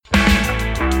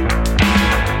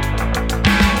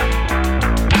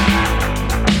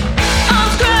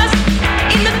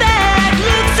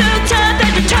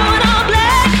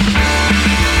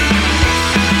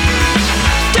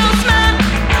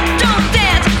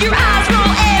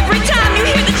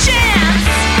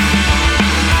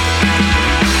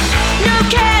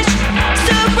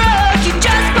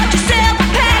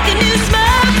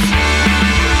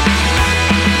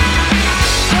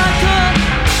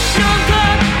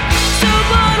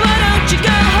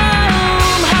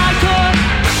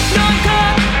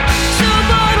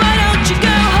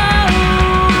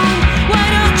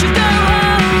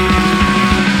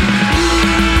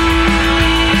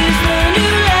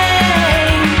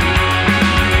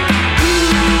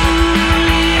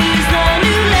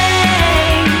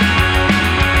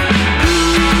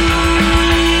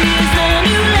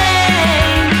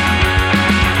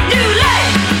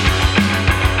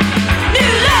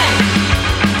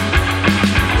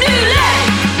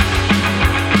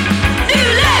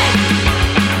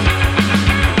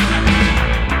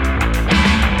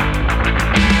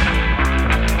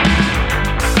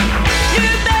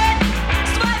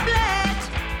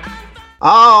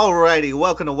Alrighty,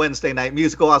 welcome to Wednesday Night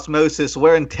Musical Osmosis,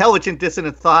 where intelligent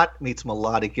dissonant thought meets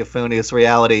melodic euphonious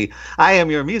reality. I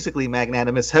am your musically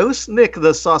magnanimous host, Nick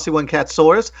the Saucy One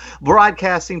Catsaurus,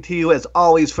 broadcasting to you as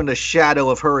always from the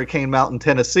shadow of Hurricane Mountain,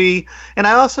 Tennessee. And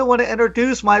I also want to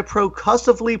introduce my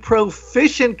percussively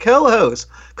proficient co-host,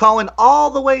 calling all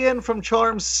the way in from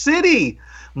Charm City,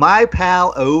 my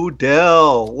pal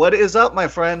Odell. What is up, my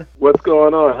friend? What's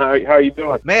going on? How you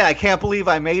doing? Man, I can't believe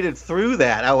I made it through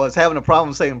that. I was having a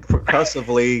problem saying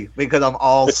percussively because I'm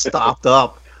all stopped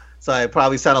up. So I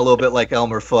probably sound a little bit like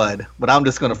Elmer Fudd, but I'm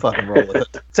just going to fucking roll with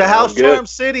it. So how's Charm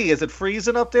City? Is it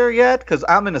freezing up there yet? Because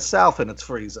I'm in the south and it's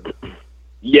freezing.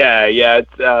 Yeah,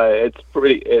 it's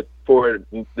pretty. For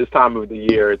this time of the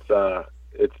year, it's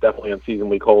definitely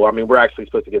unseasonably cold. I mean, we're actually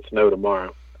supposed to get snow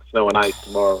tomorrow, snow and ice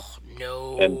tomorrow.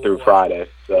 No. And through Friday.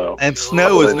 So. And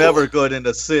snow is never good in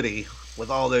the city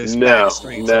with all those back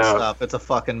streets and stuff. It's a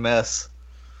fucking mess.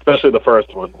 Especially the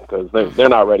first one, because they're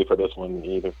not ready for this one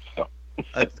either. So.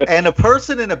 And a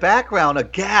person in the background, a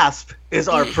gasp, is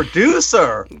our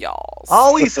producer. Y'all.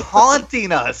 Always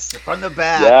haunting us from the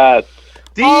back. Yes.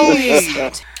 D,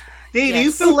 do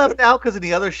you feel left out because in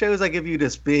the other shows I give you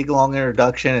this big long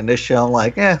introduction, and this show I'm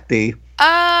like, D.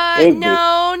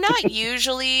 No, not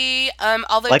usually.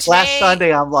 Although like today... last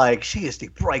Sunday, I'm like, she is the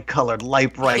bright-colored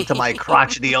light bright to my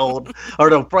crotchety old, or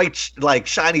the bright, like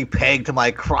shiny peg to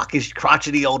my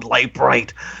crotchety old light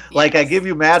bright. Yes. Like I give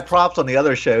you mad props on the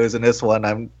other shows, and this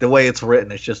one, the way it's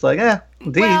written, it's just like,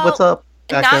 D, what's up?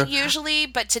 Not usually,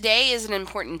 but today is an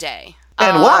important day.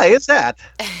 And why is that?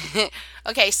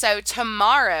 Okay, so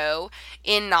tomorrow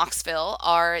in Knoxville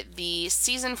are the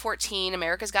season 14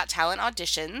 America's Got Talent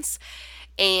auditions.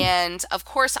 And, of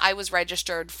course, I was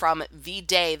registered from the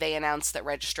day they announced that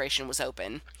registration was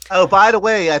open. Oh, by the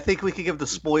way, I think we could give the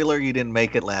spoiler you didn't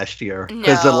make it last year.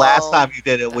 Because the last time you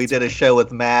did it, we did a show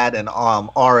with Matt and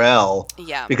RL.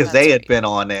 Yeah, because they had been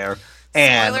on there.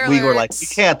 And spoiler we were alerts. like, we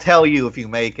can't tell you if you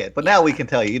make it. But now we can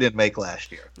tell you didn't make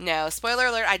last year. No, spoiler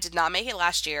alert, I did not make it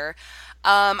last year.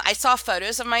 I saw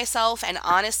photos of myself, and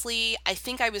honestly, I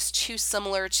think I was too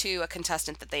similar to a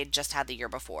contestant that they just had the year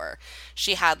before.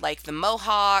 She had, like, the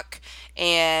mohawk,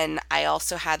 and I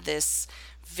also had this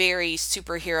very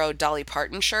superhero Dolly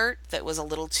Parton shirt that was a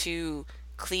little too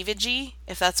cleavagey,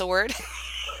 if that's a word.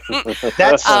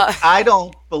 I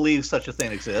don't believe such a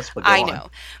thing exists, but go on.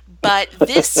 Know. But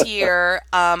this year,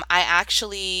 I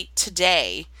actually,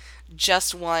 today,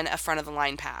 just won a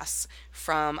front-of-the-line pass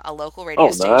from a local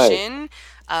radio station.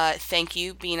 Thank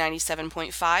you,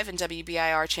 B97.5 and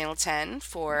WBIR Channel 10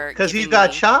 for because you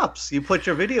got chops. You put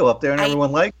your video up there and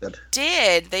everyone liked it.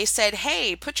 Did. They said,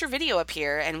 hey, put your video up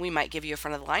here and we might give you a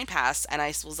front-of-the-line pass. And I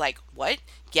was like, what?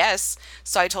 Yes.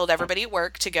 So I told everybody at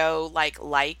work to go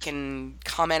like and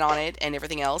comment on it and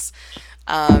everything else.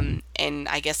 And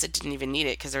I guess it didn't even need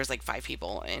it because there was like 5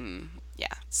 people. And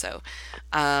yeah, so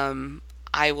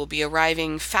I will be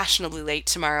arriving fashionably late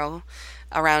tomorrow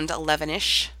around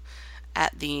 11-ish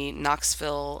at the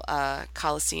Knoxville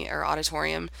Coliseum or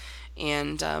Auditorium.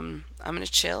 And I'm going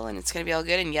to chill and it's going to be all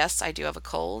good. And yes, I do have a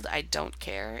cold. I don't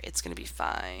care. It's going to be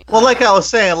fine. Well, like I was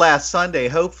saying last Sunday,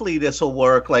 hopefully this will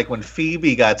work like when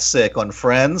Phoebe got sick on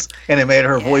Friends and it made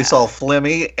her voice all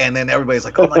flimmy. And then everybody's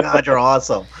like, oh my God, you're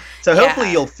awesome. So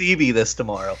hopefully you'll Phoebe this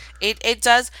tomorrow. It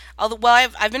does. Although, well,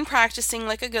 I've been practicing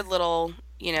like a good little,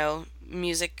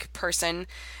 music person.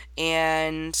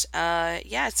 And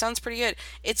it sounds pretty good.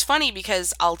 It's funny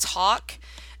because I'll talk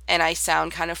and I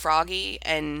sound kind of froggy,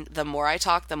 and the more I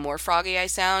talk, the more froggy I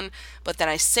sound, but then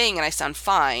I sing and I sound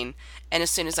fine, and as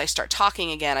soon as I start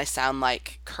talking again, I sound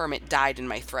like Kermit died in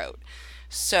my throat.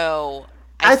 So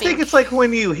I think it's like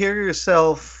when you hear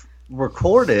yourself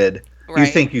recorded, you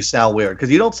think you sound weird,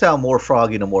 because you don't sound more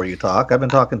froggy the more you talk. I've been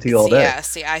talking to you all day. Yeah,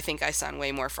 I think I sound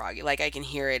way more froggy. Like, I can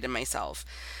hear it in myself.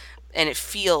 And it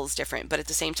feels different, but at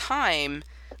the same time,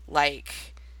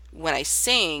 like when I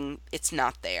sing, it's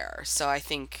not there. So I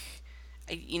think,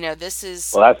 this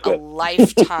is a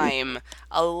lifetime,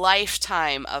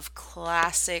 of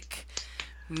classic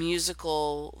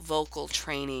musical vocal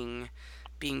training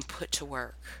being put to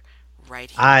work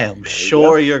right here. I am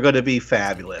sure you're going to be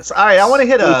fabulous. All right, I want to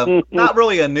hit not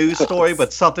really a news story,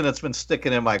 but something that's been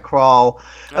sticking in my crawl.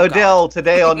 Odell,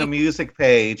 today on the music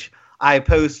page, I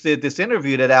posted this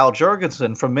interview that Al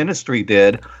Jurgensen from Ministry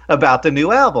did about the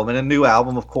new album. And the new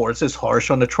album, of course, is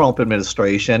harsh on the Trump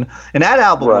administration. And that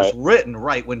album was written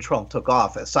right when Trump took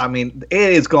office. I mean,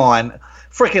 it has gone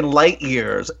freaking light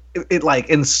years, like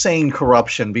insane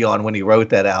corruption beyond when he wrote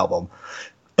that album.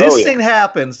 This thing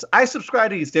happens. I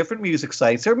subscribe to these different music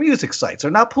sites. They're music sites.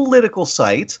 They're not political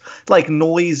sites like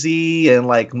Noisy and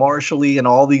like Marshally and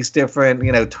all these different,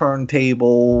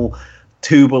 Turntable,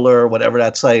 Tubular, whatever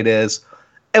that site is.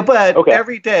 But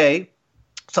every day,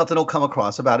 something will come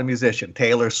across about a musician.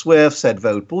 Taylor Swift said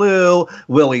vote blue.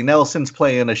 Willie Nelson's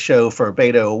playing a show for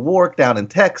Beto O'Rourke down in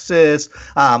Texas.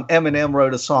 Eminem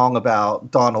wrote a song about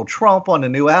Donald Trump on a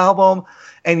new album.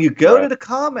 And you go to the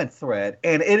comment thread,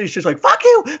 and it is just like, fuck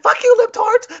you,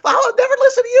 libtards. I'll never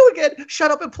listen to you again.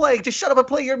 Shut up and play. Just shut up and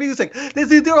play your music.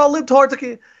 They're all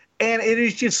libtards. And it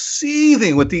is just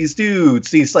seething with these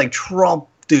dudes, these like Trump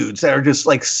dudes that are just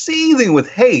like seething with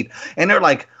hate. And they're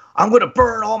like, I'm going to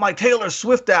burn all my Taylor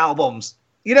Swift albums.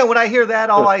 When I hear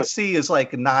that, all I see is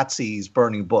like Nazis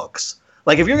burning books.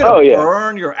 Like if you're going to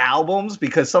burn your albums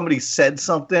because somebody said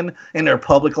something in their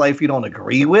public life you don't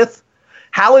agree with,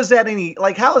 how is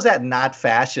that not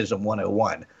fascism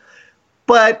 101?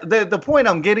 But the point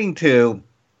I'm getting to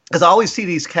is I always see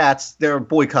these cats, they're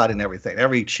boycotting everything.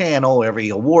 Every channel, every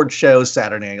award show,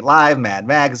 Saturday Night Live, Mad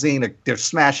Magazine, they're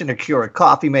smashing their Keurig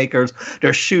coffee makers.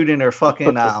 They're shooting their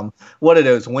fucking, what are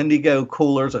those, Wendigo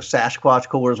coolers or Sasquatch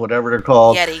coolers, whatever they're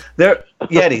called. Yeti. They're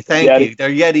Yeti, thank you. They're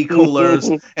Yeti coolers.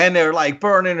 And they're like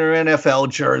burning their NFL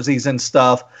jerseys and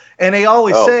stuff. And they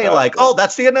always say like, oh,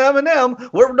 that's the end of Eminem.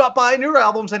 We're not buying your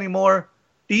albums anymore.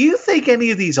 Do you think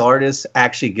any of these artists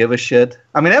actually give a shit?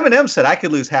 I mean, Eminem said I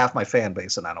could lose half my fan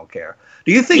base and I don't care.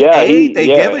 Do you think A, they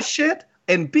give a shit?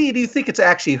 And B, do you think it's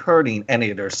actually hurting any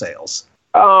of their sales?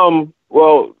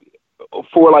 Well,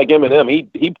 for like Eminem,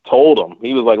 he told them,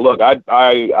 he was like, look,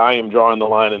 I am drawing the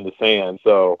line in the sand.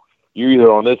 So you're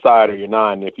either on this side or you're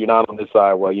not. And if you're not on this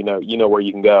side, well, you know where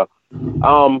you can go.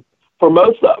 For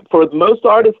most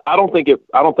artists, I don't think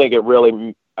it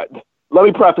really. Let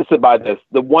me preface it by this.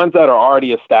 The ones that are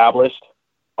already established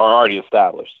are already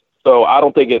established. So I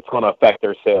don't think it's going to affect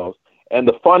their sales. And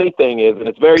the funny thing is, and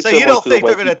it's very so you don't think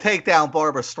they're going to take down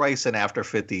Barbra Streisand after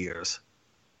 50 years?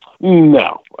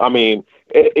 No. I mean,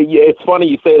 it's funny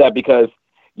you say that because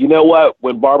you know what?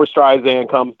 When Barbra Streisand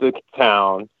comes to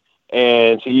town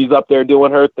and she's up there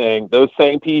doing her thing, those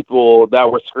same people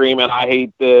that were screaming, I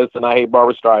hate this and I hate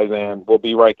Barbra Streisand will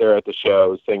be right there at the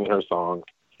show singing her songs.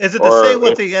 Is it the same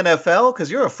with the NFL? Because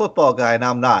you're a football guy and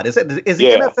I'm not. Is the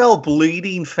NFL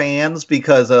bleeding fans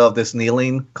because of this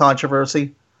kneeling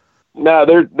controversy? No,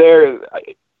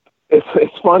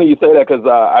 it's funny you say that because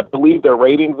I believe their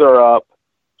ratings are up.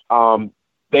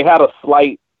 They had a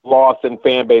slight loss in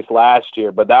fan base last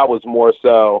year, but that was more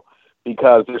so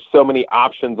because there's so many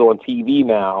options on TV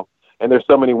now, and there's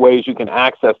so many ways you can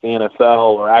access the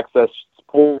NFL or access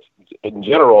sports in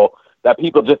general that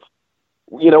people just,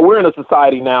 we're in a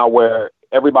society now where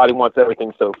everybody wants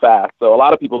everything so fast. So a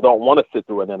lot of people don't want to sit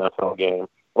through an NFL game.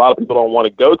 A lot of people don't want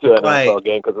to go to an NFL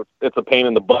game because it's a pain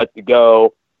in the butt to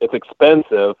go. It's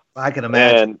expensive. I can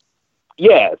imagine.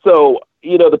 And so,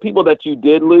 the people that you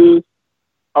did lose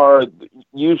are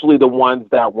usually the ones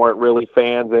that weren't really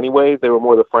fans anyways. They were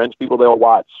more the fringe people. They'll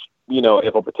watch,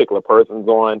 if a particular person's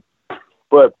on.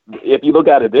 But if you look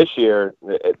at it this year,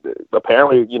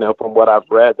 apparently, from what I've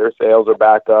read, their sales are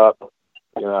back up.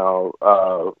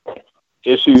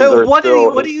 Issues. So what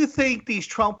do you think these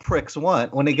Trump pricks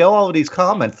want when they go over these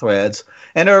comment threads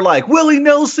and they're like, Willie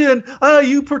Nelson,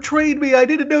 you portrayed me. I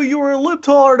didn't know you were a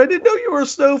libtard. I didn't know you were a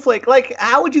snowflake. Like,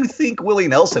 how would you think Willie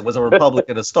Nelson was a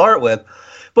Republican to start with?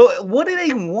 But what do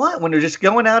they want when they're just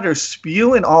going out there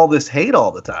spewing all this hate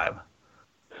all the time?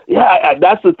 Yeah,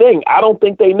 that's the thing. I don't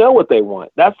think they know what they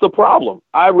want. That's the problem.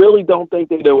 I really don't think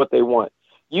they know what they want.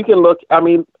 You can look,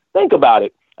 think about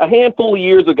it. A handful of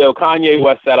years ago, Kanye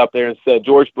West sat up there and said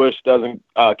George Bush doesn't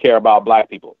care about black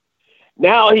people.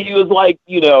 Now he was like,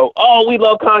 oh, we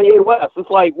love Kanye West. It's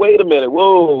like, wait a minute,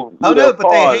 whoa. Oh, no, but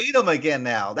they hate him again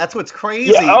now. That's what's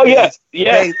crazy. Yeah. Oh,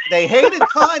 yeah. They hated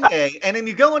Kanye, and then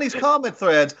you go on these comment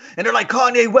threads, and they're like,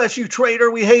 Kanye West, you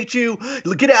traitor, we hate you.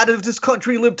 Get out of this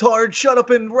country, libtard. Shut up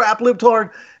and rap,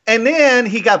 libtard. And then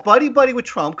he got buddy-buddy with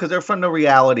Trump because they're from the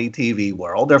reality TV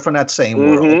world. They're from that same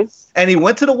world. And he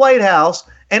went to the White House,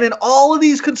 and then all of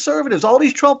these conservatives, all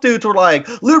these Trump dudes were like,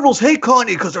 liberals hate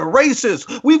Kanye because they're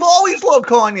racist. We've always loved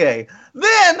Kanye.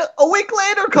 Then a week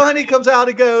later, Kanye comes out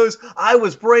and goes, I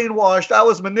was brainwashed. I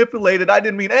was manipulated. I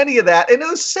didn't mean any of that. And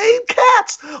those same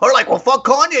cats are like, well, fuck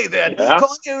Kanye then. Yeah.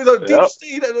 Kanye was a deep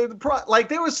state. Like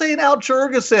they were saying Al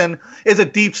Jurgensen is a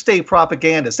deep state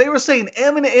propagandist. They were saying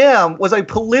Eminem was a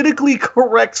politically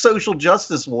correct social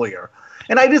justice warrior.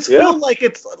 And I just feel like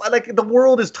it's like the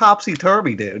world is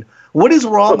topsy-turvy, dude. What is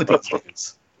wrong with these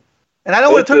dudes? And I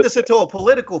don't want It's to turn just- this into a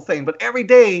political thing, but every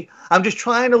day I'm just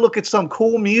trying to look at some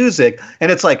cool music.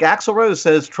 And it's like Axl Rose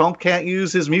says Trump can't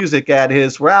use his music at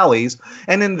his rallies.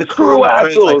 And then the Screw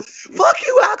comment thread's like, Axl. fuck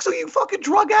you, Axl, you fucking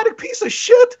drug addict piece of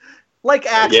shit. Like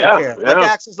Axl Yeah, cares. yeah.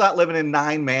 Like Axl's not living in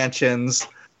 9 mansions.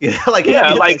 You know, like he Yeah,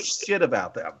 gives like- a shit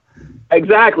about them.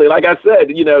 Exactly. Like I said,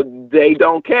 they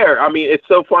don't care. I mean, it's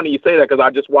so funny you say that because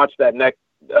I just watched that Netflix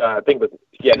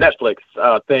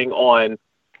thing on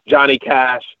Johnny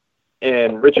Cash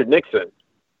and Richard Nixon.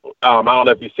 I don't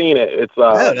know if you've seen it. It's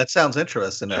Oh, that sounds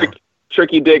interesting. Now.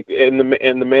 Tricky Dick and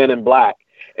the Man in Black,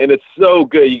 and it's so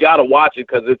good. You got to watch it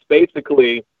because it's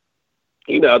basically,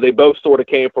 they both sort of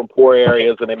came from poor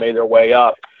areas and they made their way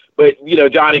up. But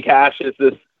Johnny Cash is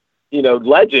this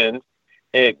legend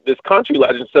and this country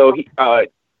legend. So he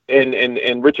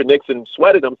and Richard Nixon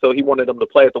sweated him, so he wanted him to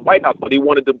play at the White House, but he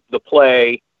wanted to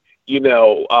play,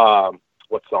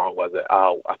 what song was it?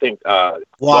 I think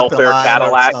Walk the Welfare Line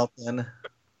Cadillac. or something.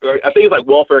 I think it's like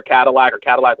Welfare Cadillac or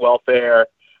Cadillac Welfare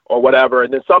or whatever,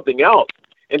 and then something else.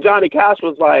 And Johnny Cash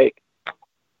was like,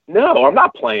 "No, I'm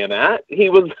not playing that." He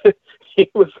was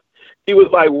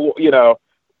like,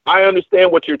 I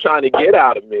understand what you're trying to get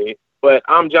out of me, but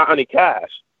I'm Johnny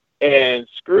Cash, and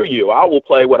screw you. I will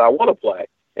play what I want to play.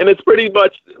 And it's pretty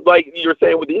much like you're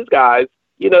saying with these guys.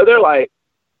 They're like,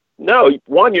 "No,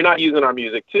 one, you're not using our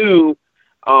music. Two,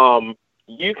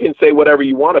 you can say whatever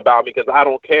you want about me because I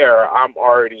don't care. I'm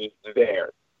already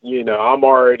there. I'm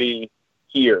already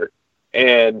here."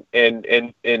 And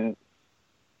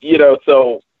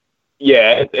so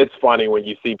yeah, it's funny when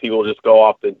you see people just go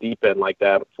off the deep end like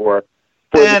that for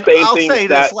And the same I'll thing say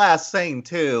that, this last thing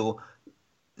too.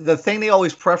 The thing they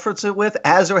always preference it with,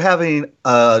 as they're having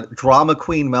a drama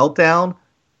queen meltdown,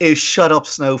 is "Shut Up,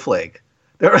 Snowflake."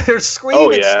 They're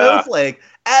screaming "Snowflake"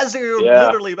 as they're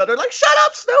literally, but they're like, "Shut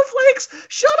up, snowflakes!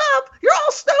 Shut up! You're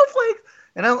all snowflakes!"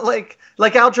 And I'm like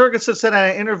Al Jurgensen said in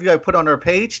an interview I put on our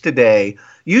page today,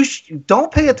 you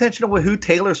don't pay attention to who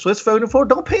Taylor Swift's voting for.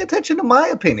 Don't pay attention to my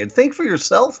opinion. Think for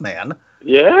yourself, man.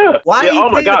 Yeah. Why yeah, are you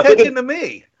paying attention to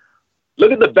me?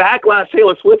 Look at the backlash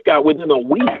Taylor Swift got within a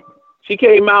week. She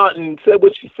came out and said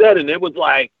what she said, and it was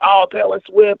like, "Oh, Taylor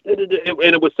Swift," and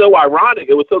it was so ironic.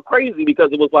 It was so crazy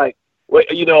because it was like,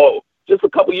 just a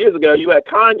couple years ago, you had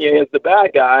Kanye as the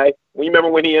bad guy. You remember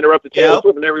when he interrupted Taylor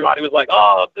Swift, and everybody was like,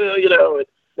 "Oh, and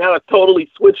now it's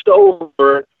totally switched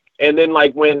over." And then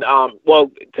like when,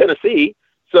 Tennessee.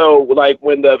 So like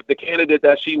when the candidate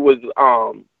that she was,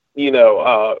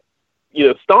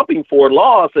 stomping for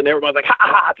lost, and everybody's like, "Ha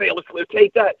ha, Taylor Swift,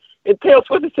 take that." And Taylor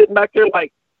Swift is sitting back there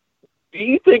like, "Do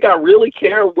you think I really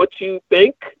care what you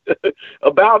think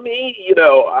about me?"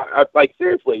 I like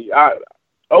seriously. I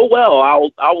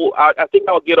think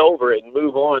I'll get over it and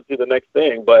move on to the next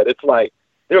thing. But it's like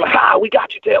they're like, we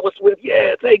got you, Taylor Swift.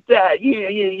 Yeah, take that. Yeah.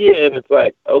 And it's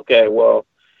like, okay, well,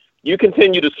 you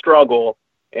continue to struggle,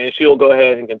 and she'll go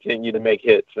ahead and continue to make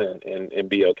hits and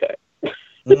be okay.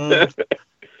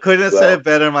 Couldn't have said it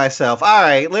better myself. All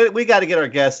right, we got to get our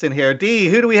guest in here. Dee,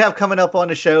 who do we have coming up on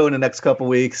the show in the next couple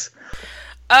weeks?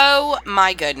 Oh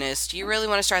my goodness! Do you really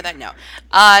want to start that? No.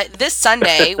 This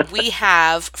Sunday we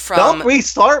have from. Don't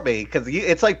restart me because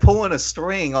it's like pulling a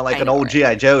string on an old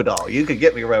G.I. Joe doll. You could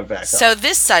get me right back. So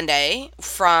this Sunday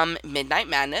from Midnight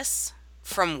Madness,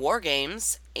 from War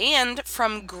Games, and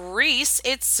from Greece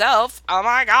itself. Oh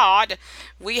my God,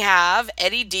 we have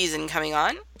Eddie Deezen coming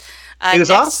on. He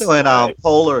was also in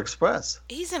Polar Express.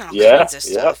 He's in all kinds of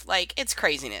stuff. Yeah. Like, it's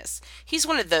craziness. He's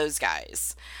one of those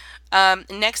guys.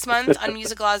 Next month on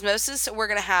Musical Osmosis, we're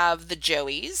going to have the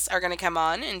Joeys are going to come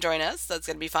on and join us. That's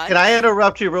going to be fun. Can I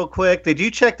interrupt you real quick? Did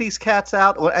you check these cats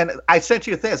out? And I sent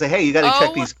you a thing. I said, hey, you got to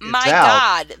check these kids out. Oh, my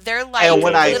God. They're like and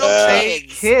when little I say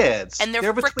kids, and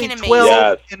they're between freaking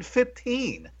 12 and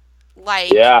 15.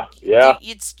 Like,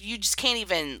 you just can't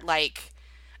even, like...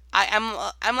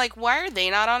 I'm like, why are they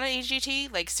not on an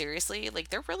AGT? Like, seriously, like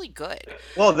they're really good.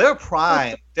 Well, they're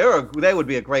prime. They would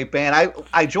be a great band.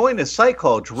 I joined this site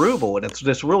called Drupal, and it's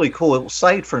this really cool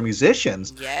site for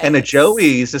musicians. Yes. And the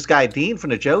Joeys, this guy Dean from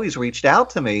the Joeys reached out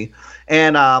to me,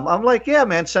 and I'm like, yeah,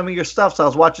 man, send me your stuff. So I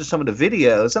was watching some of the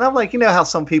videos, and I'm like, how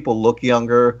some people look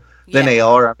younger than they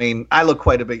are. I mean, I look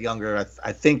quite a bit younger.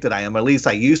 I think that I am. At least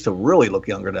I used to really look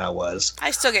younger than I was.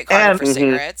 I still get carded for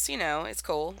cigarettes. It's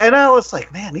cool. And I was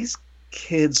like, man, these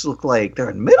kids look like they're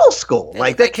in middle school.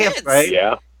 Like they can't, kids. right?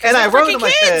 Yeah. And I wrote him,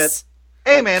 kids. I said,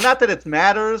 hey, man, not that it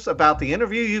matters about the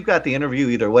interview. You've got the interview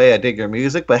either way. I dig your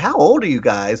music. But how old are you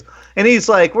guys? And he's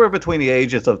like, we're between the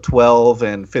ages of 12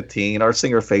 and 15. Our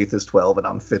singer Faith is 12 and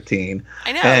I'm 15.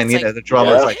 I know. And, the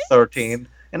drummer's like 13.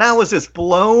 And I was just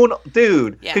blown.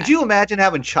 Dude, could you imagine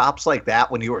having chops like that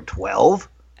when you were 12?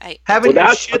 Having Well, your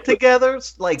that's- shit together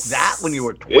like that when you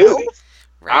were Dude, 12?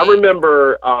 right? I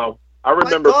remember My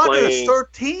daughter is playing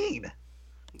 13.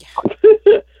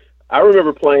 I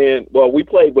remember playing. Well, we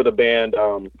played with a band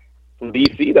from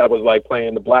DC that was like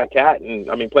playing the Black Cat, and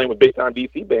I mean playing with big time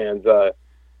DC bands,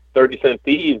 30 Cent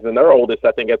Thieves, and their oldest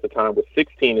I think at the time was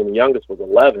 16, and the youngest was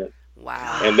 11,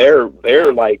 Wow. and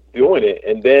they're like doing it.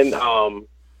 And then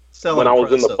So when I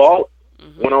was in the impressive. fall,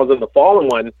 Mhm. when I was in the Fallen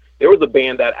one, there was a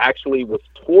band that actually was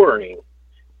touring.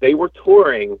 They were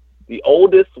touring. The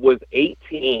oldest was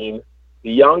 18,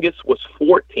 the youngest was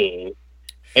 14.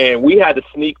 And we had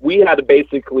to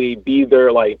basically be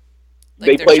there, like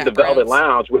they their played the Velvet chaperones.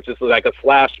 Lounge, which is like a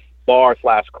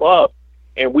 /bar/club.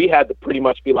 And we had to pretty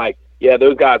much be like, yeah,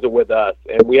 those guys are with us.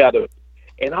 And we had to,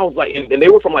 and I was like, and they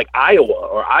were from like Iowa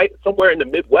or somewhere in the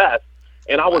Midwest.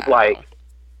 And I was Wow. like,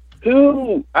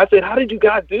 I said, how did you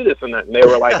guys do this? And they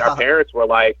were like, our parents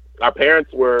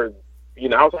were, you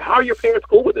know, I was like, how are your parents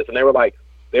cool with this? And they were like,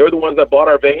 they were the ones that bought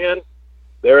our van.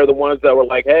 They're the ones that were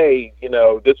like, hey, you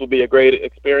know, this will be a great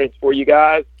experience for you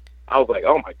guys. I was like,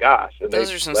 oh my gosh. And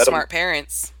Those are some let 'em- smart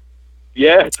parents.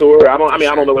 Yeah, tour. I don't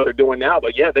Sure. know what they're doing now,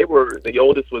 but yeah, the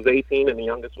oldest was 18 and the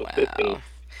youngest was 15. Wow.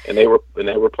 And they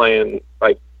were playing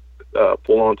like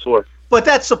full on tour. But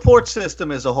that support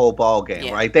system is a whole ball game,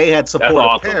 Yeah. right? They had supportive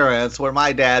awesome. parents where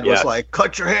my dad was Yeah. like,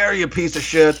 cut your hair, you piece of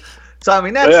shit. So, I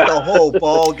mean, that's Yeah. the whole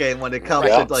ball game when it comes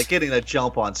Right. to like getting a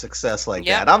jump on success like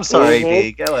Yep. that. I'm sorry, Mhm.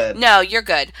 D. Go ahead. No, you're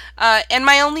good. And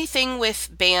my only thing with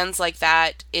bands like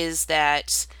that is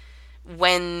that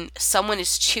when someone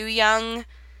is too young,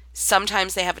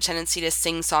 sometimes they have a tendency to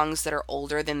sing songs that are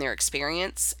older than their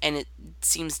experience, and it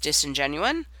seems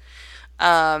disingenuous.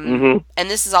 Mhm. And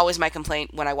this is always my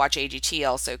complaint when I watch AGT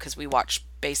also, because we watch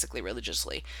basically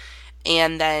religiously.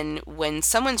 And then when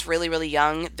someone's really, really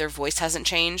young, their voice hasn't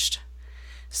changed.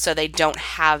 So they don't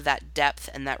have that depth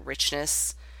and that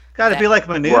richness. Gotta be like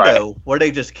Menudo, Right. where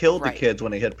they just killed Right. the kids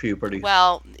when they hit puberty.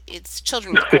 Well, it's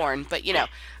Children with Corn, but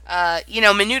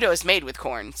Menudo is made with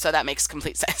corn, so that makes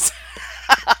complete sense.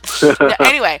 No,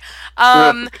 anyway,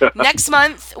 next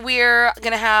month we're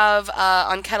gonna have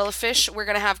on Kettle of Fish. We're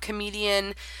gonna have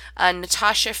comedian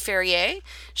Natasha Ferrier.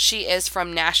 She is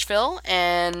from Nashville,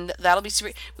 and that'll be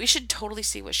super. We should totally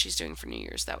see what she's doing for New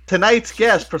Year's, though. Tonight's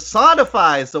guest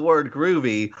personifies the word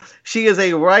groovy. She is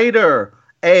a writer,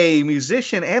 a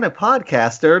musician, and a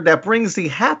podcaster that brings the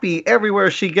happy everywhere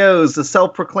she goes, the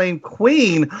self-proclaimed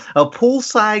queen of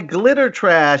poolside glitter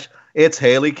trash. It's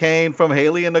Haley Kane from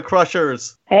Haley and the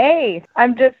Crushers. Hey,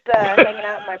 I'm just hanging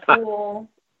out in my pool,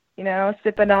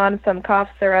 sipping on some cough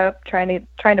syrup, trying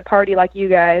to party like you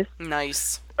guys.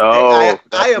 Nice. Oh, I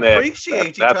that's Nick.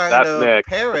 appreciate you That's trying to Nick.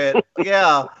 parrot,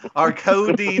 our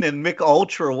codeine and Mick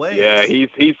Ultra ways. Yeah, he's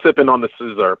sipping on the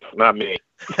scissor, not me.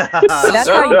 That's how you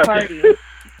Syrup. party.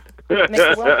 Mix a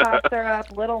little cough syrup,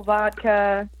 little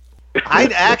vodka. I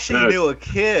actually knew a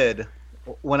kid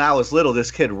when I was little,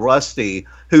 this kid Rusty,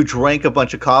 who drank a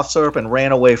bunch of cough syrup and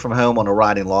ran away from home on a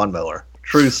riding lawnmower.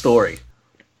 True story.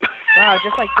 Wow,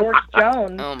 just like George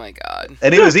Jones. Oh my God.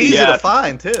 And he was easy to Yes.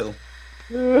 find, too.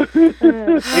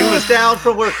 He was down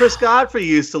from where Chris Godfrey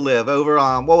used to live, over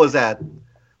on, what was that?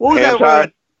 What was that Hampshire?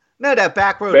 road? No, that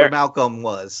back road Bear- where Malcolm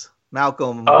was.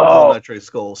 Malcolm Oh. Elementary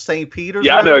School. St. Peter's?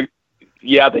 Yeah, I Road? know.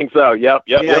 Yeah, I think so. Yep.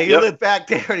 Yeah, he lived back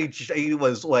there, and he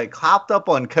was like hopped up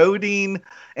on codeine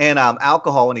and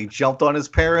alcohol, and he jumped on his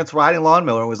parents' riding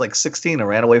lawnmower and was like 16 and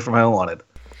ran away from home on it.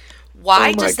 Why Oh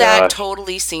my does that gosh.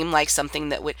 totally seem like something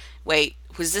that would... Wait,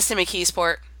 was this in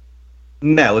McKeesport?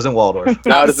 No, it was in Waldorf.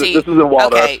 No, this is in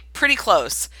Waldorf. Okay, pretty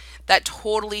close. That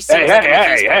totally seems Hey, like a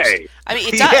hey, McKeesport. hey. I mean,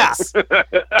 it Yeah. does.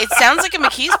 It sounds like a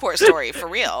McKeesport story, for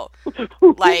real.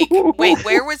 Like, wait,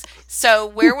 where was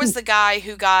the guy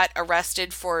who got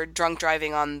arrested for drunk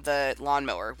driving on the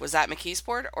lawnmower? Was that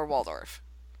McKeesport or Waldorf?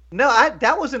 No,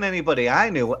 that wasn't anybody I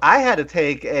knew. I had to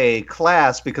take a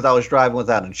class because I was driving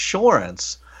without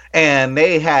insurance, and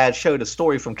they had showed a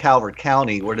story from Calvert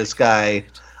County where this guy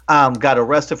got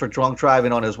arrested for drunk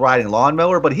driving on his riding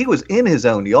lawnmower, but he was in his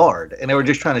own yard, and they were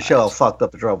just trying to show how fucked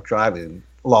up the drunk driving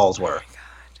laws were.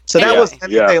 So that Anyway. was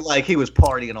anything like he was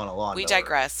partying on a lawnmower. We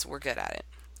digress. We're good at it.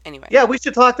 Anyway. Yeah, we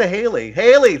should talk to Haley.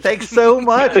 Haley, thanks so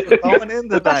much for calling in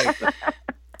tonight.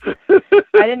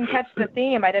 I didn't catch the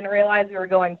theme. I didn't realize we were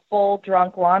going full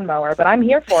drunk lawnmower, but I'm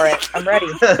here for it. I'm ready.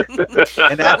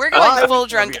 And that's We're why going full we-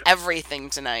 drunk everything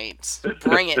tonight.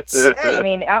 Bring it. I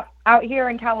mean, out here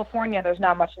in California, there's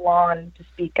not much lawn to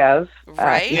speak of.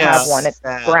 Right? If you Yeah. have one, it's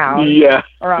Sad. brown Yeah.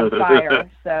 or on fire.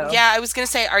 So Yeah, I was going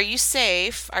to say, are you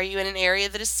safe? Are you in an area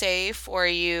that is safe? Or are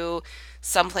you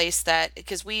someplace that...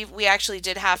 Because we actually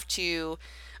did have to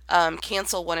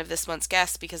cancel one of this month's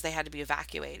guests because they had to be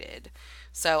evacuated.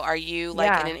 So are you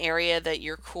like in an area that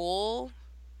you're cool?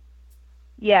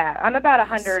 Yeah, I'm about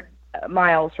 100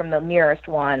 miles from the nearest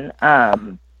one.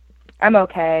 I'm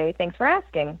okay. Thanks for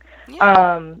asking.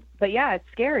 Yeah. But yeah,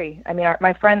 it's scary. I mean,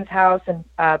 my friend's house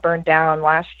burned down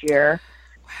last year.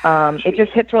 It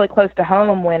just hits really close to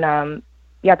home when,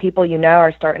 people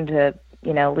are starting to,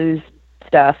 lose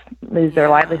their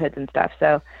livelihoods and stuff.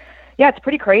 So, yeah, it's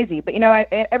pretty crazy. But,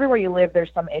 everywhere you live,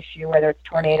 there's some issue, whether it's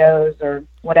tornadoes or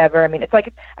whatever. I mean, it's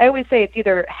like, I always say it's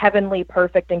either heavenly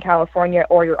perfect in California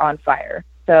or you're on fire.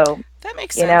 So, that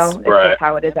makes sense. It's just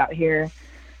how it is out here.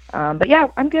 But, yeah,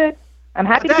 I'm good. I'm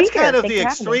happy to be here. That's kind of the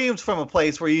extremes from a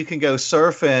place where you can go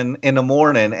surfing in the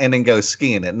morning and then go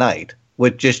skiing at night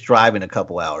with just driving a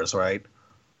couple hours, right?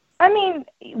 I mean,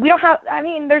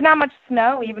 there's not much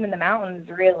snow even in the mountains,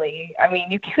 really. I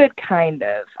mean, you could kind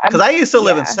of. Because I used to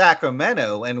live in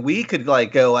Sacramento, and we could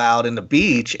like go out in the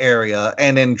beach area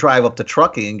and then drive up to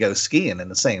Truckee and go skiing in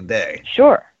the same day.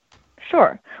 Sure.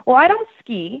 Well, I don't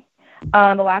ski.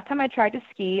 The last time I tried to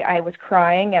ski, I was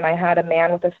crying, and I had a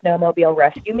man with a snowmobile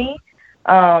rescue me.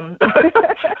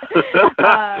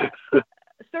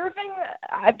 Surfing,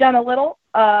 I've done a little,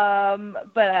 but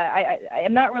I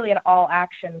am not really an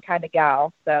all-action kind of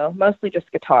gal, so mostly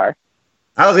just guitar.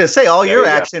 I was going to say, all your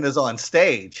action is on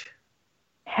stage.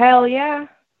 Hell yeah.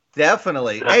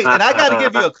 Definitely. Hey, and I got to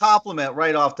give you a compliment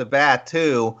right off the bat,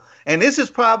 too. And this is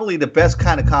probably the best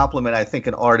kind of compliment I think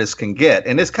an artist can get.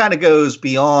 And this kind of goes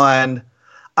beyond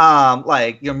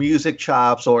like your music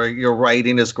chops or your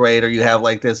writing is great or you have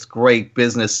like this great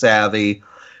business savvy.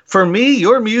 For me,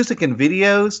 your music and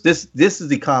videos, this is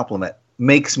the compliment,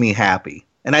 makes me happy.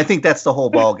 And I think that's the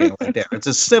whole ballgame right there. It's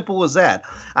as simple as that.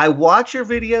 I watch your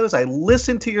videos, I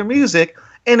listen to your music,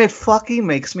 and it fucking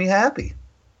makes me happy.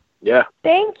 Yeah.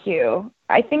 Thank you.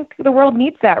 I think the world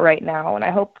needs that right now, and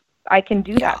I hope I can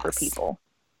do that for people.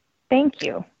 Thank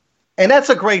you. And that's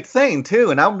a great thing, too.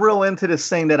 And I'm real into this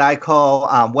thing that I call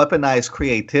weaponized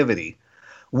creativity,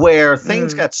 where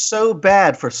things got so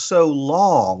bad for so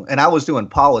long. And I was doing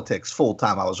politics full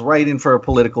time. I was writing for a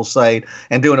political site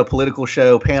and doing a political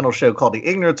panel show called The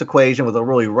Ignorance Equation with a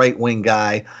really right-wing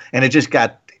guy. And it just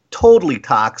got totally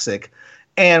toxic.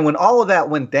 And when all of that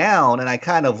went down and I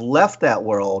kind of left that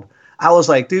world, I was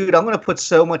like, dude, I'm going to put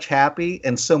so much happy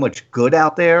and so much good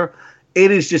out there. It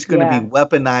is just going to be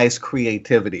weaponized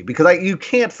creativity because you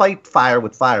can't fight fire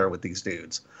with these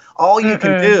dudes. All you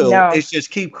can do is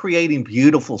just keep creating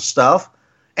beautiful stuff.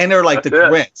 And they're like the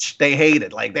Grinch. They hate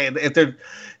it. Like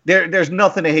there's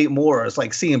nothing to hate more. It's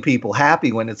like seeing people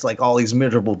happy when it's like all these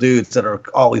miserable dudes that are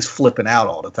always flipping out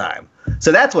all the time.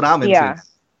 So that's what I'm into. Yeah.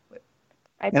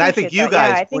 I think you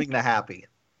guys bring the happy.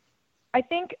 I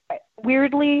think,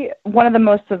 weirdly, one of the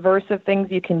most subversive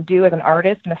things you can do as an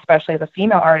artist, and especially as a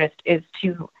female artist, is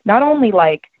to not only,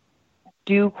 like,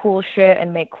 do cool shit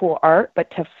and make cool art, but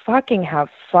to fucking have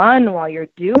fun while you're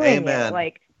doing it.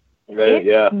 Like,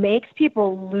 it makes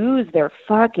people lose their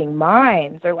fucking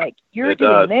minds. They're like, you're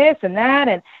doing this and that,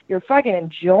 and you're fucking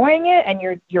enjoying it, and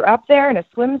you're up there in a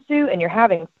swimsuit, and you're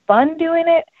having fun doing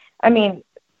it. I mean,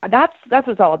 that's what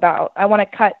it's all about. I want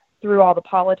to cut through all the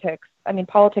politics. I mean,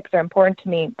 politics are important to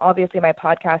me. Obviously, my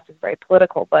podcast is very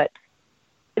political, but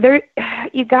we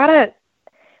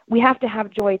have to have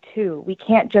joy too. We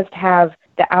can't just have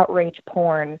the outrage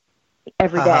porn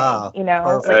every day. Like,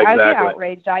 I get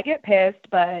outraged, I get pissed,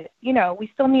 but we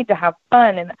still need to have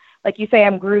fun. And like you say,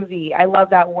 I'm groovy. I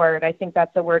love that word. I think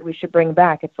that's a word we should bring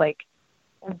back. It's like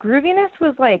grooviness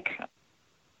was like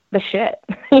the shit.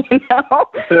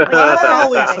 I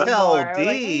always tell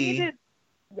D.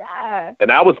 Yeah.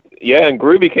 And and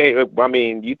groovy came, I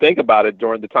mean, you think about it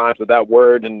during the times that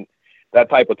word and that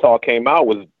type of talk came out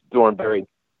was during very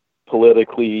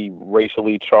politically,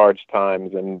 racially charged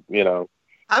times. And,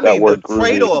 I mean, the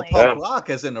cradle of punk rock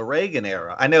is in the Reagan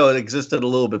era. I know it existed a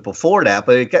little bit before that,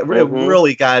 but it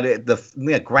really got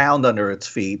the ground under its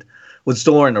feet was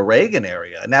during the Reagan era.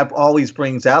 And that always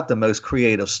brings out the most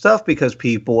creative stuff because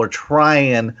people are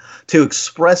trying to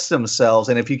express themselves.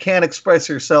 And if you can't express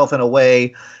yourself in a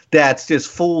way that's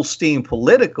just full steam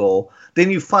political,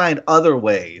 then you find other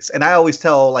ways. And I always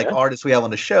tell artists we have on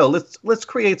the show, let's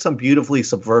create some beautifully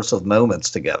subversive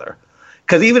moments together.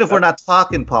 Because even if we're not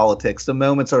talking politics, the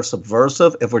moments are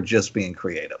subversive if we're just being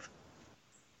creative.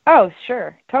 Oh,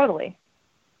 sure. Totally.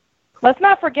 Let's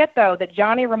not forget, though, that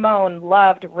Johnny Ramone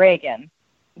loved Reagan.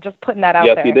 Just putting that out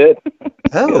there. Yes, he did.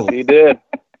 Oh. Yes, he did.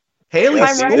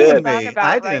 Haley's schooling me.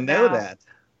 I didn't know that.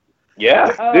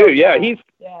 Yeah, dude. Yeah,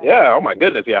 oh my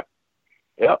goodness, yeah.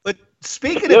 Yep. But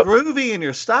speaking of groovy and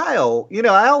your style,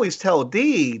 I always tell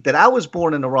Dee that I was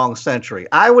born in the wrong century.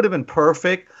 I would have been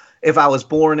perfect if I was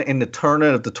born in the turn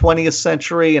of the 20th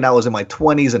century and I was in my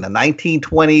 20s in the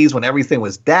 1920s when everything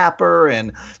was dapper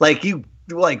and you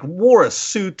wore a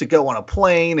suit to go on a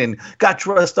plane and got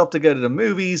dressed up to go to the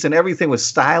movies and everything was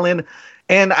styling.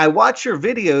 And I watch your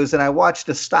videos and I watch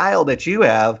the style that you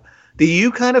have. Do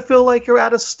you kind of feel like you're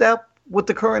out of step with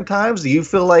the current times? Do you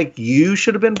feel like you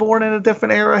should have been born in a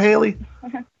different era, Haley?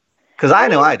 Because I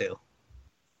know I do.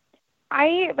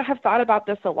 I have thought about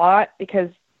this a lot because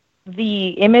the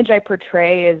image I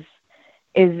portray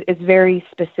is very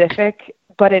specific,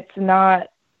 but it's not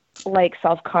like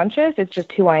self-conscious. It's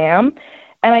just who I am.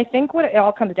 And I think what it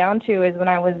all comes down to is when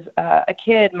I was a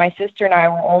kid, my sister and I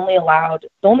were only allowed,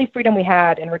 the only freedom we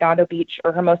had in Redondo Beach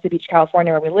or Hermosa Beach,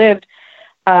 California, where we lived,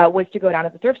 was to go down to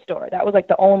the thrift store. That was like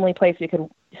the only place we could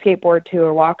skateboard to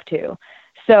or walk to.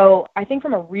 So I think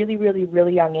from a really, really,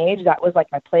 really young age, that was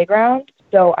like my playground.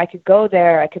 So I could go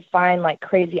there. I could find like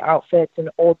crazy outfits and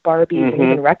old Barbies and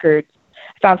even records.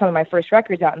 I found some of my first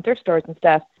records out in thrift stores and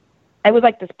stuff. It was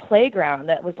like this playground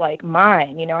that was like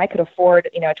mine. I could afford,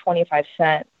 a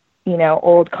 25-cent,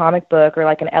 old comic book or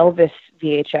like an Elvis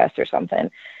VHS or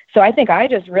something. So I think I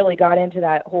just really got into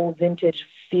that whole vintage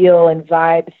feel and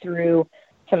vibe through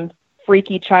some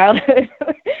freaky childhood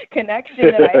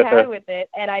connection that I had with it.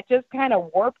 And I just kind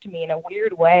of warped me in a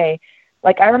weird way.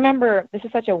 Like I remember, this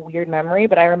is such a weird memory,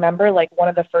 but I remember like one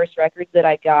of the first records that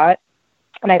I got,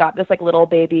 and I got this like little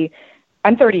baby.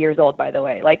 I'm 30 years old, by the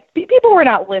way. Like people were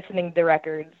not listening to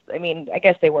records. I mean, I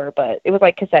guess they were, but it was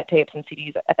like cassette tapes and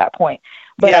CDs at that point.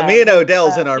 But, yeah, me and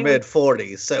Odell's in our mid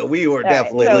 40s, so we were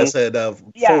definitely listening to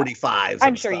 45s.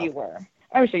 I'm sure you were.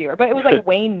 But it was like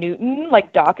Wayne Newton,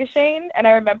 like Dockashane, and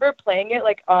I remember playing it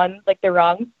like on like the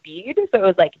wrong speed. So it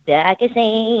was like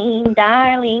Dockashane,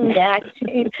 darling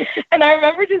Dockashane. And I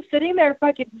remember just sitting there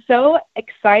fucking so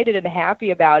excited and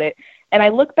happy about it. And I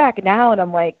look back now and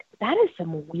I'm like, that is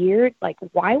some weird, like,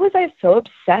 why was I so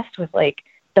obsessed with like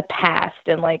the past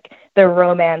and like the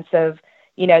romance of,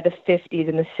 the 50s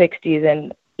and the 60s?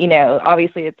 And,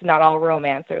 obviously it's not all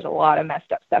romance. There's a lot of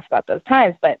messed up stuff about those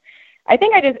times, but I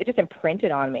think it just imprinted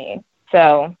on me.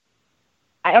 So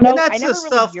I don't know. And that's the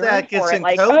stuff that gets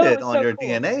encoded on your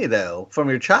DNA, though, from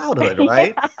your childhood,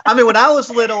 right? I mean, when I was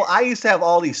little, I used to have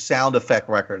all these sound effect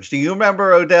records. Do you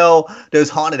remember, Odell, those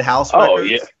haunted house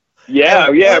records? Oh, yeah.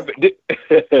 Yeah.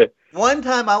 One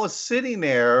time I was sitting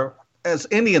there as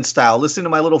Indian style, listening to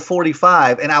my little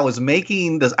 45, and I was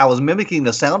mimicking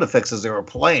the sound effects as they were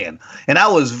playing. And I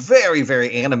was very,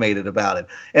 very animated about it.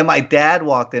 And my dad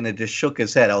walked in and just shook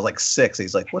his head. I was like 6.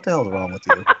 He's like, "What the hell's wrong with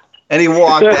you?" And he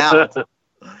walked out.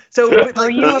 So were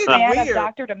you a fan of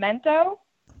Dr. Demento?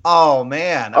 Oh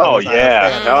man! Oh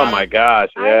yeah! Oh my gosh!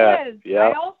 Yeah.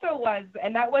 I also was,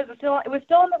 and it was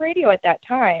still on the radio at that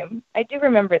time. I do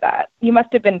remember that. You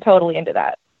must have been totally into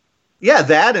that. Yeah,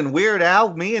 that and Weird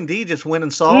Al. Me and Dee just went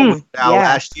and saw Weird Al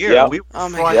last year. Yep. We were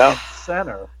front and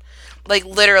center. Like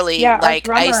literally,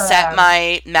 I set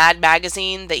my Mad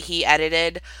Magazine that he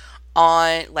edited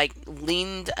on,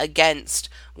 leaned against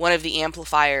one of the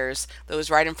amplifiers that was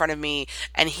right in front of me,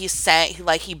 and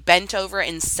he bent over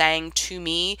and sang to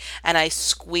me, and I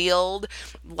squealed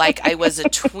like I was a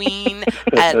tween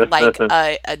at like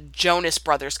a Jonas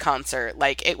Brothers concert.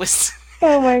 Like it was.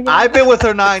 Oh my God. I've been with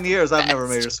her 9 years. I've never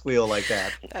made her squeal like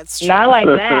that. That's true. Not like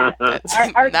that.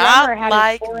 Our drummer had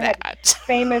like his forehead that.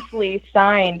 famously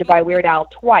signed by Weird Al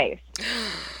twice.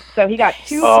 So he got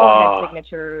 2 forehead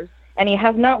signatures, and he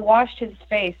has not washed his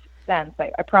face since.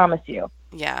 I promise you.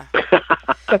 Yeah.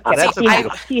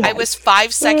 I was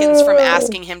 5 seconds from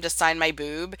asking him to sign my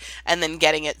boob and then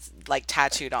getting it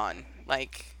tattooed on.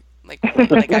 Like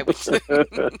I was.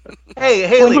 Hey,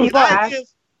 Haley,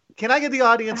 can I give the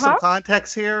audience some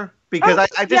context here? Because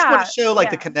I just want to show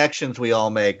the connections we all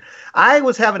make. I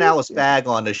was having Alice Bagg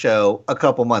on the show a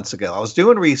couple months ago. I was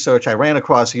doing research. I ran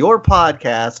across your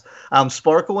podcast,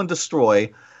 Sparkle and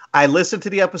Destroy. I listened to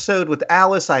the episode with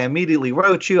Alice. I immediately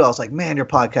wrote you. I was like, man, your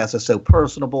podcast is so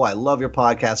personable. I love your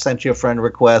podcast. Sent you a friend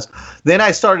request. Then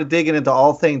I started digging into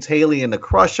all things Haley and the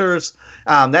Crushers.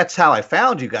 That's how I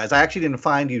found you guys. I actually didn't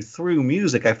find you through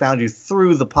music. I found you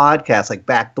through the podcast,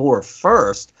 backdoor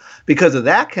first, because of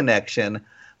that connection.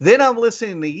 Then I'm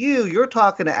listening to you. You're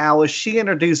talking to Alice. She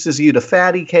introduces you to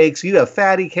Fatty Cakes. You have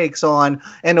Fatty Cakes on,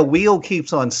 and the wheel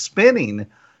keeps on spinning.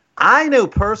 I know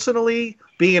personally,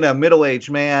 being a middle-aged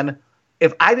man,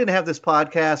 if I didn't have this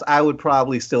podcast, I would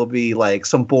probably still be like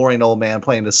some boring old man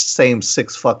playing the same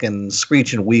 6 fucking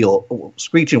Screeching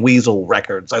Weasel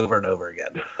records over and over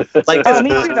again.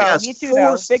 Me too,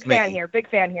 though. Big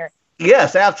fan here.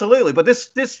 Yes, absolutely. But this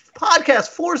podcast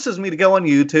forces me to go on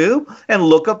YouTube and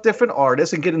look up different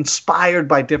artists and get inspired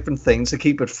by different things to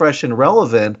keep it fresh and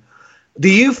relevant. Do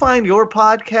you find your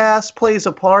podcast plays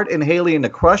a part in Haley and the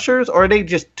Crushers, or are they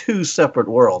just two separate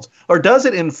worlds? Or does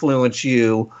it influence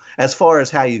you as far as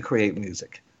how you create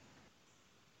music?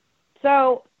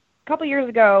 So a couple years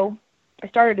ago, I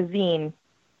started a zine.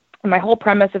 And my whole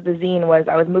premise of the zine was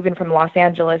I was moving from Los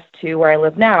Angeles to where I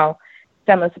live now,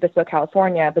 San Luis Obispo,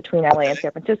 California, between LA and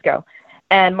San Francisco.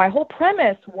 And my whole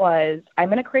premise was I'm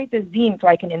going to create this zine so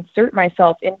I can insert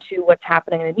myself into what's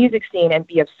happening in the music scene and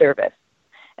be of service.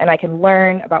 And I can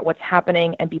learn about what's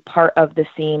happening and be part of the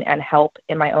scene and help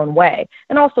in my own way,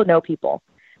 and also know people.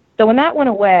 So when that went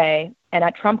away and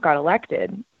Trump got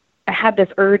elected, I had this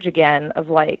urge again of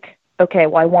like, okay,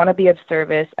 well, I want to be of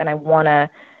service, and I want to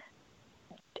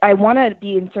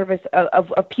be in service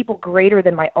of people greater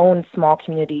than my own small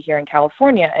community here in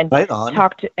California, and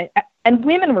talk to. And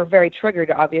women were very triggered,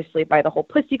 obviously, by the whole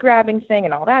pussy grabbing thing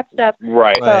and all that stuff.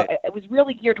 Right. So it was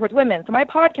really geared towards women. So my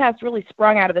podcast really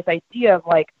sprung out of this idea of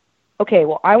like, okay,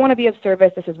 well, I want to be of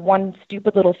service. This is one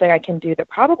stupid little thing I can do that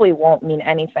probably won't mean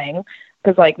anything,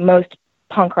 because like most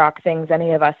punk rock things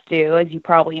any of us do, as you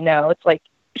probably know, it's like,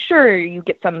 sure, you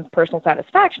get some personal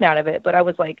satisfaction out of it. But I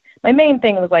was like, my main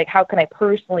thing was like, how can I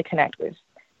personally connect with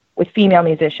female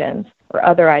musicians or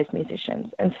otherized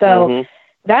musicians? And so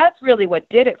that's really what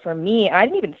did it for me. I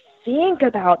didn't even think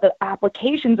about the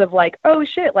applications of like, oh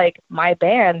shit, like my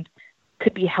band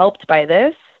could be helped by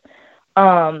this.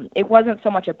 It wasn't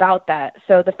so much about that.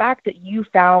 So the fact that you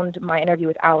found my interview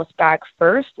with Alice Back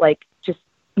first, like, just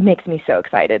makes me so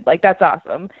excited. Like, that's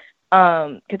awesome.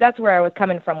 Because that's where I was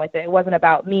coming from with it. It wasn't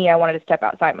about me. I wanted to step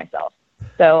outside myself.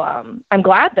 So I'm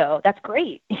glad, though. That's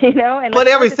great, you know. And but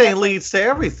everything leads to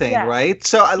everything, right?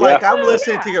 So, like, I'm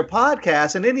listening to your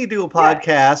podcast, and then you do a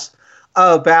podcast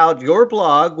about your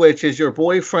blog, which is your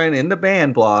boyfriend in the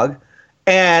band blog,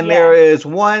 and there is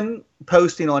one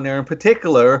posting on there in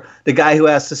particular, the guy who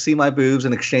asked to see my boobs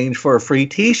in exchange for a free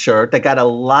T-shirt, that got a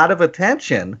lot of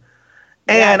attention,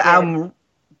 and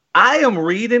I am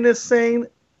reading this thing,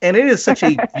 and it is such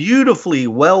a beautifully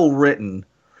well written,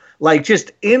 like,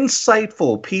 just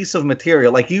insightful piece of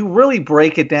material. Like, you really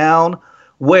break it down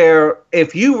where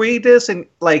if you read this, and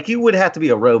like, you would have to be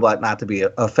a robot not to be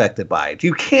affected by it.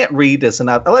 You can't read this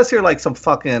enough unless you're like some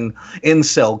fucking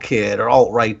incel kid or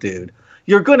alt-right dude.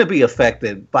 You're going to be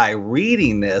affected by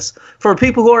reading this. For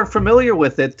people who aren't familiar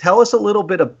with it, tell us a little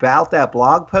bit about that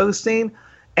blog posting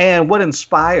and what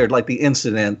inspired, like, the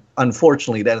incident,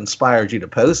 unfortunately, that inspired you to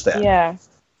post that. Yeah.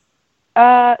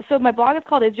 So my blog is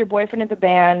called Is Your Boyfriend in the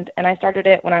Band? And I started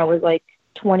it when I was like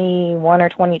 21 or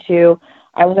 22.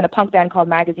 I was in a punk band called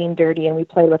Magazine Dirty, and we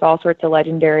played with all sorts of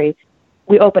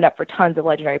we opened up for tons of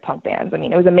legendary punk bands. I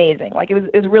mean, it was amazing. Like, it was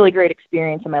a really great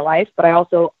experience in my life, but I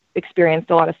also experienced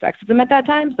a lot of sexism at that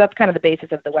time. So that's kind of the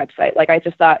basis of the website. Like, I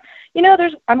just thought, you know,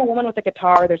 I'm a woman with a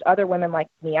guitar. There's other women like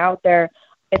me out there.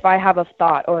 If I have a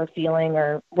thought or a feeling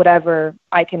or whatever,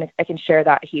 I can share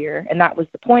that here. And that was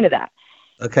the point of that.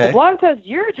 Okay. The blog post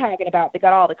you're talking about that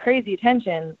got all the crazy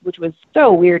attention, which was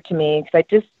so weird to me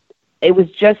because it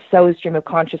was just so stream of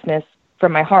consciousness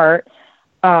from my heart,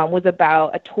 was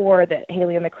about a tour that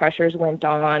Haley and the Crushers went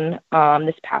on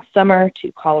this past summer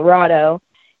to Colorado,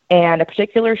 and a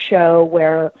particular show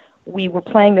where we were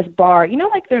playing this bar. You know,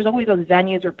 like, there's always those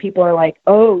venues where people are like,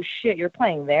 oh shit, you're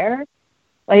playing there?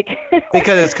 Like,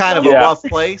 because it's kind of a rough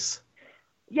place.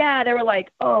 Yeah, they were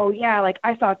like, oh yeah, like,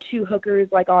 I saw two hookers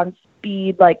like on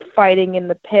speed, like, fighting in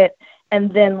the pit,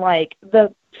 and then like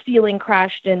the ceiling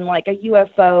crashed and like a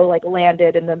UFO like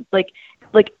landed, and then like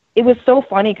it was so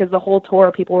funny because the whole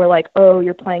tour people were like, oh,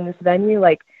 you're playing this venue,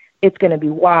 like, it's gonna be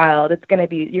wild, it's gonna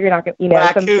be, you're not gonna, you know,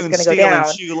 raccoons something's gonna go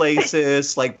down.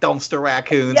 Shoelaces, like dumpster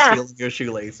raccoons stealing your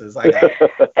shoelaces. And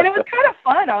it was kind of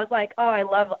fun. I was like, oh,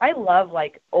 I love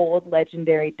like old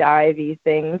legendary divey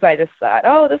things. I just thought,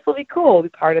 oh, this will be cool, we'll be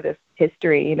part of this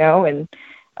history, you know. And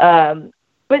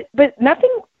but nothing.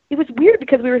 It was weird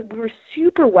because we were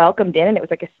super welcomed in, and it was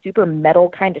like a super metal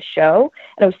kind of show,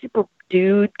 and it was super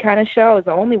dude kind of show. I was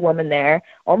the only woman there,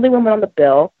 only woman on the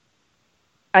bill.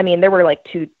 I mean, there were like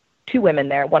two women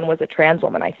there. One was a trans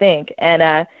woman, I think. And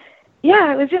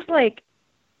it was just like,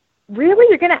 really,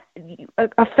 you're gonna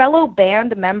a fellow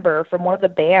band member from one of the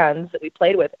bands that we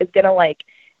played with is gonna, like,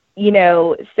 you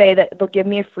know, say that they'll give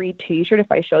me a free T-shirt if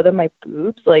I show them my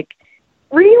boobs? Like,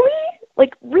 really?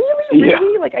 Like,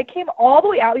 really? Like, I came all the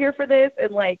way out here for this,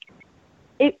 and like,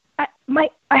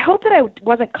 I hope that I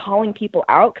wasn't calling people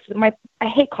out because I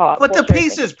hate call. But the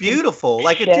piece is beautiful.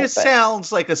 Like, it just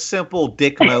sounds like a simple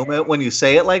dick moment when you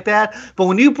say it like that. But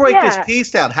when you break this piece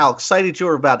down, how excited you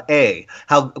were about A,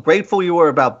 how grateful you were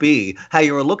about B, how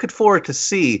you were looking forward to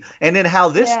C, and then how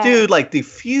this dude like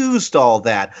diffused all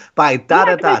that by da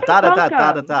da da da da da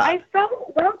da da da. I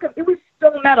felt welcome. It was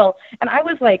so metal, and I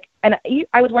was like, and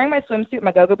I was wearing my swimsuit,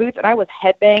 my go-go boots, and I was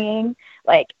headbanging.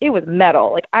 Like, it was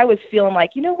metal. Like, I was feeling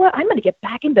like, you know what? I'm going to get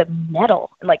back into metal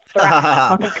and, like,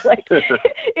 thrash punk. Like,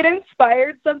 it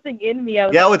inspired something in me.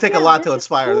 It would take a lot to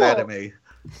inspire that in me.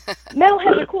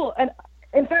 Metalheads are cool. And,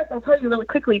 in fact, I'll tell you really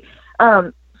quickly.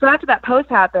 So after that post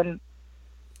happened,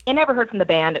 I never heard from the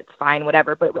band. It's fine,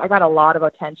 whatever. But I got a lot of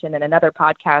attention, and another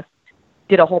podcast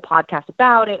did a whole podcast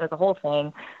about it. It was a whole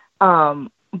thing.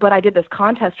 But I did this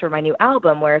contest for my new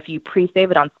album where if you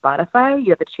pre-save it on Spotify, you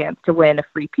have a chance to win a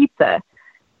free pizza.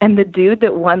 And the dude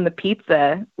that won the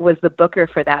pizza was the booker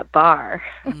for that bar.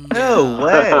 No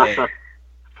way.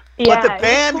 But the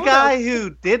band guy who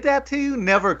did that to you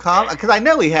never because I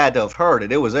know he had to have heard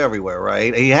it. It was everywhere,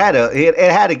 right? It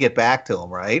had to get back to him,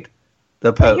 right?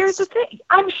 The post. But here's the thing.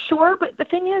 I'm sure, but the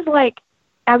thing is, like,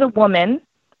 as a woman,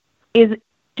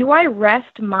 do I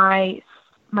rest my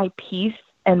peace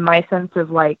and my sense of,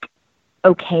 like,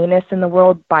 okayness in the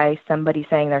world by somebody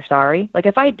saying they're sorry? Like,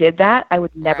 if I did that, I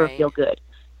would never feel good.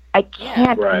 I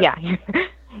can't.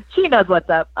 She knows what's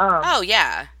up.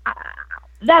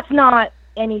 That's not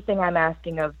anything I'm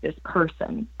asking of this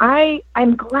person.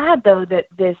 I'm glad though that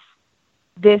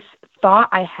this thought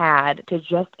I had to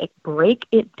just break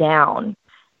it down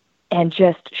and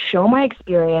just show my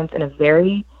experience in a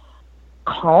very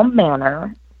calm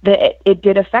manner, that it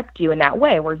did affect you in that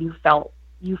way where you felt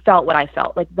what I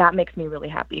felt. Like, that makes me really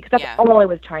happy because that's all I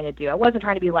was trying to do. I wasn't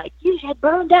trying to be like, you should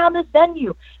burn down this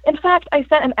venue. In fact, I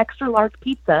sent an extra large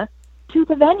pizza to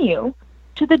the venue,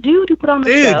 to the dude who put on the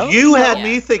show. Dude, you had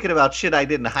me thinking about shit I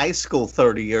did in high school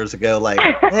 30 years ago. Like,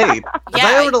 hey, was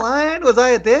I over the line? Was I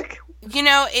a dick? You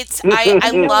know,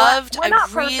 I loved, I'm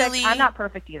not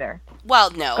perfect either.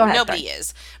 Well, no, nobody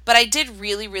is. But I did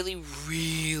really, really,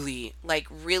 really,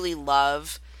 really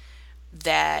love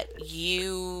that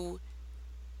you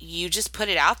just put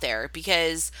it out there,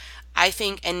 because I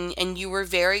think, and you were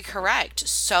very correct.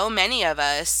 So many of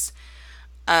us,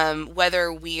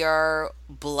 whether we are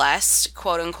blessed,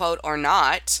 quote unquote, or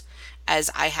not,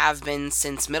 as I have been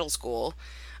since middle school,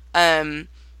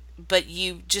 but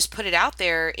you just put it out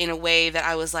there in a way that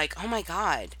I was like, oh my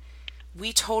God,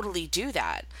 we totally do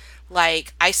that.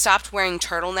 Like, I stopped wearing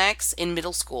turtlenecks in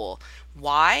middle school.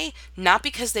 Why? Not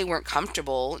because they weren't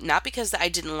comfortable, not because I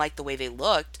didn't like the way they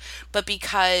looked, but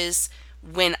because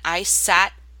when I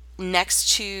sat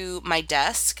next to my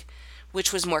desk,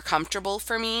 which was more comfortable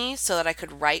for me so that I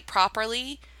could write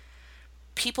properly,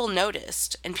 people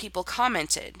noticed and people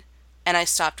commented, and I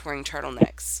stopped wearing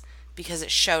turtlenecks because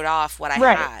it showed off what I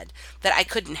had that I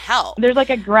couldn't help. There's like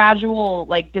a gradual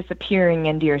disappearing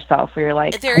into yourself where you're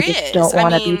like, I just don't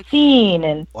want to be seen.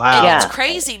 And wow. And it's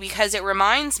crazy because it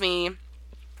reminds me,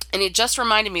 and it just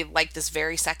reminded me like this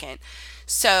very second.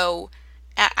 So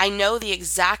I know the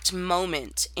exact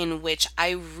moment in which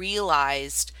I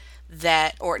realized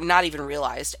that, or not even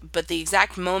realized, but the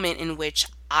exact moment in which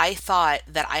I thought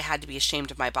that I had to be ashamed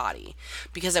of my body,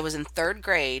 because I was in 3rd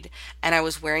grade and I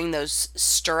was wearing those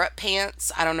stirrup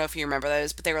pants. I don't know if you remember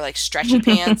those, but they were like stretchy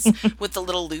pants with the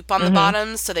little loop on the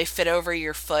bottom so they fit over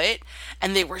your foot,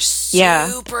 and they were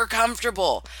super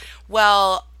comfortable.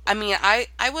 Well, I mean, I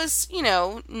was,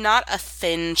 not a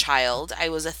thin child. I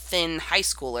was a thin high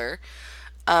schooler.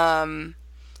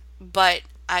 But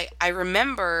I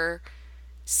remember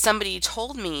somebody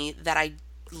told me that I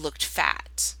looked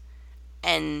fat,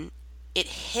 and it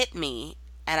hit me,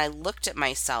 and I looked at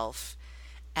myself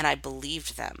and I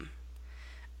believed them.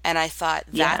 And I thought,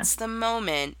 that's the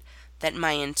moment that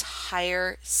my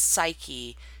entire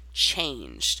psyche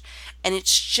changed. And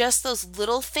it's just those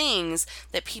little things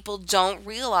that people don't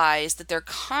realize that they're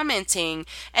commenting.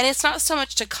 And it's not so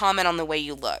much to comment on the way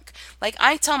you look. Like,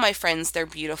 I tell my friends they're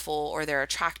beautiful or they're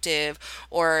attractive,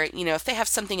 or, if they have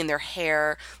something in their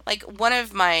hair. Like, one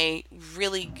of my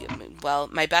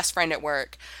my best friend at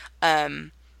work,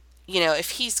 if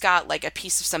he's got like a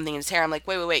piece of something in his hair, I'm like,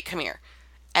 wait, come here.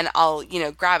 And I'll,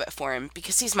 grab it for him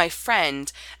because he's my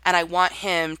friend and I want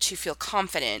him to feel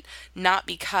confident, not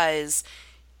because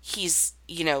he's,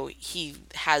 he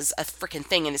has a freaking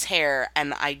thing in his hair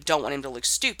and I don't want him to look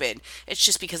stupid. It's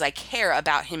just because I care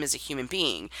about him as a human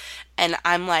being. And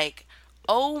I'm like,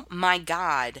 oh my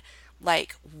God,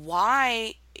 like,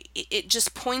 why? It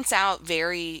just points out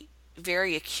very,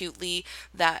 very acutely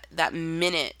that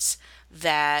minute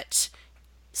that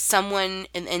someone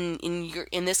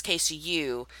in this case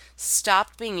you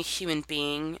stopped being a human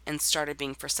being and started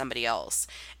being for somebody else.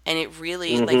 And it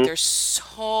really like there's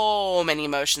so many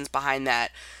emotions behind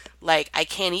that. Like I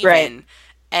can't even.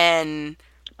 Right.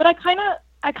 But I kind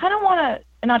of want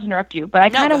to, not to interrupt you, but I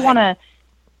kind of want to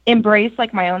embrace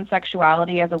like my own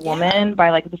sexuality as a woman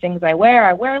by like the things I wear.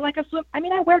 I wear like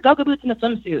I wear go-go boots and a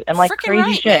swimsuit and like freaking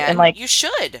crazy shit, man. and like you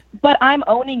should. But I'm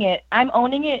owning it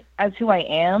as who I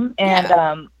am,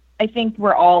 and I think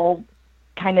we're all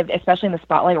kind of, especially in the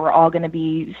spotlight, we're all going to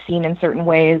be seen in certain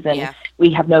ways, and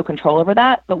we have no control over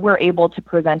that, but we're able to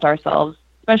present ourselves,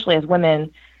 especially as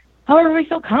women, however we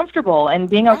feel comfortable, and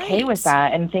being okay with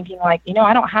that, and thinking like,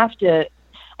 I don't have to.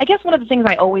 I guess one of the things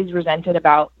I always resented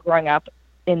about growing up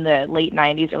in the late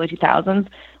 90s, early 2000s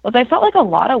was I felt like a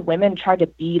lot of women tried to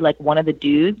be like one of the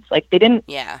dudes. Like they didn't,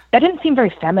 that didn't seem very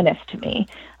feminist to me.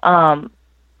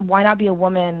 Why not be a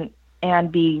woman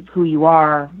and be who you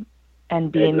are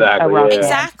and be a rock band?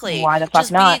 Exactly. Why the fuck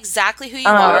just not? Be exactly who you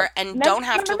are and don't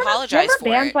have to apologize for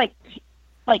bands it.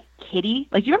 Like Kitty?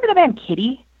 Like, do you remember the band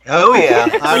Kitty? Oh, yeah.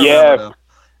 I remember them.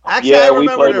 Actually, I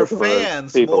remember their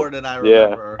fans more than I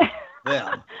remember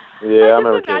them. Yeah, I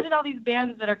just imagine all these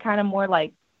bands that are kind of more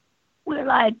like,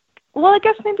 well, I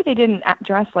guess maybe they didn't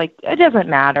dress like, it doesn't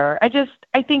matter.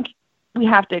 I think we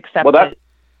have to accept that.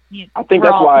 I think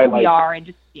that's why we are, and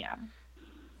just,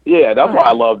 Yeah, that's why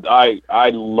I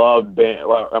love band.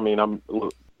 Well, I mean,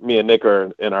 me and Nick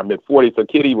are in our mid-40s, so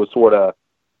Kitty was sort of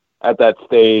at that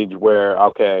stage where,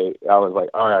 okay, I was like,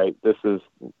 all right, this is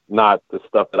not the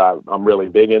stuff that I'm really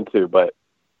big into, but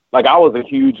like I was a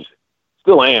huge,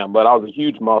 still am, but I was a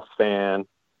huge Muffs fan.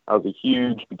 I was a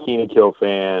huge Bikini Kill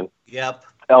fan. Yep.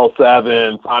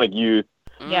 L7, Sonic Youth,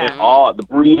 and all the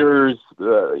Breeders,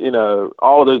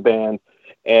 all of those bands.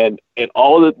 And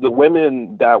all of the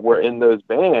women that were in those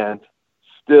bands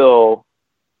still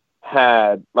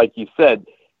had, like you said,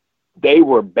 they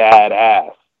were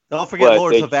badass. Don't forget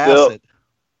Lords of Acid.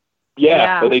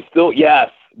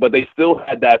 But they still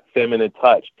had that feminine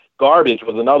touch. Garbage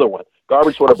was another one.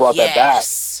 Garbage sort of brought that back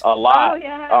a lot.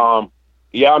 Oh,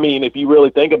 yeah. I mean, if you really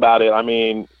think about it, I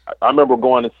mean, I remember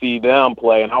going to see them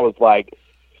play, and I was like,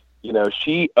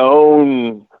 she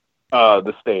owned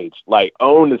the stage,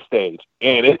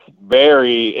 and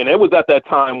it was at that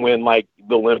time when like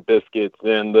the Limp Bizkits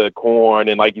and the Korn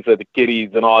and, like you said, the Kitties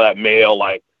and all that male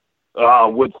like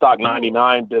Woodstock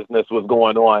 99 business was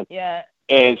going on. Yeah.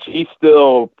 And she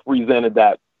still presented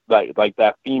that like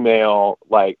that female,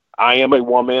 like, I am a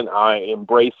woman, I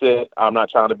embrace it, I'm not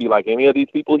trying to be like any of these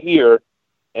people here,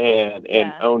 and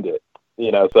owned it.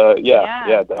 So definitely.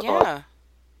 Yeah.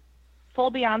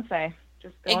 Full Beyonce.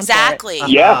 Just exactly.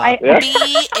 Be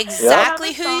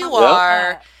exactly who you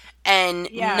are, and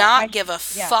not give a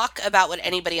fuck about what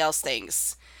anybody else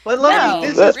thinks. But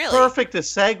this is perfect to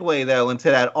segue, though,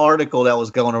 into that article that was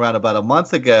going around about a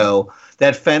month ago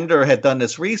that Fender had done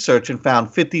this research and found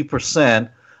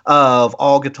 50% of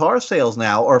all guitar sales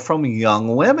now are from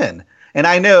young women. And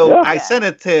I know I sent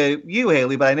it to you,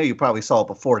 Haley, but I know you probably saw it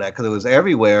before that because it was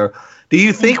everywhere. Do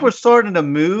you think we're starting to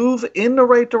move in the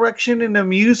right direction in the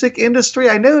music industry?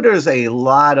 I know there's a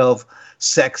lot of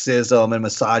sexism and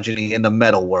misogyny in the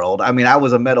metal world. I mean, I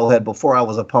was a metalhead before I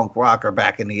was a punk rocker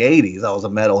back in the 80s. I was a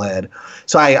metalhead.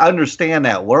 So I understand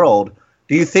that world.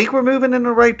 Do you think we're moving in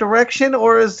the right direction,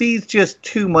 or is these just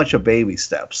too much of baby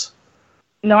steps?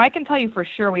 No, I can tell you for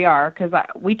sure we are, because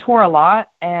we tour a lot,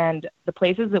 and the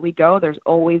places that we go, there's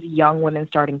always young women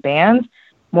starting bands.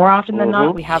 More often than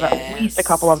not, we have at least a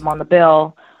couple of them on the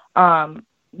bill.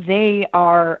 They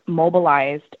are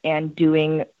mobilized and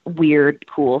doing weird,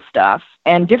 cool stuff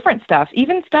and different stuff,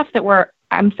 even stuff that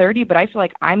I'm 30, but I feel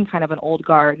like I'm kind of an old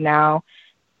guard now.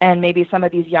 And maybe some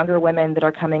of these younger women that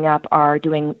are coming up are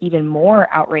doing even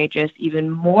more outrageous,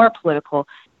 even more political,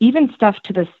 even stuff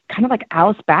to this kind of like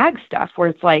Alice Bag stuff where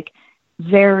it's like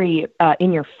very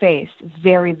in your face,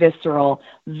 very visceral,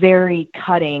 very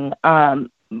cutting,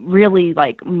 really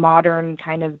like modern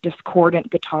kind of discordant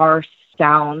guitar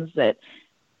sounds that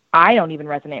I don't even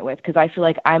resonate with because I feel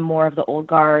like I'm more of the old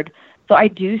guard. So I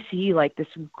do see like this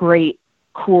great,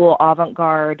 cool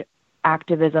avant-garde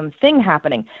activism thing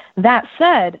happening. That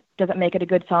said, does it make it a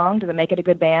good song? Does it make it a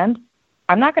good band?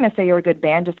 I'm not going to say you're a good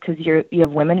band just because you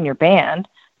have women in your band.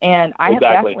 And I have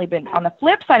definitely been on the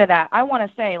flip side of that. I want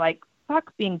to say, like,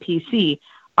 fuck being PC.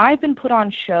 I've been put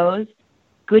on shows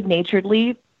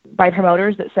good-naturedly by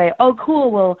promoters that say, "Oh, cool.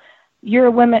 Well, you're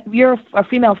a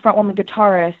female front woman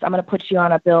guitarist. I'm going to put you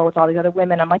on a bill with all these other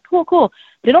women." I'm like, cool.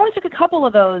 But it only took a couple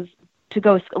of those to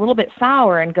go a little bit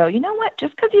sour and go, you know what?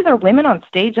 Just because these are women on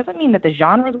stage doesn't mean that the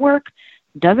genres work.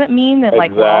 Doesn't mean that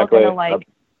like we're all going to like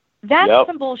That's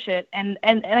some bullshit. And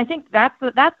I think that's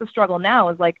the struggle now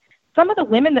is like some of the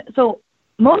women so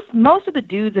most of the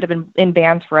dudes that have been in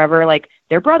bands forever, like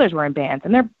their brothers were in bands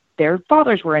and their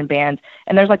fathers were in bands,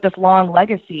 and there's like this long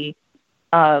legacy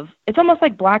of, it's almost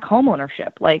like black home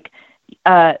ownership. Like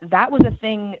that was a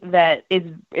thing that is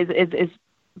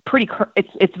pretty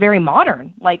it's very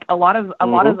modern. Like a lot of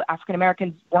African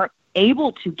Americans weren't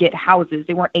able to get houses,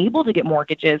 they weren't able to get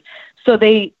mortgages, so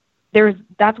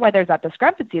that's why there's that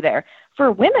discrepancy there.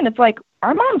 For women, it's like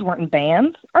our moms weren't in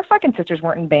bands, our fucking sisters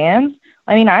weren't in bands.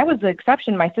 I mean, I was the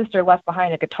exception. My sister left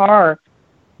behind a guitar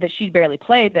that she barely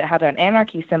played that had an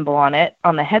anarchy symbol on it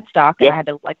on the headstock, and I had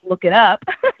to like look it up,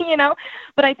 you know.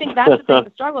 But I think that's the thing,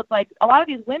 the struggle. It's like a lot of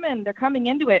these women, they're coming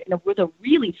into it with a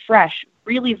really fresh,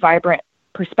 really vibrant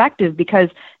perspective because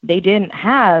they didn't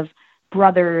have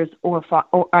brothers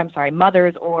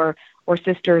mothers or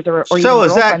sisters or so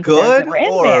is that good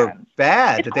or bands.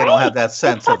 Bad it's that they great. don't have that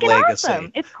sense of legacy?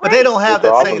 Awesome. But they don't have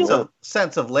that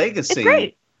sense of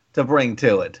legacy to bring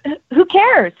to it. Who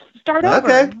cares? Start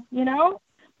over. You know,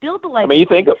 build the legacy. I mean, you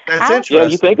think that's interesting. Yeah,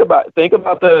 you think about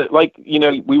the, like, you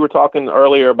know, we were talking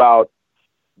earlier about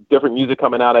different music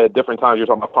coming out at different times. You're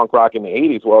talking about punk rock in the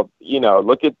 80s. Well, you know,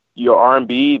 look at your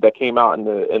R&B that came out in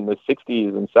the 60s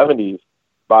and 70s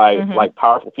by like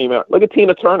powerful female. Look at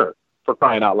Tina Turner, for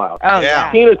crying out loud. Oh,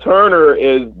 yeah. Tina Turner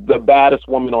is the baddest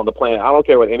woman on the planet. I don't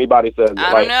care what anybody says.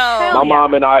 I don't know. My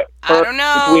mom and I don't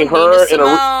know. Between her Nina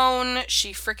Simone, and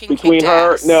she freaking between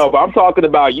her, ass. no, but I'm talking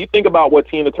about, you think about what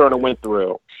Tina Turner went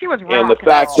through. She was and the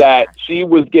fact that she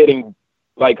was getting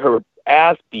like her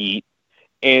ass beat,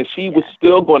 and she was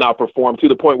still going to outperform to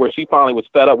the point where she finally was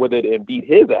fed up with it and beat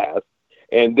his ass,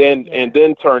 and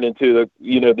then turned into the,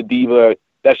 you know, the diva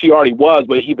that she already was,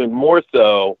 but even more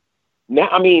so. Now,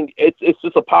 I mean, it's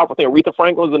just a powerful thing. Aretha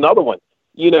Franklin's another one.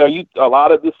 You know, a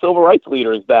lot of the civil rights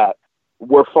leaders that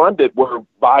were funded were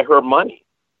by her money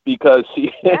because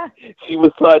she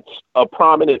was such a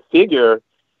prominent figure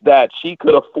that she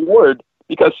could afford.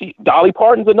 Because Dolly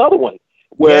Parton's another one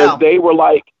where they were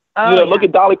like, look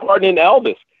at Dolly Parton and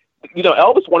Elvis. You know,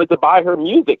 Elvis wanted to buy her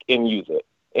music and use it,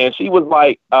 and she was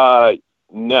like,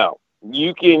 no,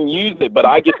 you can use it, but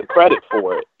I get the credit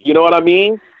for it. You know what I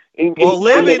mean?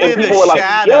 Living in the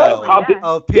shadow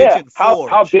of Pigeon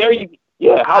Forge. How dare you?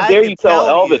 Yeah, how dare you tell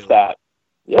Elvis that?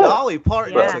 Yeah. Dolly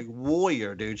Parton is a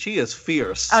warrior, dude. She is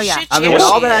fierce. Oh yeah. I mean,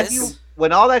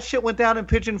 when all that shit went down in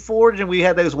Pigeon Forge and we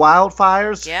had those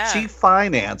wildfires, she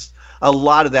financed a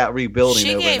lot of that rebuilding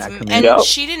in that community. And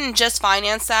she didn't just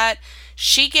finance that.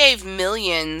 She gave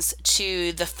millions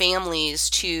to the families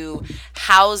to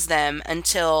house them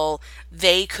until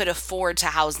they could afford to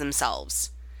house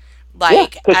themselves.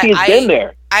 Like, because she's been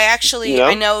there. I actually,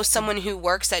 I know someone who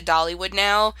works at Dollywood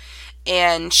now,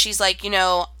 and she's like, you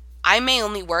know, I may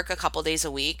only work a couple days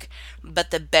a week,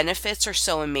 but the benefits are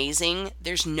so amazing.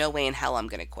 There's no way in hell I'm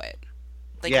going to quit.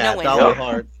 Like, no way.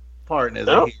 Dolly Parton is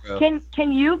a hero.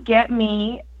 Can you get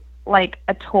me like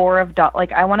a tour of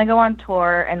like, I want to go on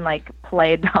tour and like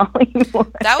play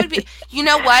Dollywood. That would be, you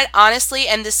know what, honestly,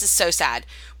 and this is so sad.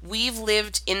 We've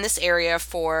lived in this area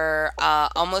for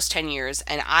almost 10 years,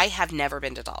 and I have never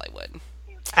been to Dollywood.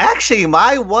 Actually,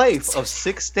 my wife of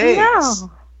 6 days,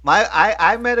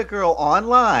 I met a girl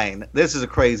online. This is a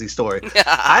crazy story.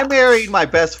 I married my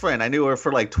best friend. I knew her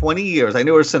for like 20 years. I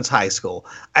knew her since high school.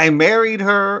 I married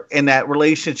her in that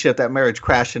relationship. That marriage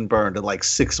crashed and burned in like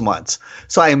 6 months.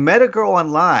 So I met a girl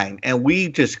online, and we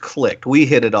just clicked. We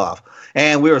hit it off.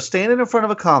 And we were standing in front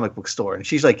of a comic book store, and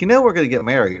she's like, you know, we're going to get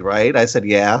married, right? I said,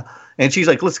 yeah. And she's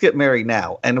like, let's get married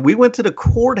now. And we went to the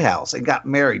courthouse and got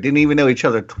married. Didn't even know each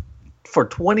other for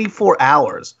 24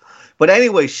 hours. But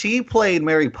anyway, she played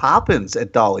Mary Poppins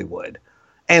at Dollywood.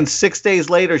 And 6 days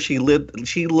later, she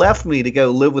left me to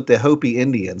go live with the Hopi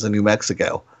Indians in New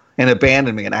Mexico and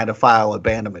abandoned me. And I had to file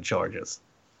abandonment charges.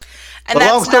 And but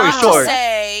that's long story not short, to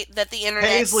say that the internet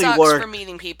Paisley sucks worked for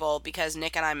meeting people, because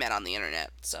Nick and I met on the internet.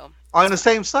 So on the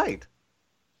same site.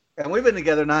 And we've been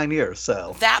together 9 years,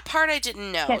 so. That part I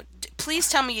didn't know. Please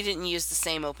tell me you didn't use the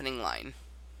same opening line.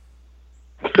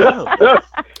 No.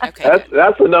 Okay,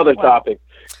 that's another topic.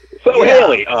 So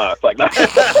Haley, it's like that.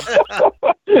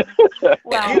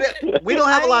 We don't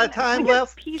have a lot of time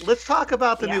left. Let's talk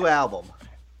about the new album.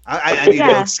 I need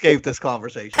to escape this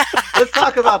conversation. Let's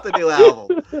talk about the new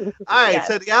album. All right,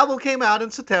 so the album came out in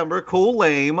September. Cool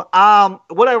Lame.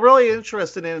 What I'm really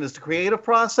interested in is the creative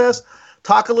process.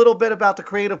 Talk a little bit about the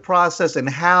creative process and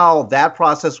how that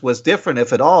process was different,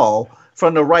 if at all,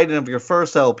 from the writing of your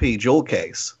first LP, Jewel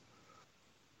Case.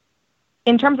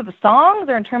 In terms of the songs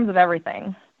or in terms of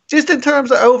everything? Just in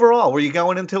terms of overall, were you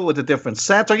going into it with a different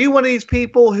sense? Are you one of these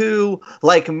people who,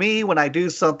 like me, when I do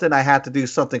something, I have to do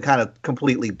something kind of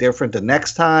completely different the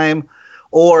next time?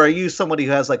 Or are you somebody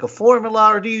who has like a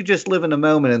formula, or do you just live in the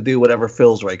moment and do whatever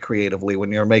feels right creatively when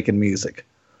you're making music?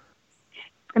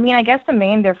 I mean, I guess the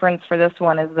main difference for this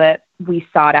one is that we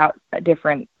sought out a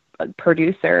different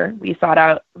producer. We sought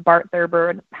out Bart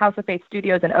Thurber, House of Faith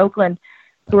Studios in Oakland,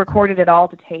 who recorded it all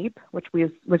to tape, which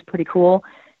was pretty cool.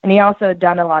 And he also had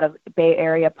done a lot of Bay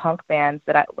Area punk bands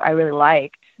that I really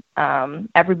liked.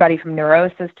 Everybody from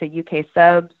Neurosis to UK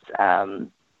Subs,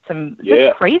 some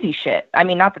just crazy shit. I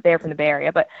mean, not that they're from the Bay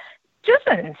Area, but just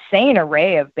an insane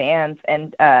array of bands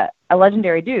and a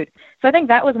legendary dude. So I think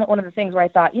that was one of the things where I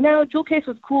thought, Jewel Case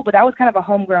was cool, but that was kind of a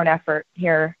homegrown effort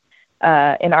here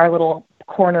in our little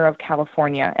corner of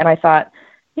California. And I thought,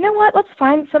 you know what, let's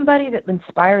find somebody that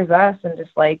inspires us and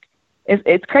just like,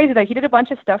 it's crazy that he did a bunch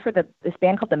of stuff for this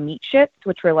band called the Meat Shits,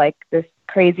 which were like this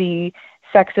crazy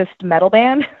sexist metal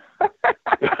band.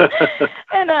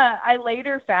 And I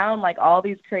later found like all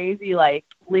these crazy like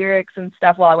lyrics and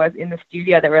stuff while I was in the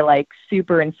studio that were like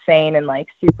super insane and like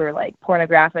super like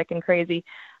pornographic and crazy.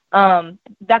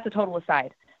 That's a total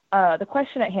aside. The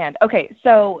question at hand. Okay,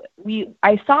 so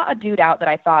I saw a dude out that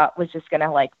I thought was just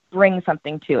gonna like bring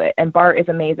something to it, and Bart is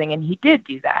amazing, and he did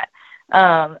do that.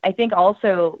 I think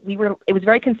also it was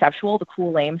very conceptual, the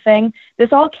Cool Lame thing.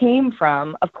 This all came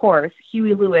from, of course,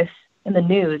 Huey Lewis in the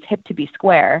News, Hip to Be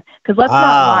Square. Because let's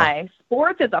not lie,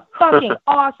 Sports is a fucking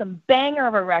awesome banger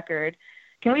of a record.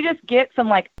 Can we just get some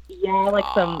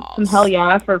some hell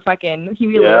yeah for fucking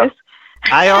Huey Lewis?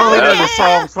 I only know the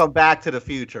songs from Back to the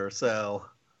Future, so.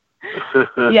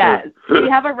 Yeah, we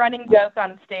have a running joke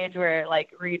on stage where like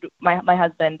Reed, my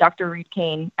husband, Dr. Reed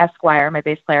Kane Esquire, my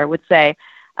bass player, would say,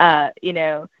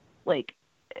 like,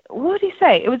 what would he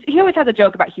say? He always has a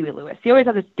joke about Huey Lewis. He always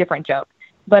has a different joke.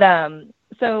 But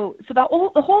so the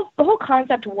whole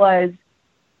concept was,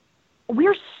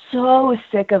 we're so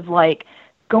sick of like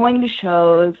going to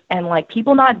shows and like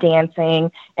people not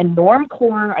dancing and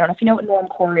normcore. I don't know if you know what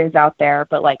normcore is out there,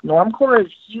 but like normcore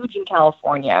is huge in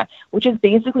California, which is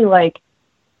basically like,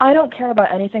 I don't care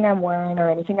about anything I'm wearing or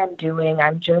anything I'm doing.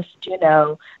 I'm just,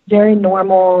 very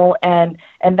normal, and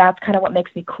that's kind of what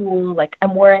makes me cool. Like,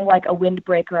 I'm wearing like a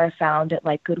windbreaker I found at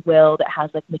like Goodwill that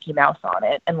has like Mickey Mouse on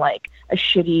it, and like a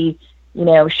shitty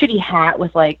hat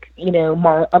with like, a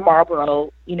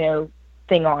Marlboro,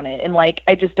 thing on it. And like,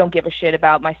 I just don't give a shit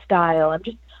about my style.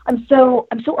 I'm so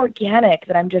organic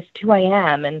that I'm just who I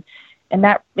am. And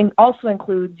that also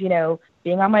includes,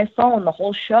 being on my phone the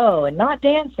whole show and not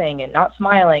dancing and not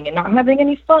smiling and not having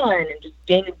any fun and just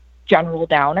being a general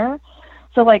downer.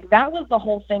 So like, that was the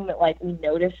whole thing that like we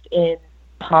noticed in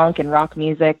punk and rock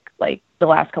music, like the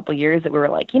last couple of years, that we were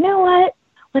like, you know what?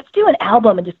 Let's do an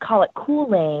album and just call it Cool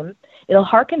Lame. It'll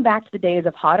harken back to the days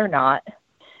of Hot or Not,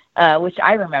 which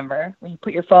I remember when you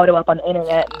put your photo up on the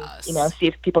internet and, see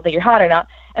if people think you're hot or not.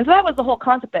 And so that was the whole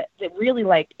concept that really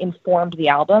like informed the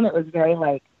album. It was very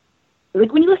like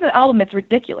when you listen to the album, it's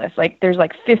ridiculous. Like there's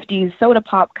like 50s soda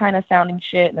pop kind of sounding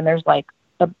shit. And then there's like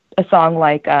a song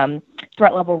like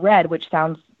Threat Level Red, which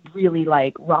sounds really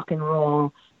like rock and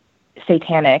roll,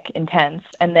 satanic, intense.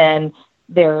 And then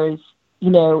there's,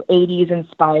 80s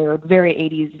inspired, very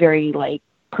 80s, very like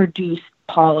produced,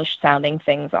 polished sounding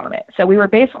things on it. So we were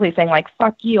basically saying like,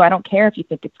 fuck you. I don't care if you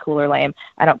think it's cool or lame.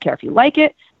 I don't care if you like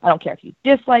it. I don't care if you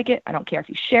dislike it. I don't care if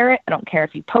you share it. I don't care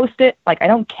if you post it. Like, I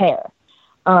don't care.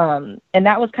 And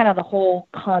that was kind of the whole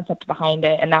concept behind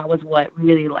it. And that was what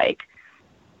really like,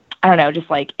 I don't know,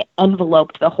 just like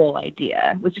enveloped the whole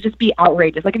idea, was to just be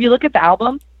outrageous. Like if you look at the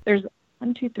album, there's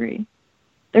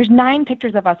 9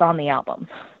 pictures of us on the album.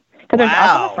 Because there's us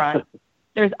on the front,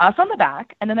 there's us on the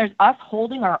back, and then there's us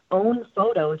holding our own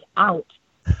photos out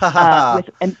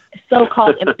with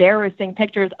so-called embarrassing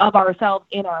pictures of ourselves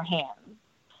in our hands.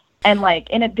 And like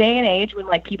in a day and age when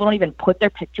like people don't even put their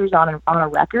pictures on a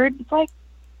record, it's like,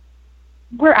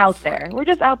 we're out there. We're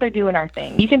just out there doing our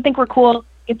thing. You can think we're cool.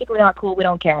 You can think we're not cool. We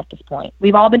don't care at this point.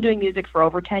 We've all been doing music for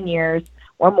over 10 years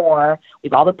or more.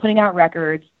 We've all been putting out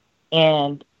records.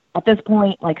 And at this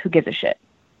point, like, who gives a shit?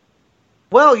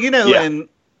 Well, and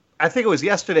I think it was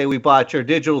yesterday we bought your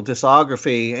digital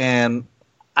discography, and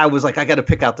I was like, I got to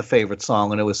pick out the favorite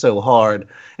song, and it was so hard.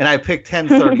 And I picked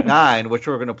 1039, which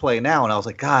we're going to play now. And I was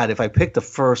like, God, if I pick the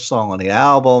first song on the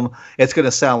album, it's going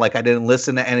to sound like I didn't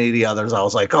listen to any of the others. I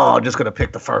was like, oh, I'm just going to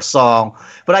pick the first song.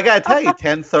 But I got to tell you,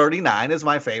 1039 is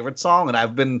my favorite song.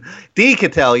 And Dee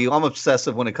could tell you, I'm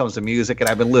obsessive when it comes to music, and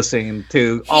I've been listening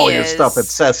to all your stuff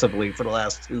obsessively for the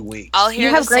last 2 weeks. I'll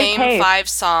hear the same 5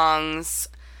 songs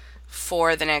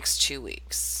for the next 2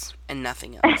 weeks and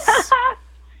nothing else.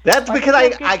 That's Well, because I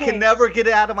think you I have good can taste. never get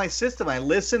it out of my system. I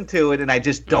listen to it and I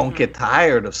just don't get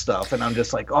tired of stuff. And I'm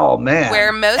just like, oh, man.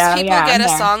 Where most Oh, people yeah, get I'm a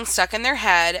there. song stuck in their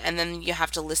head and then you have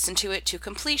to listen to it to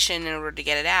completion in order to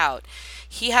get it out.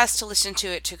 He has to listen to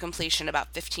it to completion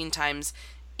about 15 times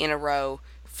in a row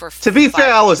for To be 5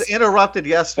 fair, I was days. interrupted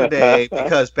yesterday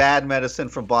because Bad Medicine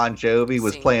from Bon Jovi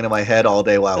was See. playing in my head all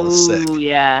day while I was sick. Ooh,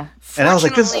 yeah. And I was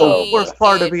like, this is the Fortunately, worst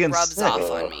part of it being rubs sick. off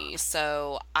on me.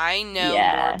 So I know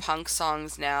Yeah. more punk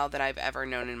songs now than I've ever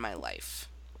known in my life.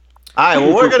 All right,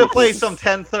 well, we're going to play some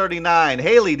 1039.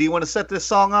 Haley, do you want to set this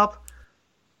song up?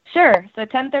 Sure. So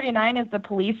 1039 is the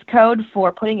police code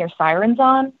for putting your sirens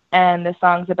on, and the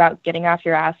song's about getting off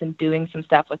your ass and doing some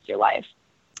stuff with your life.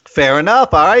 Fair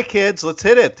enough. All right, kids, let's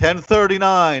hit it.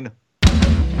 1039.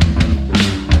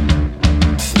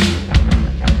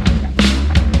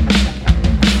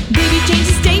 Baby, change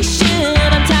the station.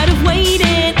 I'm tired of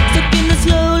waiting. Stuck in the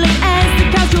slow lane as the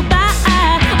cars go by. I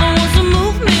want some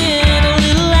movement, a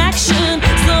little action,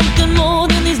 something more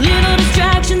than these little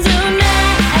distractions. Oh, now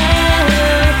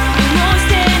no more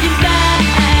standing by.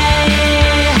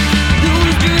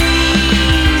 Those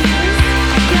dreams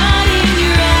caught in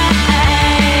your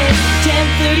eyes.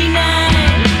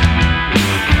 1039.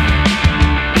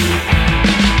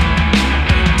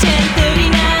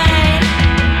 1039.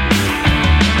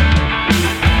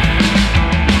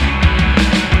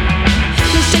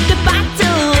 Let's shake the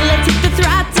bottle, let's hit the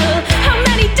throttle. How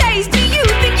many days do you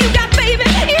think you got, baby?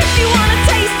 If you wanna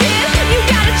taste it, you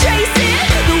gotta chase it.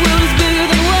 The world is bigger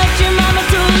than what your mama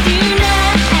told you now.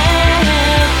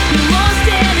 No more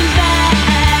standing by.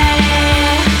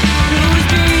 Those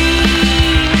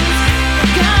dreams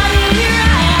caught in your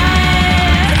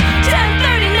eyes.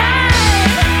 1039.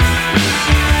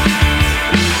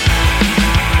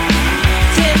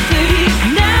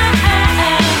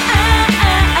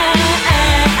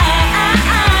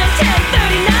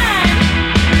 1039.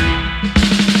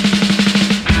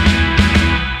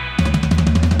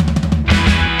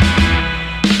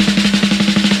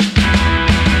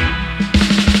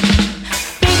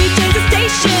 Baby, change the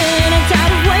station. I'm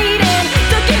tired of waiting.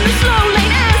 Stuck in the slow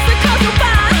lane as the cars go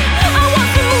by. I want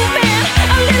some movement,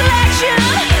 a little action,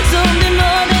 something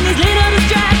more than these little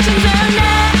distractions. Oh,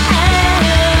 now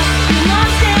no more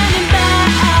standing by.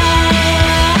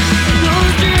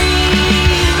 Those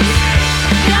dreams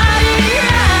got in your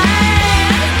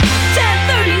eyes.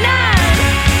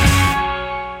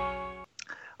 1039.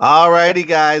 All righty,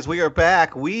 guys, we are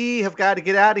back. We have got to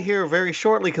get out of here very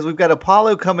shortly because we've got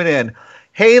Apollo coming in.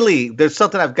 Haley, there's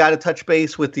something I've got to touch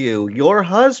base with you. Your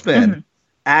husband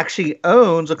actually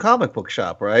owns a comic book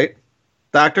shop, right?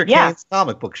 Dr. Yeah. Kane's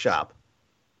comic book shop.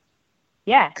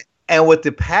 Yeah. And with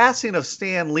the passing of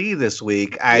Stan Lee this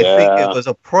week, I think it was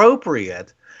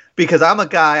appropriate because I'm a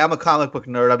comic book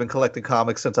nerd. I've been collecting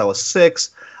comics since I was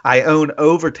 6. I own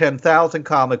over 10,000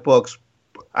 comic books.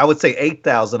 I would say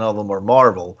 8,000 of them are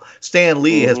Marvel. Stan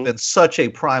Lee has been such a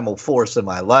primal force in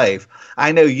my life.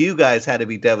 I know you guys had to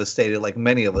be devastated like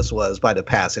many of us was by the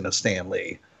passing of Stan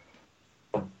Lee.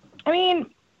 I mean,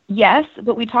 yes,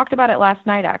 but we talked about it last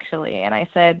night, actually, and I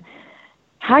said,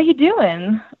 how you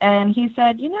doing? And he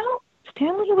said,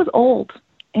 Stanley was old,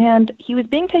 and he was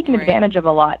being taken Right. advantage of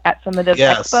a lot at some of those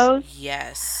Yes. expos.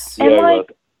 Yes. And, Yeah, like,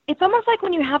 look. it's almost like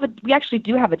when we actually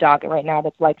do have a dog right now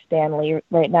that's like Stanley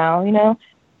right now,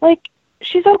 Like,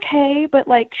 she's okay, but,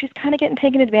 like, she's kind of getting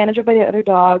taken advantage of by the other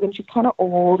dog, and she's kind of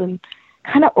old and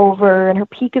kind of over, and her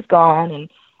peak is gone, and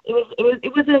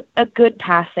it was a good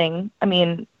passing. I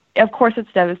mean, of course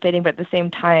it's devastating, but at the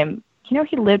same time, he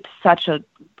lived such an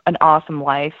awesome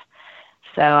life.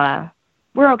 So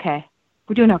we're okay.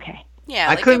 We're doing okay. Yeah,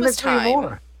 I like couldn't it was agree time.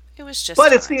 more. It was just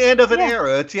But it's time. the end of an Yeah.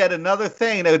 era. It's yet another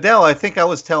thing. Odell, I think I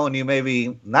was telling you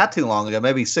maybe not too long ago,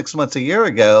 maybe 6 months, a year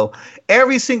ago,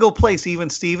 every single place even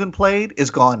Steven played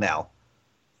is gone now.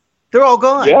 They're all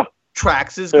gone. Yeah.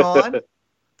 Trax is gone.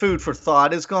 Food for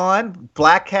Thought is gone.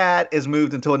 Black Cat is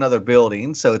moved into another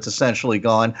building, so it's essentially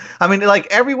gone. I mean, like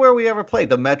everywhere we ever played,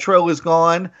 the Metro is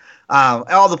gone.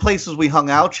 All the places we hung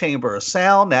out, Chamber of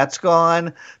Sound, that's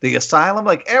gone. The Asylum,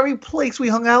 like every place we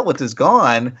hung out with is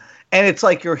gone. And it's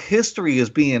like your history is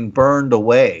being burned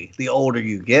away the older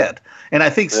you get. And I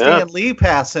think Stan Lee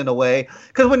passing away,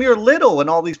 because when you're little and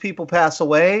all these people pass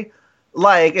away,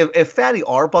 like if Fatty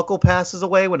Arbuckle passes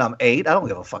away when I'm 8, I don't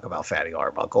give a fuck about Fatty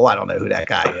Arbuckle. I don't know who that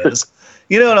guy is.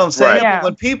 You know what I'm saying? Right. Yeah.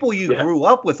 When people you grew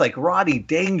up with, like Rodney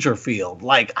Dangerfield,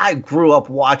 like I grew up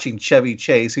watching Chevy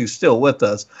Chase, who's still with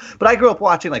us, but I grew up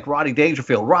watching like Rodney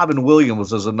Dangerfield. Robin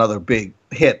Williams was another big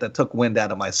hit that took wind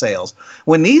out of my sails.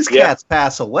 When these cats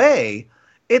pass away,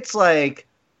 it's like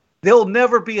there'll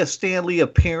never be a Stan Lee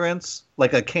appearance,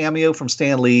 like a cameo from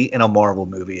Stan Lee in a Marvel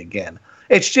movie again.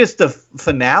 It's just the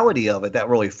finality of it that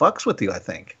really fucks with you, I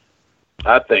think.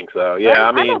 I think so. Yeah,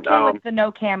 I mean, I'm okay with the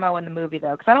no camo in the movie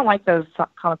though, because I don't like those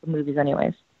comic book movies,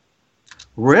 anyways.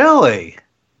 Really?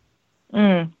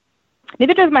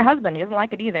 Neither does my husband. He doesn't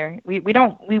like it either. We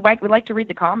like to read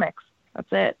the comics.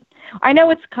 That's it. I know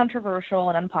it's controversial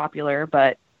and unpopular,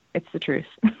 but it's the truth.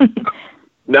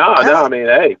 No. I mean,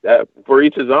 hey, for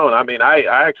each his own. I mean, I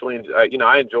actually,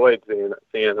 I enjoyed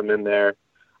seeing him in there.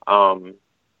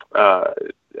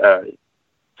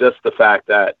 Just the fact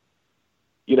that,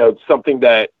 something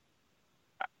that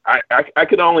I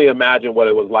could only imagine what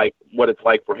it's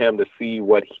like for him to see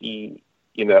what he,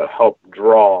 helped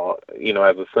draw,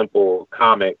 as a simple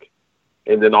comic,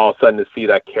 and then all of a sudden to see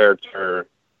that character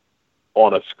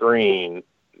on a screen,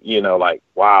 like,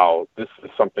 wow, this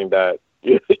is something that,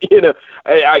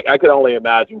 I could only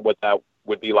imagine what that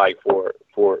would be like for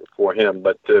him,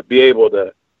 but to be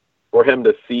able for him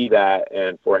to see that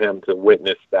and for him to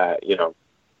witness that,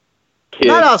 kids.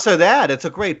 Not also that, it's a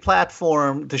great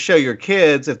platform to show your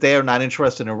kids, if they are not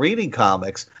interested in reading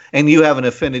comics and you have an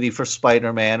affinity for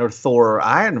Spider-Man or Thor or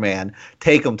Iron Man,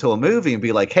 take them to a movie and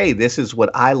be like, hey, this is what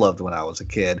I loved when I was a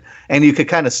kid. And you could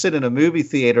kind of sit in a movie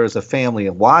theater as a family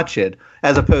and watch it,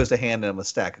 as opposed to handing them a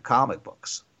stack of comic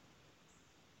books.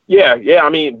 Yeah. I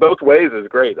mean, both ways is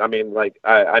great. I mean, like,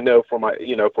 I know for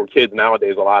for kids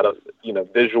nowadays, a lot of,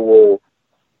 visual,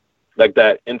 like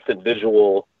that instant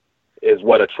visual is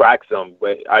what attracts them.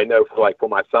 But I know for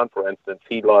my son, for instance,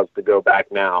 he loves to go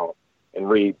back now and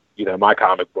read, my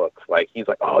comic books. Like, he's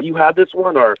like, oh, you have this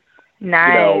one? Or,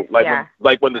 nice.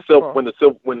 When the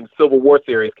Civil War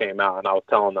series came out, and I was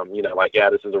telling them, yeah,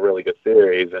 this is a really good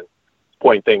series, and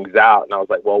point things out. And I was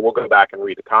like, well, we'll go back and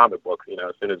read the comic books.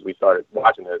 As soon as we started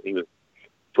watching this, he was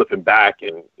flipping back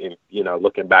and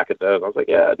looking back at those. I was like,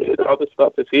 yeah, dude, all this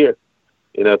stuff is here.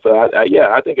 So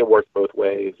I think it works both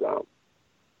ways.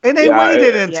 And they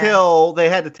waited until they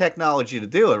had the technology to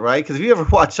do it, right? Because if you ever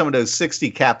watch some of those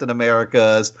 60 Captain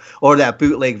Americas or that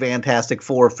bootleg Fantastic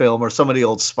Four film or some of the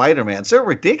old Spider-Mans, they're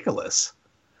ridiculous.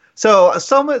 So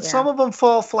some of them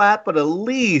fall flat, but at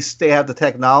least they have the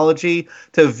technology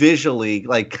to visually,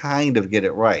 kind of get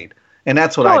it right. And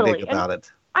that's what I think about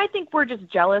it. I think we're just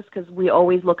jealous because we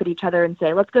always look at each other and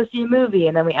say, let's go see a movie.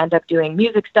 And then we end up doing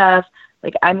music stuff.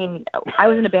 I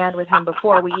was in a band with him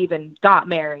before we even got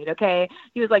married, okay?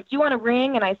 He was like, do you want a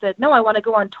ring? And I said, no, I want to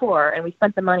go on tour. And we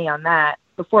spent the money on that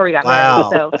before we got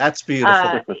married. So that's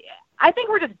beautiful. I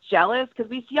think we're just jealous because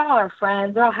we see all our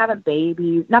friends. They're all having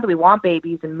babies. Not that we want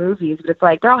babies in movies, but it's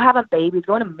like they're all having babies,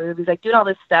 going to movies, doing all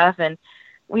this stuff. And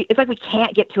it's like we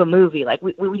can't get to a movie. Like,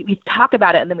 we talk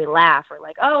about it and then we laugh. We're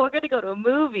like, oh, we're going to go to a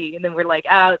movie. And then we're like,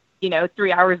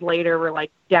 3 hours later, we're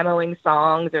demoing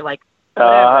songs or whatever.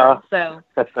 Yeah,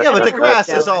 but the grass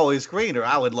is always greener.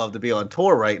 I would love to be on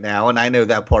tour right now, and I know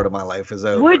that part of my life is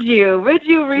over. Would you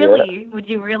really? Yeah. Would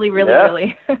you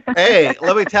really? Hey,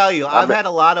 let me tell you, I've had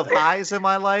a lot of highs in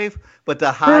my life, but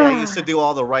the high I used to do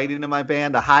all the writing in my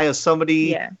band, the high of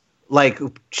somebody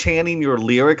chanting your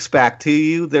lyrics back to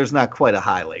you, there's not quite a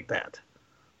high like that.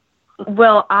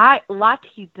 Well,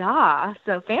 la-ti-da,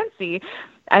 so fancy.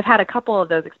 I've had a couple of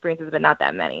those experiences, but not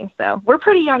that many. So we're a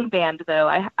pretty young band, though.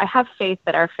 I have faith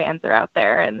that our fans are out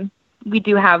there, and we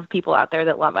do have people out there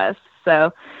that love us.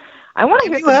 So I want to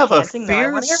hear some chanting, though.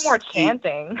 I want to hear more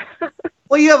chanting.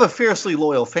 Well, you have a fiercely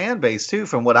loyal fan base, too,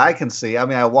 from what I can see. I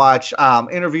mean, I watch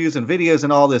interviews and videos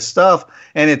and all this stuff,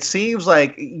 and it seems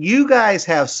like you guys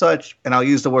have such, and I'll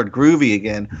use the word groovy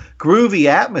again, groovy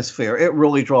atmosphere. It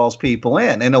really draws people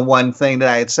in. And the one thing that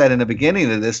I had said in the beginning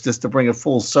of this, just to bring it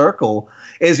full circle,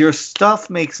 is your stuff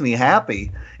makes me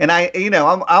happy. And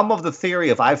I'm of the theory,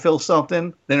 if I feel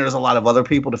something, then there's a lot of other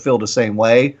people to feel the same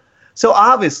way. So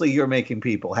obviously you're making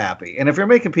people happy. And if you're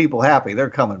making people happy, they're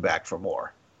coming back for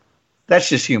more. That's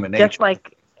just human nature. Just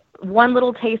like one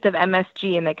little taste of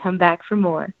MSG and they come back for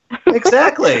more.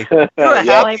 Exactly. You're a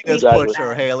happiness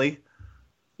pusher, Haley.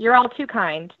 You're all too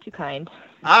kind. Too kind.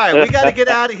 All right, we got to get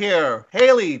out of here.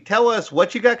 Haley, tell us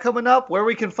what you got coming up, where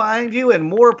we can find you, and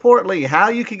more importantly, how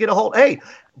you can get a hold. Hey,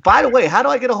 by the way, how do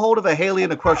I get a hold of a Haley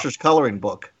and the Crushers coloring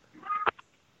book?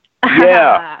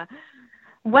 Yeah.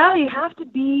 Well, you have to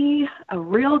be a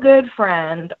real good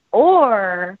friend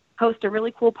or host a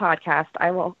really cool podcast.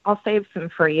 I'll save some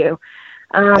for you.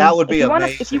 That would be if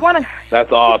amazing. you want to,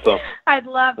 That's awesome. I'd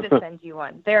love to send you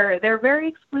one. They're very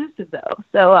exclusive though.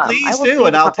 So I Please will do, save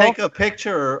and a I'll couple. take a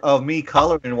picture of me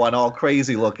coloring one all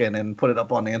crazy looking and put it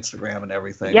up on Instagram and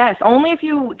everything. Yes, only if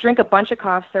you drink a bunch of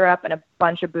cough syrup and a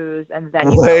bunch of booze, and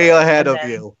then Way you ahead of then-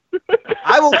 you.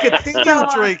 I will continue So,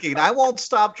 drinking. I won't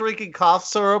stop drinking cough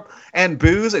syrup and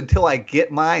booze until I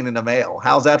get mine in the mail.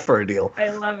 How's that for a deal? I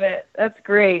love it. That's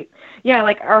great. Yeah,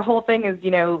 like our whole thing is,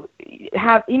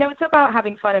 it's about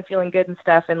having fun and feeling good and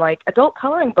stuff. And like adult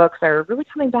coloring books are really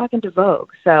coming back into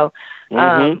vogue. So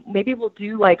maybe we'll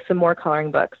do like some more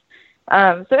coloring books.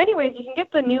 So anyways, you can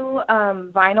get the new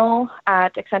vinyl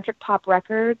at Eccentric Pop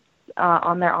Records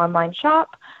on their online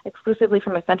shop, exclusively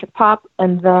from Eccentric Pop.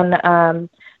 And then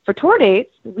for tour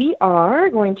dates, we are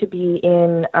going to be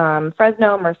in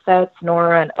Fresno, Merced,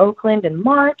 Sonora, and Oakland in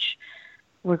March.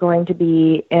 We're going to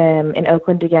be in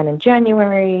Oakland again in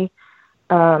January.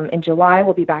 In July,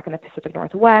 we'll be back in the Pacific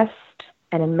Northwest.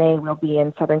 And in May, we'll be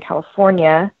in Southern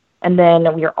California. And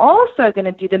then we are also going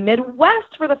to do the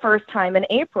Midwest for the first time in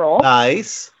April.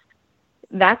 Nice.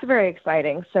 That's very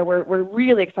exciting. So we're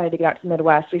really excited to get out to the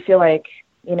Midwest. We feel like,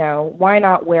 why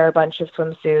not wear a bunch of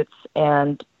swimsuits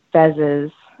and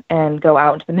fezzes and go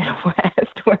out into the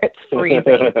Midwest where it's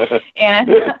freezing and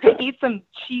eat some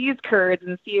cheese curds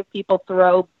and see if people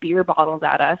throw beer bottles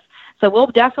at us. So we'll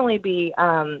definitely be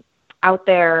out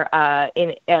there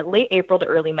in late April to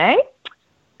early May.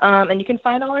 And you can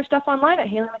find all our stuff online at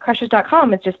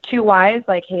HaleyandTheCrushers.com. It's just 2 Y's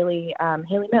like Haley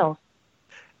Mills.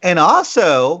 And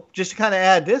also, just to kind of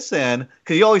add this in,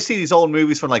 because you always see these old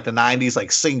movies from like the 90s,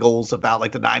 like singles about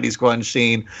like the 90s grunge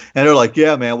scene. And they're like,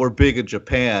 yeah, man, we're big in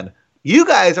Japan. You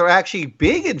guys are actually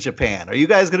big in Japan. Are you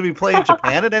guys going to be playing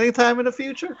Japan at any time in the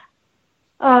future?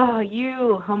 Oh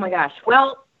my gosh.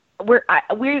 Well,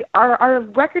 our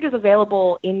record is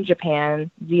available in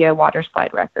Japan via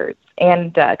Waterslide Records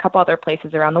and a couple other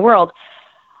places around the world.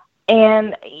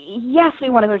 And yes, we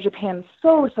want to go to Japan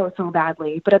so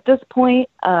badly. But at this point,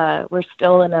 we're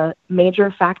still in a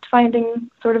major fact-finding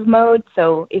sort of mode.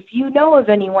 So if you know of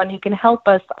anyone who can help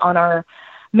us on our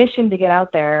mission to get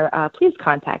out there, please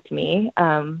contact me.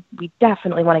 We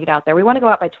definitely want to get out there. We want to go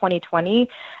out by 2020,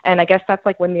 and I guess that's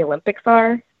like when the Olympics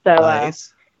are. So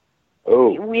Nice.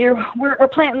 we're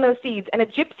planting those seeds. And a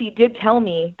gypsy did tell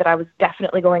me that I was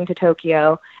definitely going to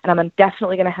Tokyo, and I'm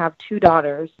definitely going to have 2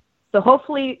 daughters. So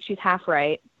hopefully she's half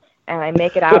right, and I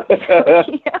make it out to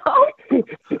Tokyo.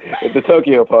 The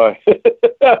Tokyo pie.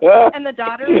 and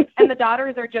the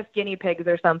daughters are just guinea pigs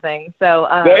or something. So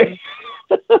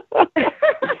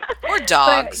Or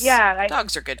dogs. yeah,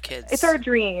 Dogs are good kids. it's our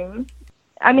dream.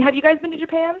 I mean, have you guys been to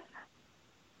Japan?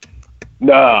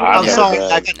 No, I'm I've sorry.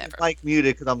 never I been. got the mic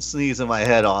muted because I'm sneezing my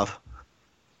head off.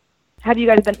 Have you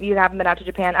guys been? You haven't been out to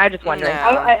Japan? I'm just wondering. No.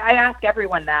 I ask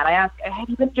everyone that. I ask, have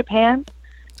you been to Japan?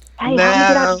 Hey, how do you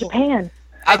get out to No. Japan?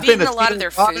 I've I've been eaten to a lot of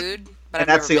their Seattle, food, but And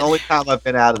I've that's never the only time I've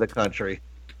been out of the country.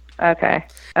 Okay.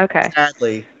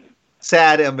 Sadly.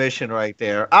 Sad admission right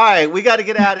there. All right, we got to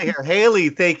get out of here. Haley,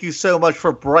 thank you so much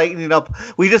for brightening up.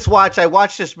 I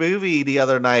watched this movie the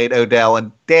other night, Odell,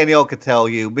 and Danielle could tell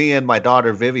you, me and my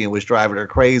daughter Vivian was driving her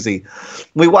crazy.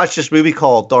 We watched this movie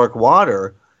called Dark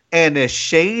Water, and this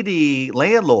shady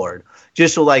landlord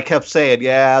just like kept saying,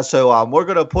 yeah, so we're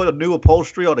going to put a new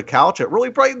upholstery on the couch. It really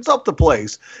brightens up the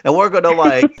place. And we're going to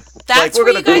That's we're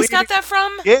where gonna you guys clean got that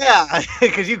from? Yeah,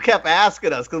 because you kept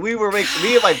asking us. Because we were making,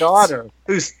 me and my daughter,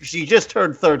 she just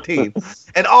turned 13,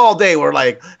 and all day we're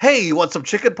like, "Hey, you want some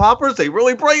chicken poppers? They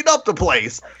really brighten up the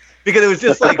place." Because it was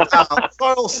just like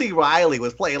Carl C. Riley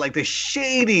was playing like this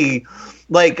shady,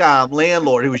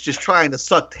 landlord who was just trying to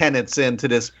suck tenants into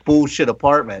this bullshit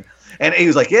apartment, and he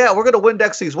was like, "Yeah, we're gonna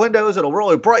Windex these windows. It'll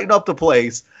really brighten up the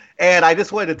place." And I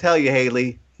just wanted to tell you,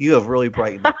 Haley, you have really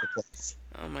brightened up the place.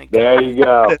 Oh my god. There you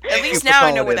go. At Thank least you for now I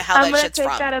calling know where in. the hell I'm that gonna shit's take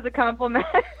from. that as a compliment.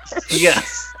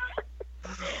 Yes.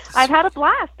 I've had a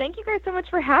blast. Thank you guys so much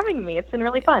for having me. It's been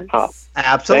really fun.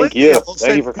 Absolutely. Thank you. We'll Thank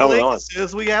send you for coming the link on. as soon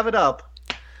as we have it up.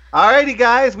 Alrighty,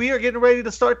 guys, we are getting ready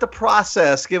to start the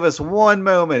process. Give us one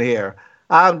moment here.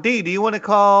 Dee, do you want to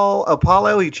call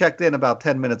Apollo? He checked in about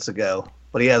 10 minutes ago,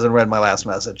 but he hasn't read my last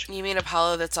message. You mean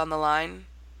Apollo that's on the line?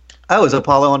 Oh, is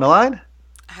Apollo on the line?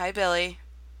 Hi, Billy.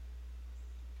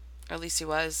 Or at least he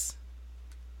was.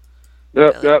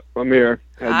 Yep, I'm here.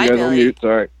 Had Hi, you guys on Billy. mute,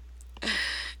 sorry.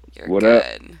 You're What up?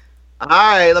 good. All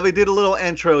right, let me do the little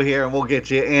intro here, and we'll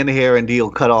get you in here, and Dee will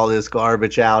cut all this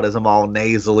garbage out as I'm all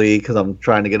nasally because I'm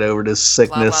trying to get over this Blah,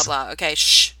 sickness. blah, blah. Okay,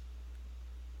 shh.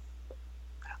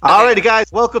 Alrighty,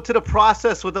 guys, welcome to The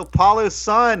Process with Apollo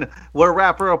Sun, where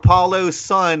rapper Apollo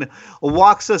Sun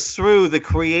walks us through the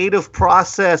creative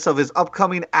process of his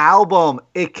upcoming album,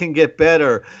 It Can Get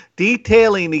Better,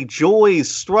 detailing the joys,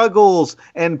 struggles,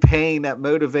 and pain that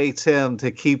motivates him to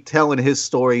keep telling his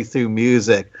story through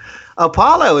music.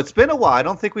 Apollo, it's been a while. I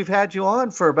don't think we've had you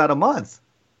on for about a month.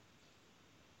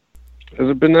 Has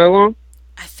it been that long?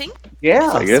 I think.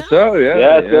 Yeah. I guess so, yeah.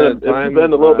 Yeah, it's been a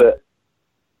little bit.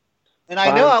 And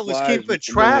I know I was Time keeping flies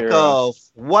track when you're, of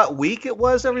what week it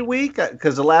was every week,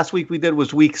 because the last week we did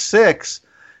was week 6,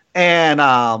 and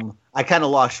I kind of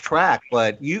lost track.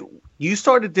 But you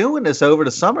started doing this over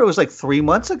the summer. It was like 3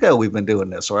 months ago we've been doing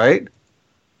this, right?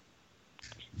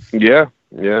 Yeah.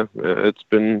 It's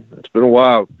been a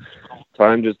while.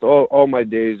 Time just all my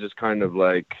days just kind of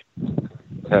like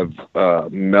have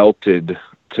melted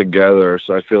together,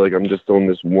 so I feel like I'm just on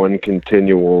this one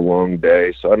continual long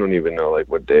day, so I don't even know like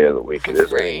what day of the week it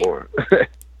is anymore.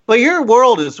 But your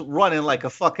world is running like a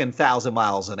fucking 1,000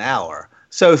 miles an hour,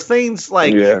 so things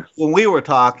like when we were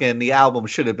talking, the album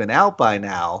should have been out by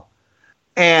now,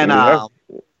 and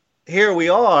here we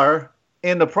are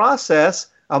in the process.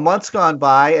 A month's gone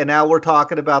by, and now we're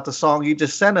talking about the song you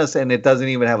just sent us, and it doesn't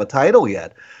even have a title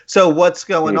yet. So what's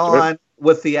going on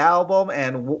with the album,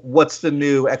 and what's the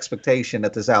new expectation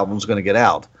that this album's going to get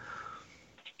out?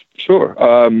 Sure.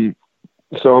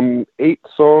 So I'm 8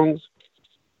 songs,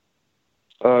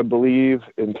 I believe,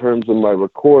 in terms of my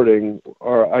recording.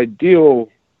 Our ideal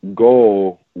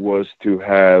goal was to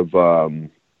have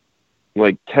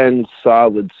like 10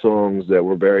 solid songs that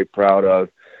we're very proud of,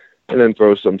 and then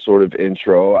throw some sort of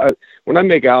intro. When I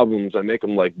make albums, I make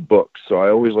them like books, so I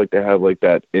always like to have like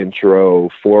that intro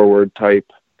forward type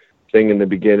thing in the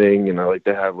beginning, and I like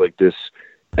to have like this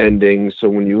ending, so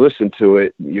when you listen to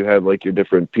it, you have like your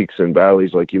different peaks and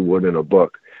valleys like you would in a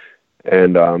book.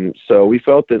 And so we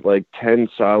felt that like 10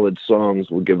 solid songs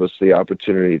would give us the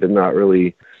opportunity to not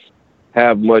really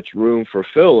have much room for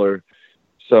filler.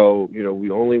 So, you know, we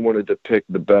only wanted to pick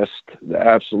the best, the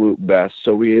absolute best.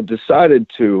 So we had decided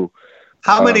to...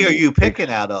 How many are you picking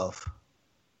out of?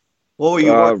 What were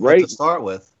you working with to start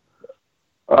with?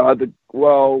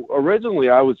 Well, originally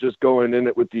I was just going in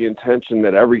it with the intention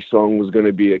that every song was going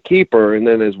to be a keeper. And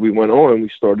then as we went on, we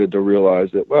started to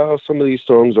realize that, well, some of these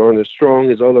songs aren't as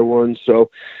strong as other ones. So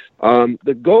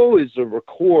the goal is to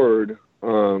record, I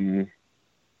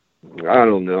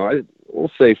don't know,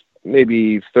 we'll say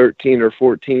maybe 13 or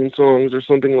 14 songs or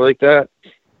something like that.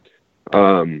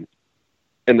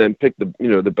 And then pick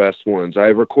the best ones.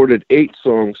 I've recorded 8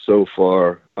 songs so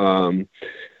far.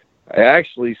 I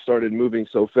actually started moving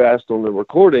so fast on the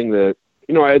recording that,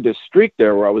 I had this streak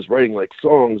there where I was writing like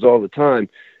songs all the time.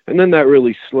 And then that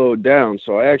really slowed down.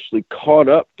 So I actually caught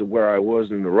up to where I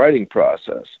was in the writing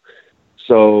process.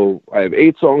 So I have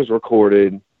 8 songs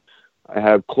recorded. I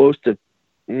have close to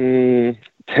 10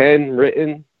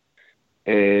 written.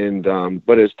 And,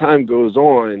 but as time goes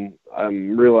on,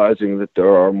 I'm realizing that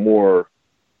there are more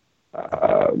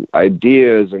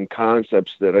ideas and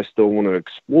concepts that I still want to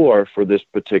explore for this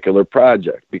particular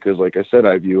project, because like I said,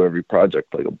 I view every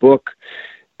project like a book,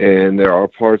 and there are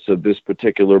parts of this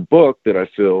particular book that I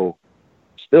feel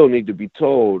still need to be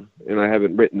told, and I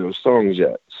haven't written those songs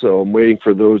yet. So I'm waiting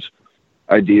for those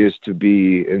ideas to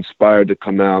be inspired to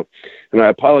come out. And I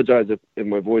apologize if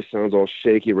my voice sounds all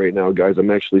shaky right now, guys. I'm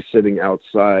actually sitting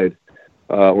outside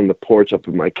on the porch up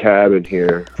in my cabin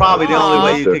here. Probably the only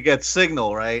way you could get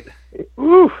signal, right?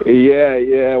 Ooh,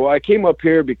 yeah. Well, I came up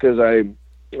here because I'm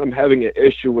having an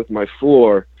issue with my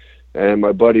floor, and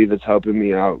my buddy that's helping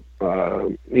me out,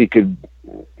 he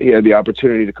had the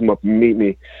opportunity to come up and meet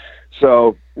me.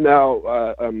 So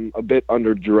now I'm a bit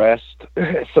underdressed,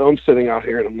 so I'm sitting out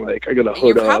here and I'm like, I got a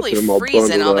hood up and I'm all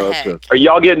bundled up. Are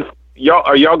y'all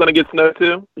gonna get snow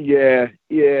too? Yeah,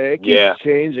 it keeps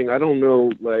changing. I don't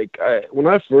know, like when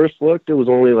I first looked, it was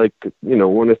only like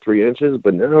 1 to 3 inches,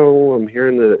 but now I'm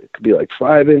hearing that it could be like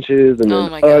 5 inches, and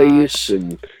then ice,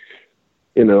 and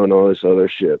and all this other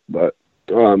shit. But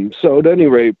so at any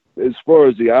rate, as far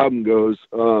as the album goes,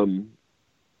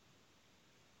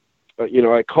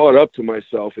 I caught up to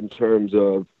myself in terms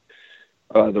of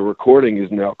the recording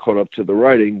is now caught up to the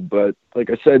writing, but like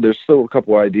I said, there's still a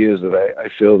couple ideas that I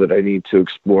feel that I need to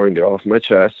explore and get off my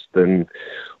chest. And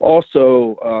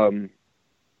also,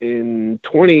 in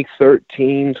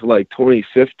 2013 to like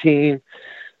 2015,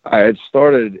 I had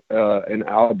started an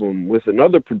album with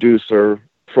another producer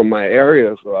from my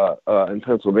area in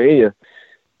Pennsylvania,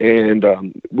 and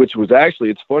which was actually,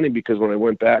 it's funny because when I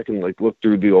went back and like looked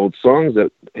through the old songs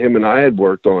that him and I had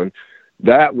worked on,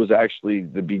 that was actually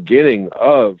the beginning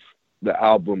of the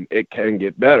album It Can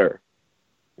Get Better.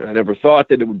 I never thought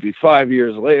that it would be 5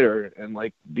 years later and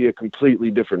like be a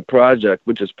completely different project,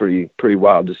 which is pretty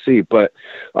wild to see. But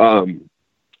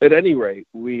at any rate,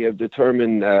 we have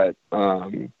determined that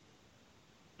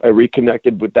I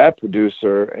reconnected with that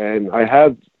producer, and I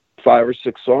have 5 or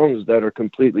 6 songs that are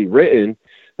completely written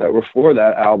that were for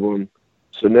that album.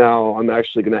 So now I'm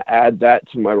actually going to add that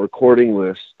to my recording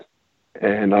list,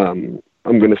 and I'm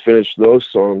going to finish those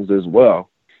songs as well.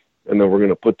 And then we're going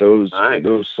to put those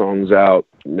songs out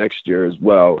next year as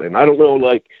well. And I don't know,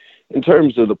 like, in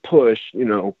terms of the push, you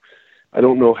know, I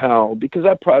don't know how, because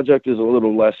that project is a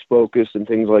little less focused and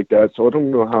things like that. So I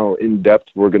don't know how in depth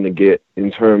we're going to get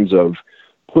in terms of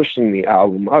pushing the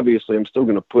album. Obviously, I'm still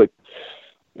going to put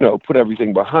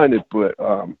everything behind it. But,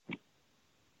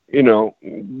 you know,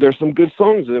 there's some good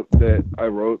songs that I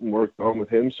wrote and worked on with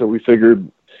him. So we figured,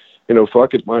 you know,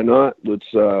 fuck it, why not?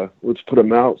 Let's put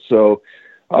them out. So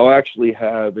I'll actually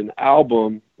have an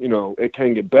album, you know, It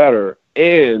Can Get Better,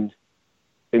 and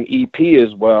an EP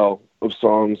as well of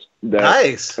songs that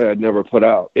I had never put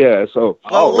out. Yeah, so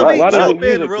let me jump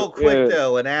in real quick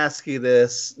though and ask you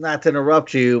this, not to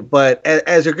interrupt you, but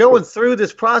as you're going through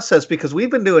this process, because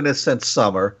we've been doing this since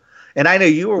summer, and I know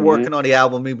you were working on the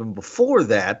album even before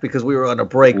that because we were on a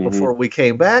break before we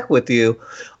came back with you.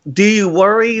 Do you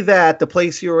worry that the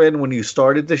place you were in when you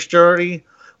started this journey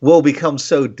will become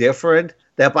so different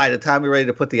that by the time you're ready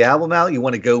to put the album out, you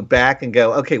want to go back and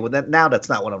go, okay, well, now that's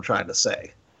not what I'm trying to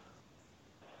say?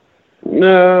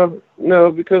 No,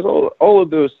 because all of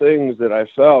those things that I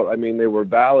felt, I mean, they were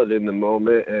valid in the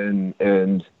moment,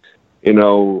 and you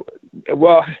know,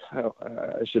 well,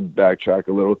 I should backtrack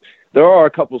a little. There are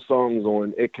a couple songs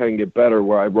on It Can Get Better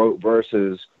where I wrote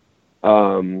verses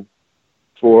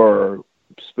for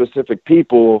specific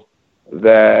people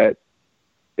that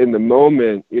in the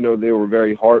moment, you know, they were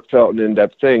very heartfelt and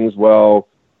in-depth things. Well,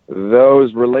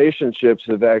 those relationships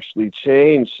have actually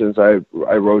changed since I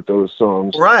wrote those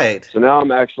songs. Right. So now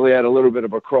I'm actually at a little bit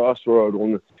of a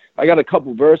crossroad. I got a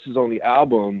couple verses on the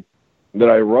album that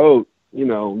I wrote, you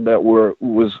know, that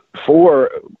was for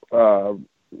a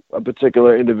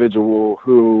particular individual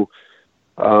who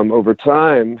over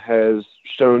time has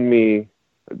shown me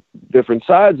different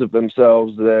sides of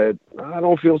themselves that I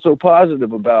don't feel so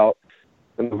positive about.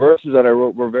 And the verses that I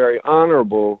wrote were very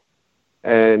honorable.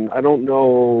 And I don't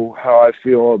know how I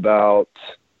feel about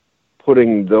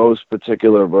putting those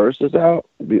particular verses out,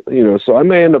 you know, so I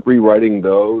may end up rewriting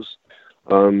those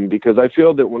because I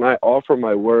feel that when I offer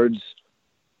my words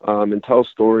and tell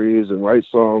stories and write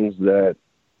songs that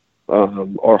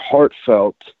are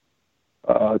heartfelt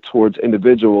towards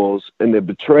individuals and that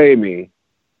betray me,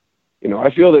 you know, I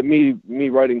feel that me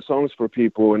writing songs for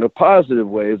people in a positive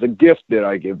way is a gift that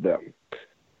I give them.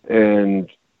 And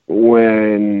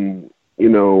when, you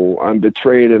know, I'm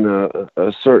betrayed in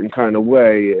a certain kind of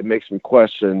way, it makes me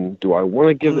question, do I want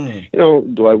to give them, you know,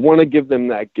 do I want to give them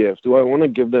that gift? Do I want to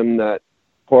give them that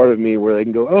part of me where they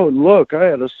can go, oh, look, I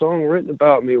had a song written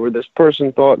about me where this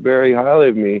person thought very highly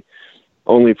of me,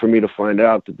 only for me to find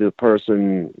out that the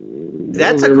person...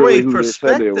 That's a great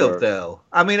perspective, though.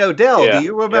 I mean, Odell, do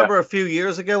you remember a few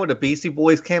years ago when the Beastie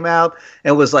Boys came out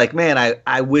and was like, man,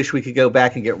 I wish we could go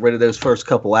back and get rid of those first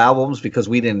couple albums because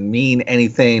we didn't mean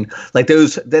anything. Like,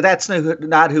 that's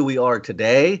not who we are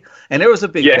today. And there was a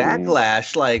big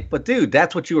backlash, like, but dude,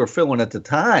 that's what you were feeling at the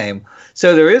time.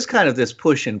 So there is kind of this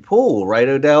push and pull, right,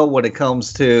 Odell, when it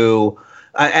comes to,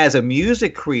 as a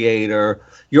music creator,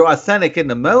 you're authentic in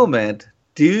the moment.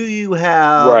 Do you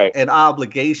have an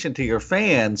obligation to your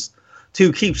fans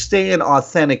to keep staying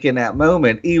authentic in that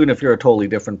moment, even if you're a totally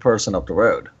different person up the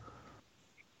road?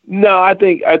 No, I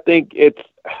think it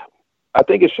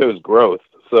shows growth.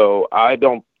 So I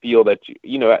don't feel that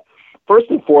you know, first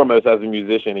and foremost as a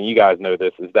musician, and you guys know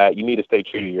this, is that you need to stay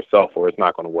true to yourself or it's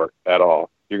not going to work at all.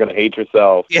 You're going to hate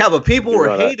yourself. Yeah, but people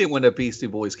were hating when the Beastie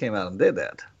Boys came out and did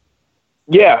that.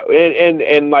 Yeah, and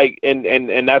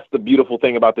that's the beautiful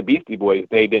thing about the Beastie Boys.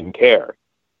 They didn't care.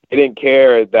 They didn't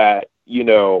care that, you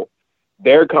know,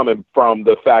 they're coming from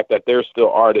the fact that they're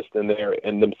still artists and they're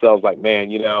in themselves like,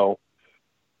 man, you know,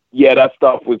 yeah, that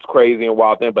stuff was crazy and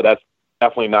wild then, but that's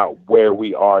definitely not where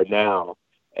we are now.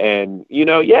 And, you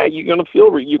know, yeah, you're gonna feel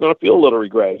a little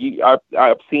regret.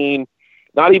 I've seen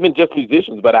not even just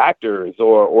musicians, but actors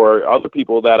or other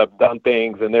people that have done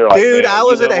things, and they're like, dude, I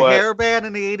was in a hair band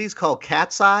in the 80s called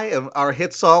Cat's Eye, and our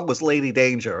hit song was Lady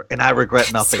Danger, and I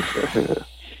regret nothing.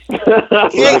 And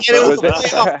it was way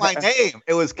off my name.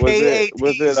 It was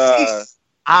K-A-T-C-I.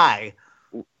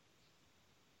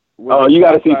 Oh, you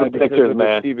got to see some pictures,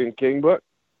 man. Stephen King book?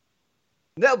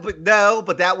 No,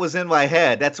 but that was in my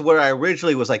head. That's where I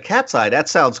originally was like, Cat's Eye. That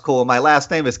sounds cool. My last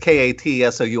name is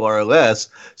Katsourls.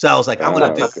 So I was like, I'm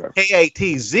going to do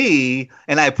Katz,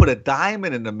 and I put a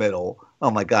diamond in the middle.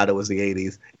 Oh my God, it was the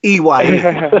 80s.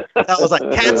 EYE. I was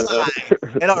like, Cat's Eye.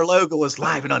 And our logo was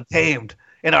Live and Untamed.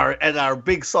 And our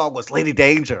big song was Lady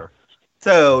Danger.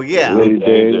 So, yeah. Lady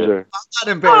Danger. I'm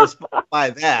not embarrassed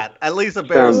by that. At least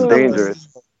embarrassed. Sounds dangerous.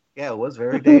 Yeah, it was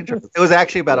very dangerous. It was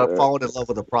actually about falling in love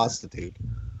with a prostitute.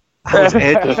 I was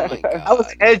edgy. I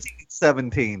was edgy at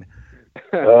 17.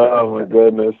 Oh my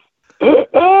goodness.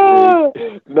 No,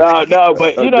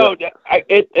 but you know,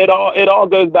 it all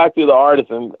goes back to the artist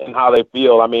and how they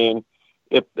feel. I mean,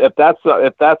 if that's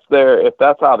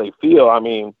how they feel, I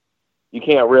mean, you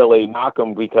can't really knock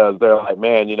them because they're like,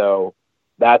 man, you know,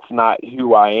 that's not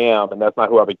who I am and that's not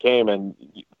who I became.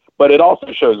 But it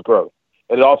also shows growth.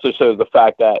 And it also shows the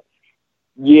fact that,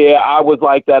 yeah, I was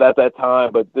like that at that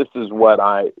time, but this is where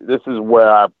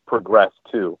I progressed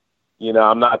to. You know,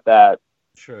 I'm not that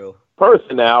true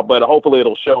person now, but hopefully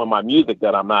it'll show in my music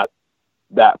that I'm not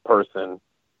that person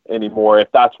anymore if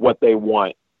that's what they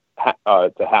want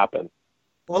to happen.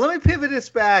 Well, let me pivot this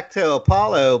back to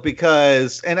Apollo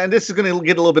because, and this is going to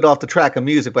get a little bit off the track of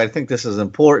music, but I think this is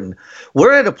important.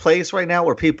 We're at a place right now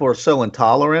where people are so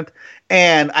intolerant,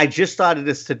 and I just thought of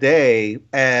this today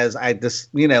as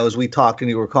we talked and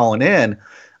you were calling in.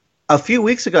 A few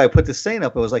weeks ago, I put this saying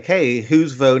up. It was like, hey,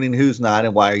 who's voting, who's not,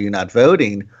 and why are you not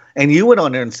voting? And you went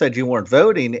on there and said you weren't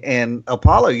voting. And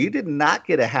Apollo, you did not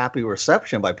get a happy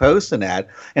reception by posting that.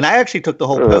 And I actually took the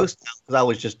whole post down because I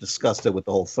was just disgusted with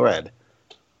the whole thread.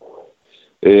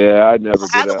 Yeah, I never.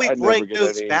 How do we break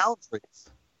those boundaries?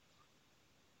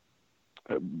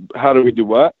 How do we do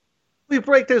what? We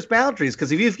break those boundaries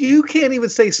because if you can't even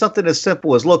say something as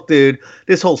simple as, "Look, dude,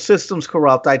 this whole system's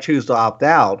corrupt. I choose to opt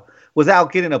out,"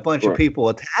 without getting a bunch of people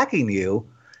attacking you,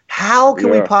 how can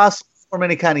we possibly form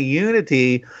any kind of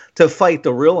unity to fight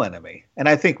the real enemy? And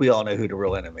I think we all know who the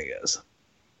real enemy is.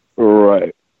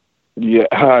 Right. Yeah,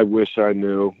 I wish I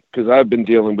knew because I've been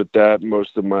dealing with that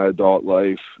most of my adult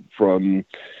life from,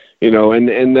 you know, and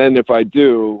then if I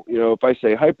do, you know, if I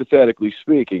say hypothetically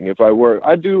speaking,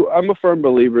 I'm a firm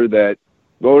believer that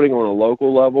voting on a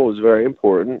local level is very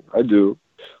important. I do.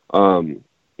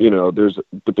 You know,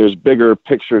 there's bigger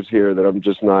pictures here that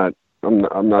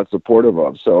I'm not supportive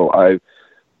of. So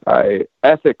I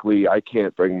ethically, I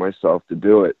can't bring myself to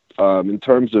do it. In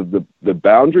terms of the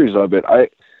boundaries of it,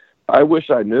 I wish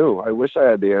I knew. I wish I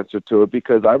had the answer to it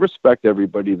because I respect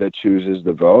everybody that chooses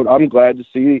to vote. I'm glad to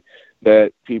see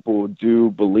that people do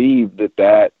believe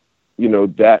that you know,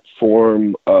 that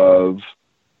form of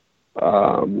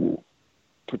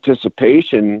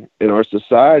participation in our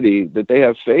society, that they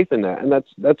have faith in that. And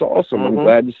that's awesome. Mm-hmm. I'm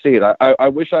glad to see it. I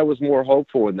wish I was more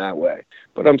hopeful in that way,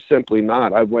 but I'm simply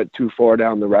not. I went too far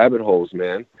down the rabbit holes,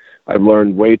 man. I've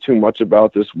learned way too much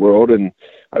about this world, and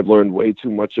I've learned way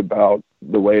too much about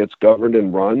the way it's governed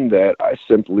and run that I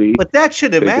simply... But that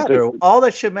shouldn't matter. All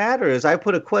that should matter is I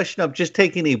put a question up just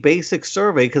taking a basic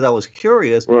survey because I was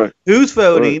curious. Right. Who's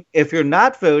voting? Right. If you're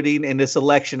not voting in this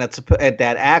election that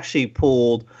actually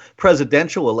pulled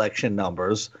presidential election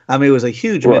numbers, I mean, it was a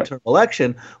huge midterm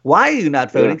election. Why are you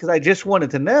not voting? Because I just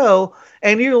wanted to know.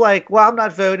 And you're like, well, I'm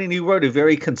not voting. You wrote a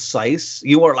very concise.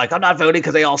 You weren't like, I'm not voting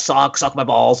because they all suck my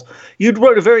balls. You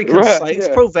wrote a very concise,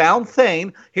 profound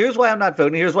thing. Here's why I'm not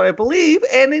voting. Here's what I believe.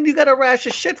 And then you got a rash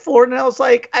of shit for it. And I was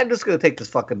like, I'm just going to take this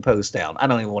fucking post down. I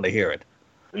don't even want to hear it.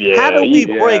 Yeah, how do we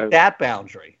break that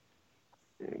boundary?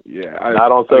 Yeah,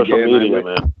 not on social media,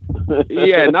 man.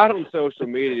 Yeah, not on social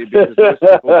media because most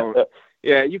people don't.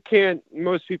 Yeah, you can't.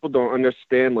 Most people don't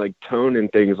understand like tone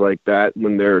and things like that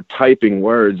when they're typing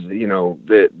words. You know,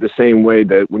 the same way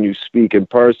that when you speak in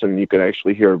person, you can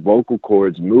actually hear vocal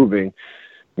cords moving.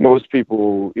 Most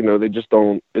people, you know, they just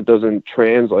don't. It doesn't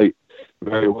translate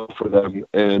very well for them.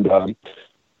 And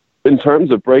in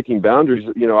terms of breaking boundaries,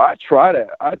 you know, I try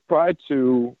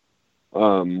to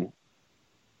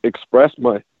express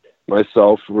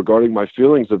myself regarding my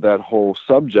feelings of that whole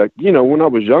subject. You know, when I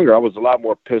was younger, I was a lot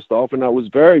more pissed off, and I was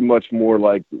very much more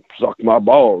like suck my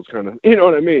balls kind of, you know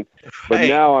what I mean? But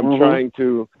now I'm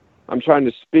trying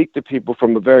to speak to people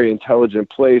from a very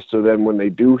intelligent place, so then when they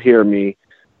do hear me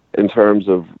in terms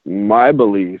of my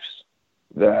beliefs,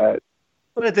 that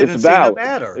but it didn't seem to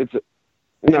matter.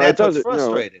 That's what's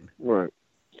frustrating. No, right.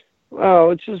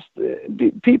 Well, it's just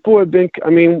people have been. I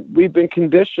mean, we've been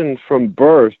conditioned from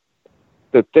birth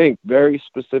to think very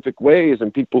specific ways,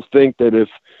 and people think that if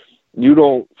you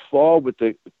don't fall with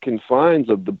the confines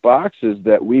of the boxes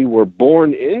that we were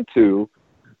born into,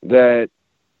 that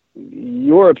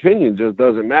your opinion just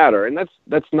doesn't matter, and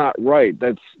that's not right.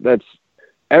 That's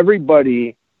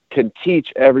everybody can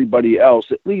teach everybody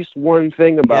else at least one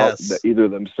thing about either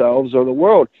themselves or the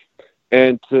world.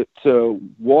 And to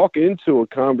walk into a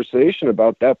conversation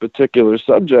about that particular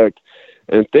subject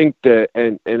and think that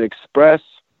and express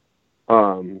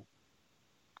when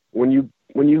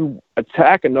you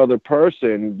attack another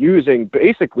person using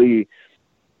basically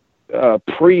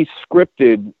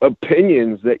pre-scripted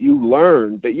opinions that you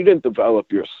learned, that you didn't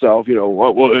develop yourself,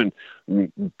 well, then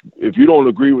if you don't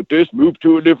agree with this, move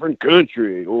to a different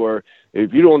country, or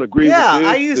if you don't agree with this.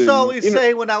 I used to always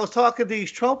say when I was talking to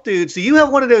these Trump dudes, do you have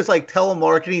one of those like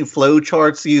telemarketing flow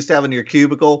charts you used to have in your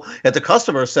cubicle? If the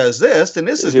customer says this, then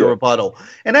this is your rebuttal.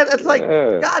 And that's like,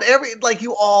 God,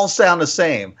 you all sound the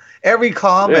same. Every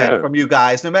comment from you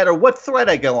guys, no matter what thread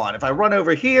I go on, if I run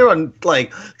over here on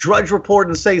like Drudge Report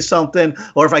and say something,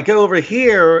 or if I go over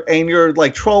here and you're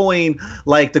like trolling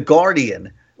like The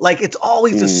Guardian, like it's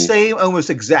always the same, almost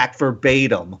exact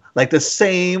verbatim, like the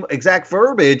same exact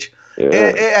verbiage. And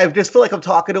I just feel like I'm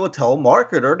talking to a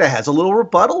telemarketer that has a little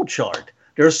rebuttal chart.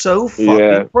 They're so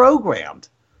fucking programmed.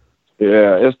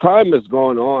 Yeah, as time has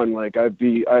gone on, like I've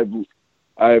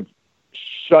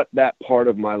shut that part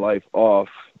of my life off.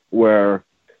 Where,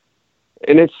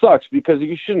 and it sucks because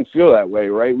you shouldn't feel that way,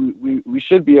 right? We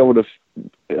should be able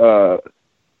to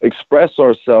express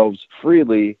ourselves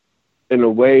freely in a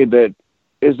way that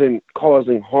isn't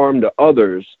causing harm to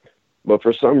others. But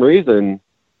for some reason,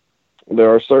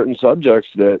 there are certain subjects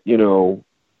that,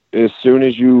 as soon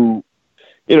as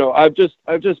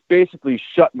I've just basically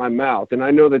shut my mouth. And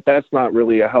I know that that's not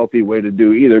really a healthy way to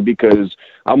do either, because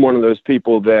I'm one of those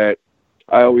people that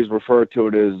I always refer to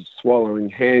it as swallowing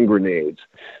hand grenades,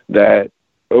 that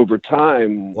over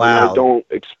time, when I don't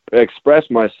express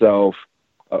myself,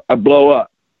 I blow up.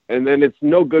 And then it's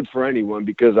no good for anyone,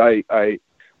 because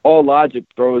all logic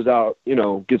gets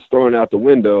thrown out the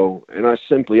window, and I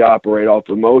simply operate off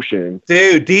emotion.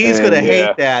 Dude, D's going to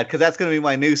hate that, because that's going to be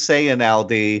my new saying now,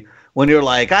 D. When you're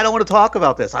like, I don't want to talk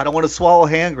about this. I don't want to swallow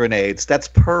hand grenades. That's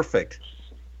perfect.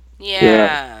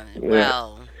 Yeah.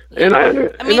 Well...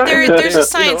 there's a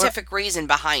scientific reason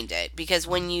behind it, because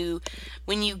when you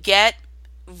get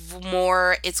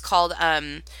more, it's called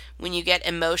when you get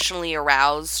emotionally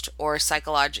aroused or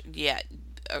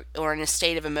or in a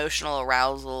state of emotional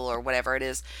arousal or whatever it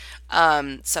is,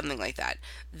 something like that,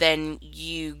 then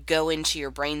you go into your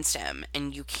brainstem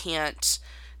and you can't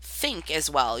think as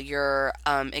well. Your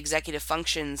executive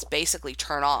functions basically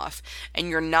turn off, and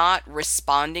you're not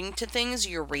responding to things,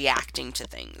 you're reacting to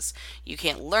things. You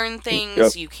can't learn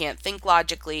things, you can't think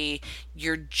logically,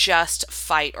 you're just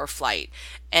fight or flight.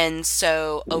 And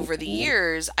so over the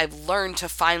years, I've learned to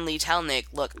finally tell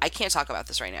Nick, look, I can't talk about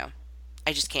this right now.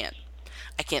 I just can't.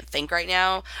 I can't think right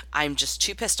now. I'm just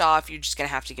too pissed off. You're just going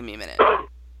to have to give me a minute.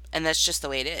 And that's just the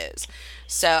way it is.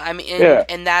 So,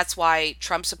 and that's why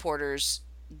Trump supporters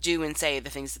do and say the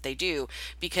things that they do,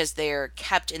 because they're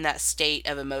kept in that state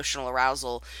of emotional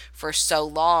arousal for so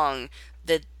long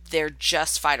that they're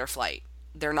just fight or flight.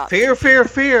 They're not fear.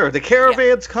 The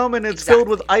caravan's coming. It's filled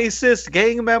with ISIS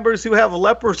gang members who have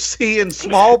leprosy and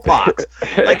smallpox.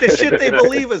 Like, the shit they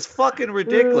believe is fucking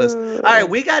ridiculous. All right,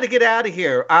 we got to get out of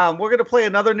here. We're gonna play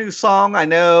another new song. I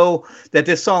know that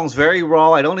this song's very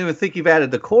raw. I don't even think you've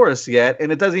added the chorus yet, and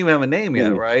it doesn't even have a name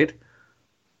yet, right?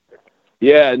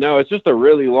 Yeah, no, it's just a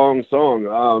really long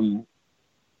song.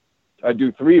 I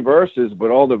do 3 verses, but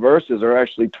all the verses are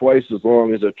actually twice as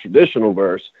long as a traditional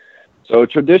verse. So a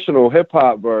traditional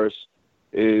hip-hop verse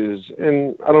is,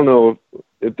 and I don't know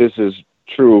if this is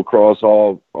true across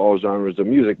all genres of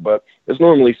music, but it's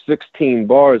normally 16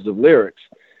 bars of lyrics.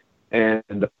 And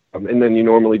then you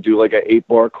normally do like an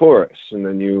 8-bar chorus, and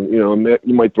then you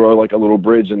might throw like a little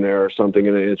bridge in there or something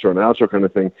in an intro and outro kind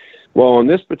of thing. Well, on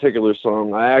this particular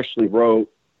song, I actually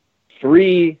wrote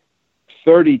 3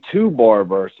 32-bar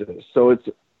verses. So it's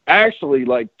actually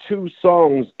like 2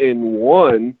 songs in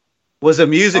one. Was the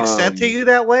music sent to you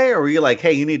that way, or were you like,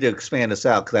 hey, you need to expand this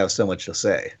out because I have so much to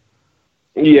say?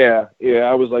 Yeah.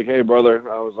 I was like, hey, brother.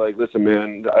 I was like, listen,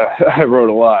 man, I wrote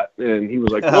a lot. And he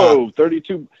was like, whoa,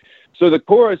 32. So the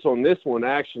chorus on this one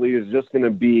actually is just going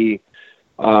to be,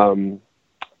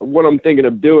 what I'm thinking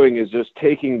of doing is just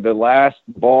taking the last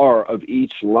bar of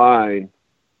each line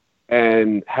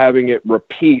and having it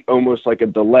repeat almost like a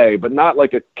delay, but not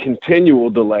like a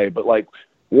continual delay, but like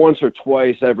once or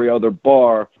twice every other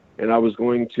bar. And I was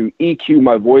going to EQ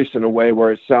my voice in a way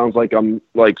where it sounds like I'm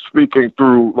like speaking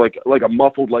through like a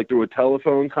muffled, like through a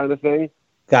telephone kind of thing.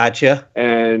 Gotcha.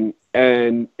 And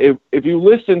if you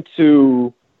listen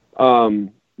to the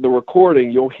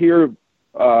recording, you'll hear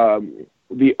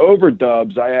the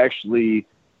overdubs. I actually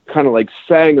kind of like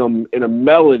sang them in a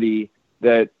melody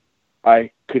that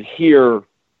I could hear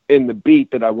in the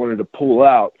beat that I wanted to pull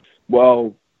out.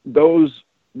 Well, those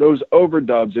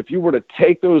overdubs, if you were to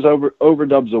take those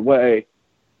overdubs away,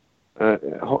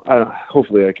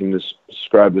 hopefully I can just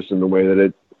describe this in the way that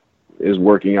it is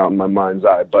working out in my mind's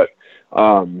eye, but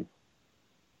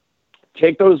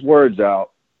take those words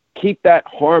out, keep that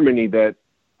harmony that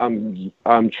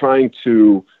I'm trying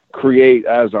to create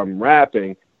as I'm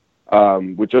rapping,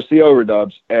 with just the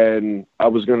overdubs, and I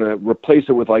was going to replace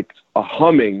it with like a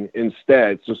humming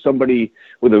instead. So somebody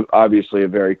with obviously a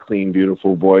very clean,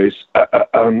 beautiful voice,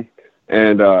 and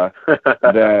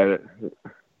that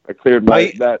I cleared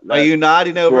my Are you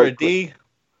nodding over a D?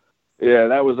 Yeah,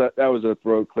 that was a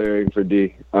throat clearing for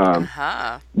D.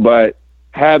 But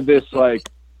have this like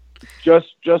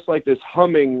just like this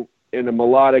humming in a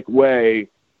melodic way,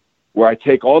 where I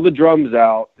take all the drums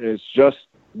out and it's just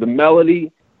the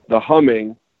melody, the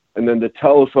humming, and then the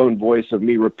telephone voice of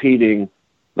me repeating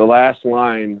the last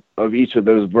line of each of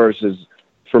those verses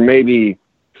for maybe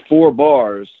 4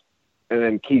 bars, and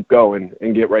then keep going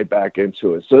and get right back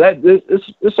into it. So that this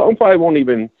song probably won't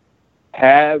even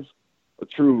have a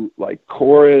true like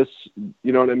chorus,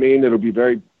 you know what I mean? It'll be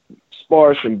very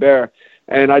sparse and bare.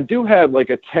 And I do have like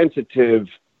a tentative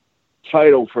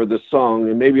title for the song,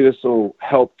 and maybe this will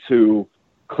help to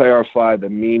clarify the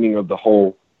meaning of the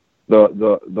whole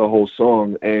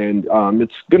song. And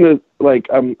it's gonna like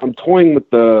I'm toying with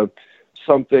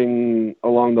something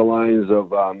along the lines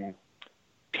of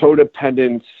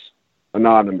Codependence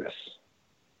Anonymous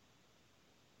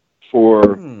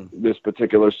for this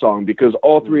particular song, because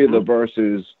all 3 of the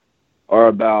verses are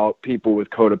about people with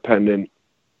codependent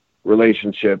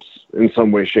relationships in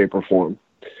some way, shape, or form.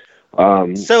 So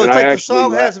it's like the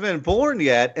song hasn't been born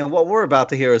yet, and what we're about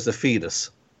to hear is the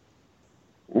fetus.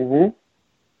 Mm-hmm.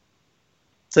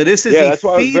 So this is the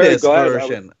fetus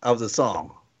version of the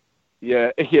song.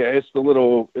 Yeah, it's the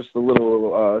little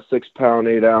 6 pound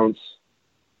 8 ounce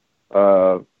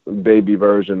baby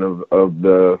version of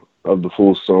the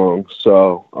full song.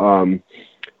 So,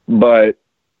 but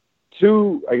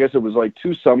I guess it was like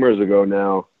 2 summers ago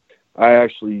now, I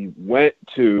actually went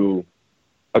to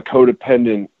a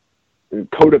Codependence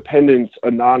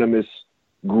Anonymous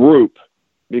group,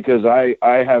 because I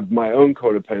have my own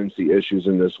codependency issues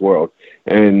in this world,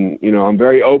 and I'm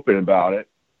very open about it.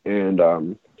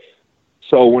 And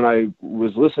so when I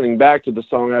was listening back to the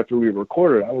song after we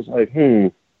recorded, I was like,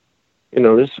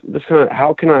 this kind of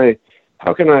how can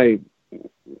I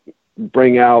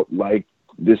bring out like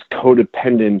this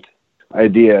codependent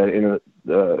idea in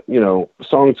a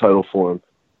song title form?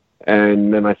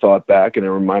 And then I thought back, and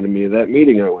it reminded me of that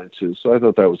meeting I went to. So I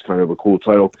thought that was kind of a cool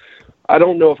title. I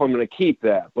don't know if I'm going to keep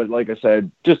that, but like I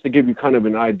said, just to give you kind of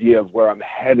an idea of where I'm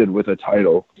headed with a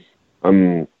title,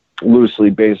 I'm loosely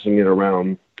basing it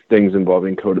around things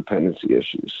involving codependency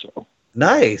issues. So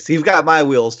nice. You've got my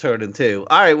wheels turning too.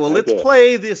 All right, well, let's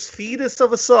play this fetus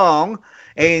of a song,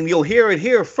 and you'll hear it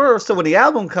here first. So when the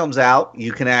album comes out,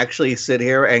 you can actually sit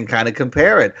here and kind of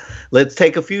compare it. Let's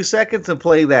take a few seconds and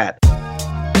play that.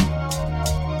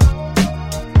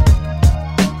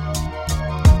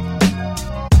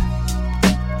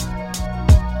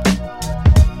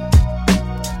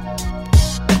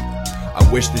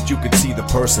 Wish that you could see the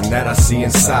person that I see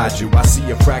inside you. I see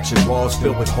your fractured walls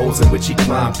filled with holes in which he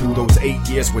climbed through. Those 8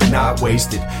 years were not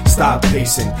wasted. Stop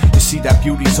pacing. You see that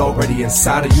beauty's already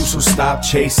inside of you, so stop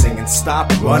chasing and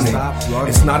stop running.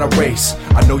 It's not a race.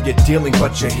 I know you're dealing,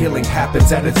 but your healing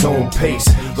happens at its own pace.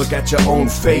 Look at your own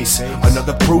face.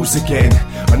 Another bruise again.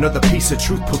 Another piece of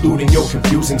truth polluting your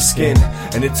confusing skin.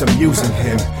 And it's amusing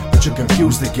him, but you're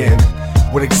confused again.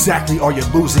 What exactly are you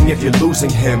losing if you're losing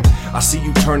him? I see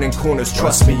you turning corners,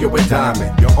 trust me, you're a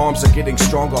diamond. Your arms are getting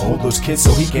stronger, hold those kids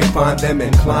so he can find them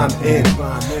and climb in.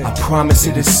 I promise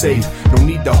it is safe, no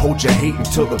need to hold your hate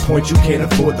until the point you can't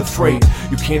afford the freight.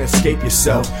 You can't escape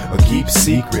yourself or keep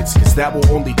secrets, cause that will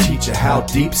only teach you how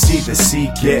deep sea the sea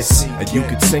gets. And you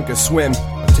could sink or swim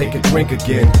or take a drink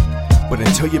again. But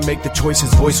until you make the choice,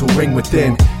 his voice will ring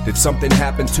within. Did something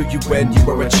happen to you when you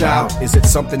were a child? Is it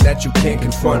something that you can't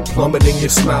confront, plummeting your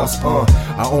smiles?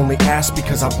 I only ask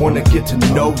because I want to get to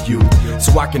know you,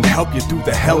 so I can help you through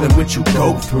the hell in which you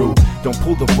go through. Don't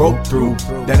pull the rope through,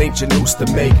 that ain't your noose to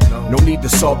make. No need to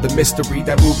solve the mystery,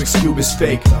 that Rubik's Cube is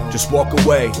fake. Just walk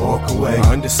away,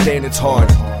 I understand it's hard,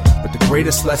 but the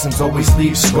greatest lessons always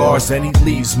leave scars. Then he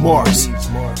leaves marks,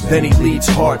 then he leaves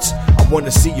hearts. I want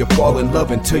to see you fall in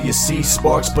love until you see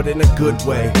sparks, but in a good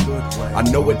way. I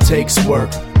know it takes work,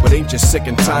 but ain't you sick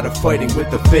and tired of fighting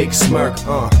with the fake smirk?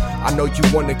 I know you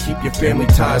want to keep your family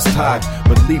ties tied,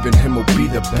 but leaving him will be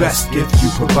the best gift you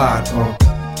provide.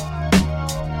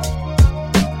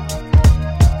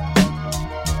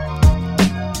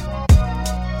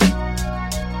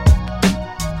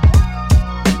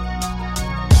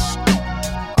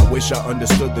 wish I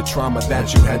understood the trauma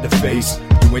that you had to face.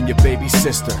 You and your baby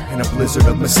sister in a blizzard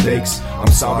of mistakes.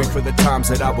 I'm sorry for the times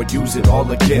that I would use it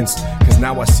all against, cause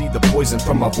now I see the poison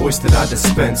from my voice that I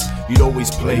dispense. You'd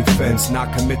always play fence,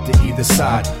 not commit to either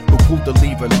side. Who pulled the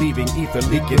lever, leaving ether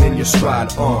leaking in your stride?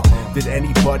 Did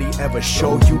anybody ever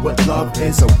show you what love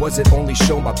is? Or was it only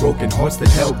shown by broken hearts that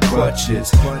held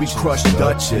grudges? We crushed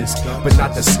Dutches, but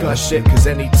not discuss shit, cause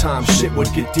anytime shit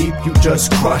would get deep, you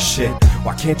just crush it.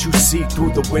 Why can't you see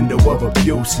through the window of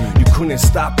abuse? You couldn't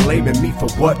stop blaming me for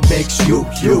what makes you,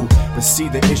 you. But see,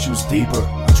 the issue's deeper.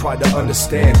 I tried to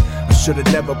understand. I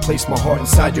should've never placed my heart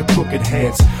inside your crooked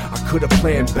hands. I could've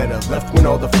planned better, left when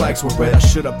all the flags were red. I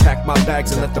should've packed my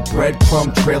bags and let the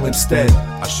breadcrumb trail instead.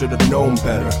 I should've known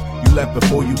better. You left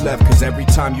before you left, cause every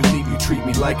time you leave you treat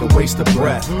me like a waste of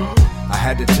breath. I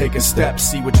had to take a step,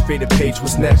 see which faded page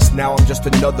was next. Now I'm just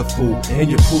another fool in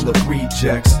your pool of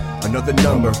rejects. Another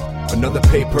number, another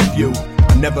pay-per-view.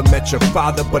 I never met your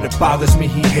father, but it bothers me,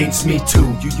 he hates me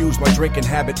too. You use my drinking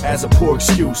habit as a poor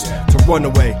excuse to run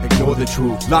away, ignore the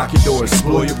truth. Lock your door,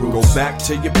 explore your roots. Go back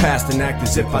to your past and act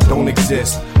as if I don't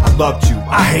exist. I loved you,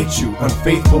 I hate you,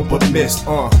 unfaithful but missed.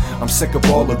 I'm sick of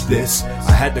all of this,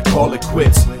 I had to call it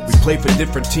quits. We play for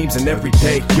different teams and every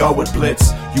day y'all would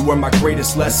blitz. You were my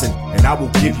greatest lesson, and I will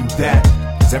give you that.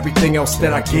 Cause everything else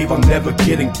that I gave I'm never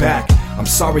getting back. I'm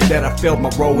sorry that I failed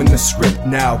my role in the script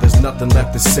now. There's nothing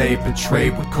left to say,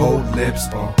 betrayed with cold lips.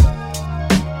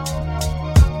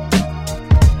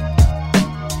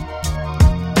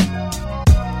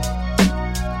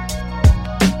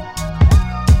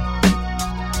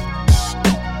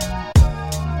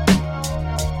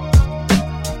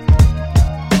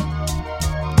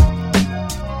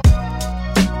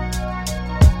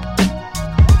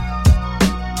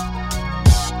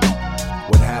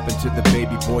 To the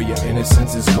baby boy, your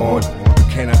innocence is gone. You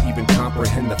cannot even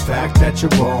comprehend the fact that you're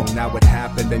wrong. Now it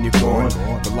happened and you're gone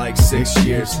for like 6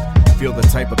 years. Feel the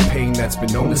type of pain that's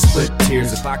been known to split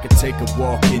tears. If I could take a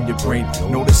walk in your brain,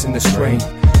 noticing the strain,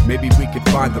 maybe we could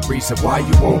find the reason why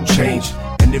you won't change.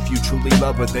 And if you truly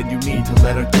love her, then you need to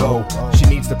let her go. She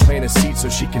needs to plant a seed so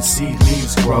she can see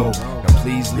leaves grow. Now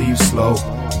please leave slow,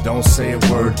 don't say a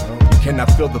word.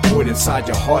 Cannot fill the void inside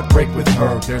your heart, break with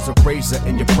her. There's a razor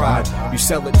in your pride, you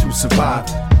sell it to survive.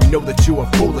 We know that you are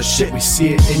full of shit, we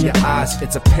see it in your eyes.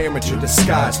 It's apparent you're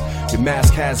disguised. Your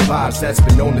mask has vibes that's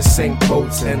been known to sink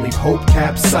boats and leave hope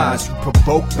capsized. You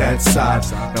provoke that side,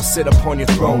 now sit upon your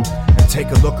throne and take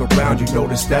a look around. You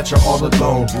notice that you're all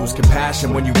alone. Use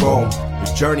compassion when you roam.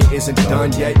 Your journey isn't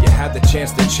done yet, you have the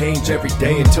chance to change every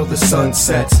day until the sun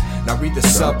sets. Now read the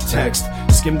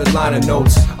subtext, skim the liner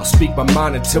notes. I'll speak my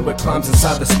mind until it climbs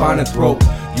inside the spine and throat.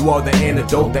 You are the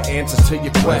antidote, the answers to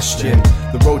your question.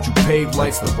 The road you pave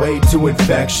lights the way to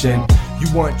infection.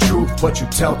 You want truth, but you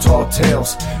tell tall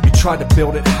tales. You try to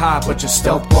build it high, but your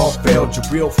stealth ball failed. Your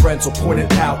real friends will point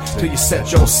it out till you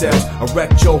set your sails,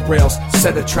 erect your rails,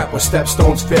 set a trap where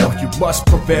stepstones fail. You must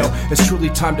prevail, it's truly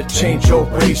time to change your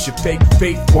ways. Your fake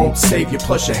faith won't save you,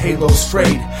 plus your halo's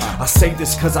frayed. I say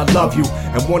this cause I love you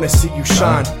and wanna see you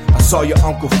shine. I saw your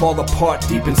uncle fall apart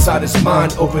deep inside his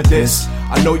mind over this.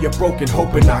 I know you're broken,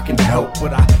 hoping I can help,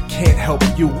 but I can't help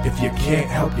you if you can't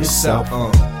help yourself.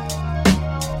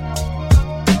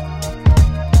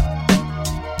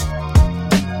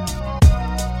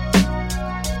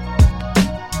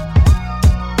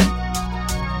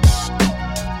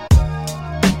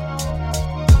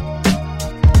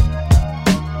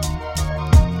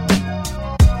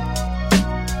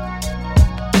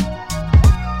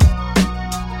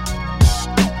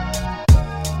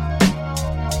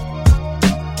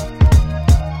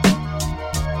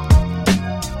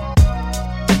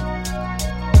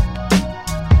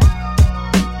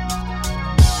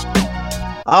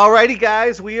 Alrighty,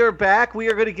 guys, we are back. We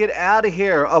are going to get out of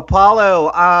here.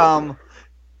 Apollo,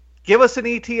 give us an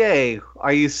ETA.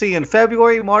 Are you seeing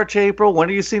February, March, April? When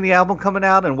are you seeing the album coming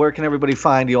out, and where can everybody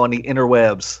find you on the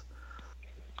interwebs?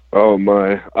 Oh,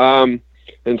 my.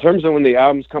 In terms of when the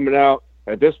album's coming out,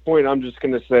 at this point, I'm just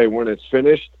going to say when it's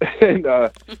finished and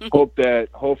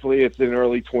hopefully it's in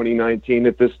early 2019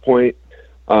 at this point.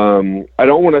 I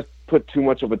don't want to put too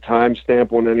much of a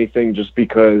timestamp on anything just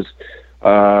because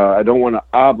I don't want to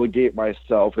obligate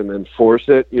myself and then force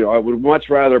it. You know, I would much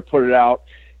rather put it out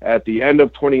at the end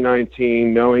of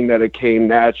 2019, knowing that it came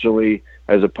naturally,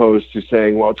 as opposed to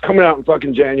saying, well, it's coming out in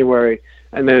fucking January,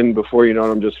 and then before you know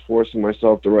it, I'm just forcing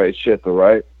myself to write shit to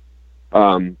write.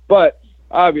 But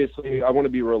obviously, I want to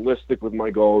be realistic with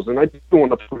my goals, and I do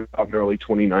want to put it out in early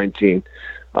 2019.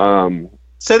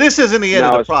 So this isn't the end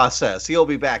of the process. You'll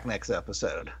be back next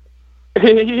episode.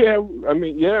 Yeah, I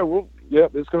mean, yeah,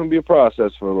 it's going to be a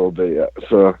process for a little bit, yeah.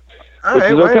 So, All which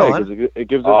right, is right okay on. because it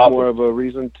gives us Awesome. more of a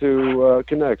reason to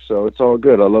connect. So it's all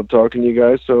good. I love talking to you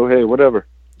guys. So hey, whatever.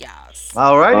 Yes.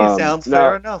 All righty, Um, sounds now-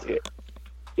 fair enough.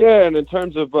 Yeah, and in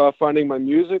terms of finding my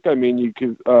music, I mean, you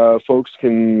can folks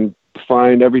can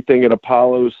find everything at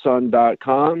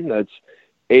ApolloSun.com. That's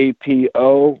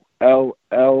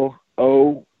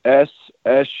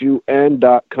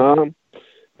APOLLOSSUN.com.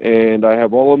 And I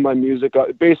have all of my music.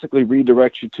 It basically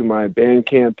redirects you to my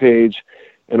Bandcamp page,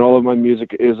 and all of my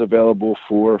music is available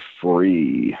for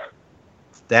free.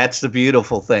 That's the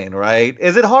beautiful thing, right?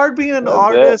 Is it hard being an That's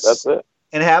artist That's it.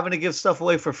 and having to give stuff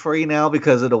away for free now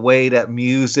because of the way that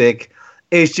music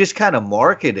is just kind of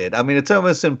marketed? I mean, it's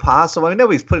almost impossible. I mean,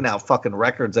 nobody's putting out fucking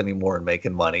records anymore and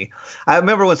making money. I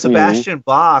remember when Sebastian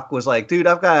Bach was like, dude,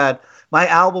 I've got my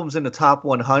albums in the top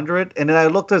 100. And then I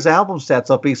looked his album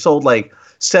stats up. He sold like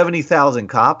 70,000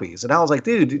 copies. And I was like,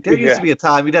 dude, there used to be a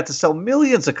time you'd have to sell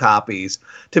millions of copies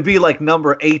to be like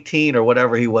number 18 or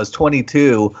whatever he was,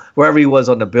 22, wherever he was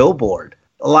on the Billboard.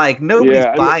 Like, nobody's Yeah, I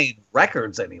mean- buying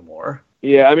records anymore.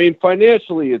 Yeah, I mean,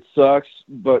 financially it sucks,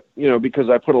 but because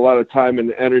I put a lot of time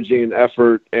and energy and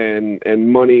effort and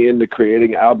money into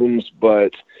creating albums,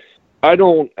 but I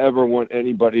don't ever want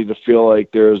anybody to feel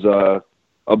like there's a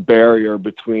barrier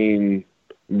between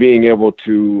being able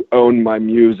to own my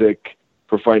music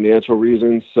for financial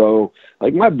reasons. So,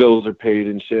 like, my bills are paid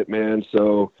and shit, man.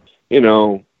 So,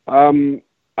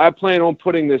 I plan on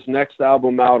putting this next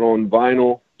album out on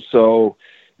vinyl. So,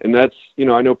 and that's, I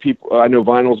know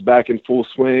vinyl's back in full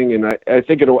swing, and I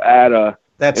think it'll add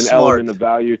That's an smart. element of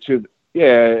value to,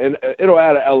 and it'll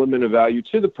add an element of value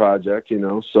to the project,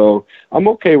 so I'm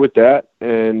okay with that.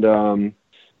 And,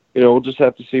 we'll just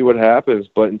have to see what happens.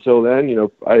 But until then,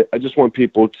 I just want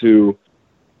people to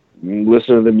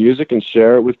listen to the music and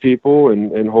share it with people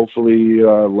and hopefully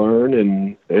learn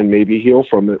and maybe heal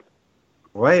from it.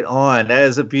 Right on. That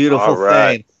is a beautiful All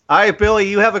right. thing. All right, Billy,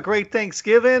 you have a great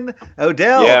Thanksgiving.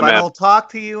 Odell, Yeah, if I man. don't talk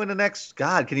to you in the next,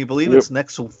 God, can you believe Yep. it's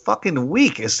next fucking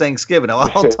week is Thanksgiving? I'll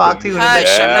talk to you in the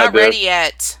next. Hush, I'm Yeah, not dude. ready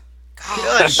yet.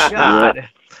 Good God.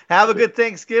 Have a good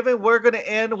Thanksgiving. We're going to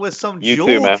end with some You too,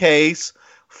 Jewel man. Case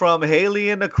from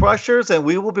Haley and the Crushers, and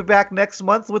we will be back next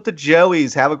month with the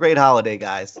Joeys. Have a great holiday,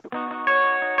 guys.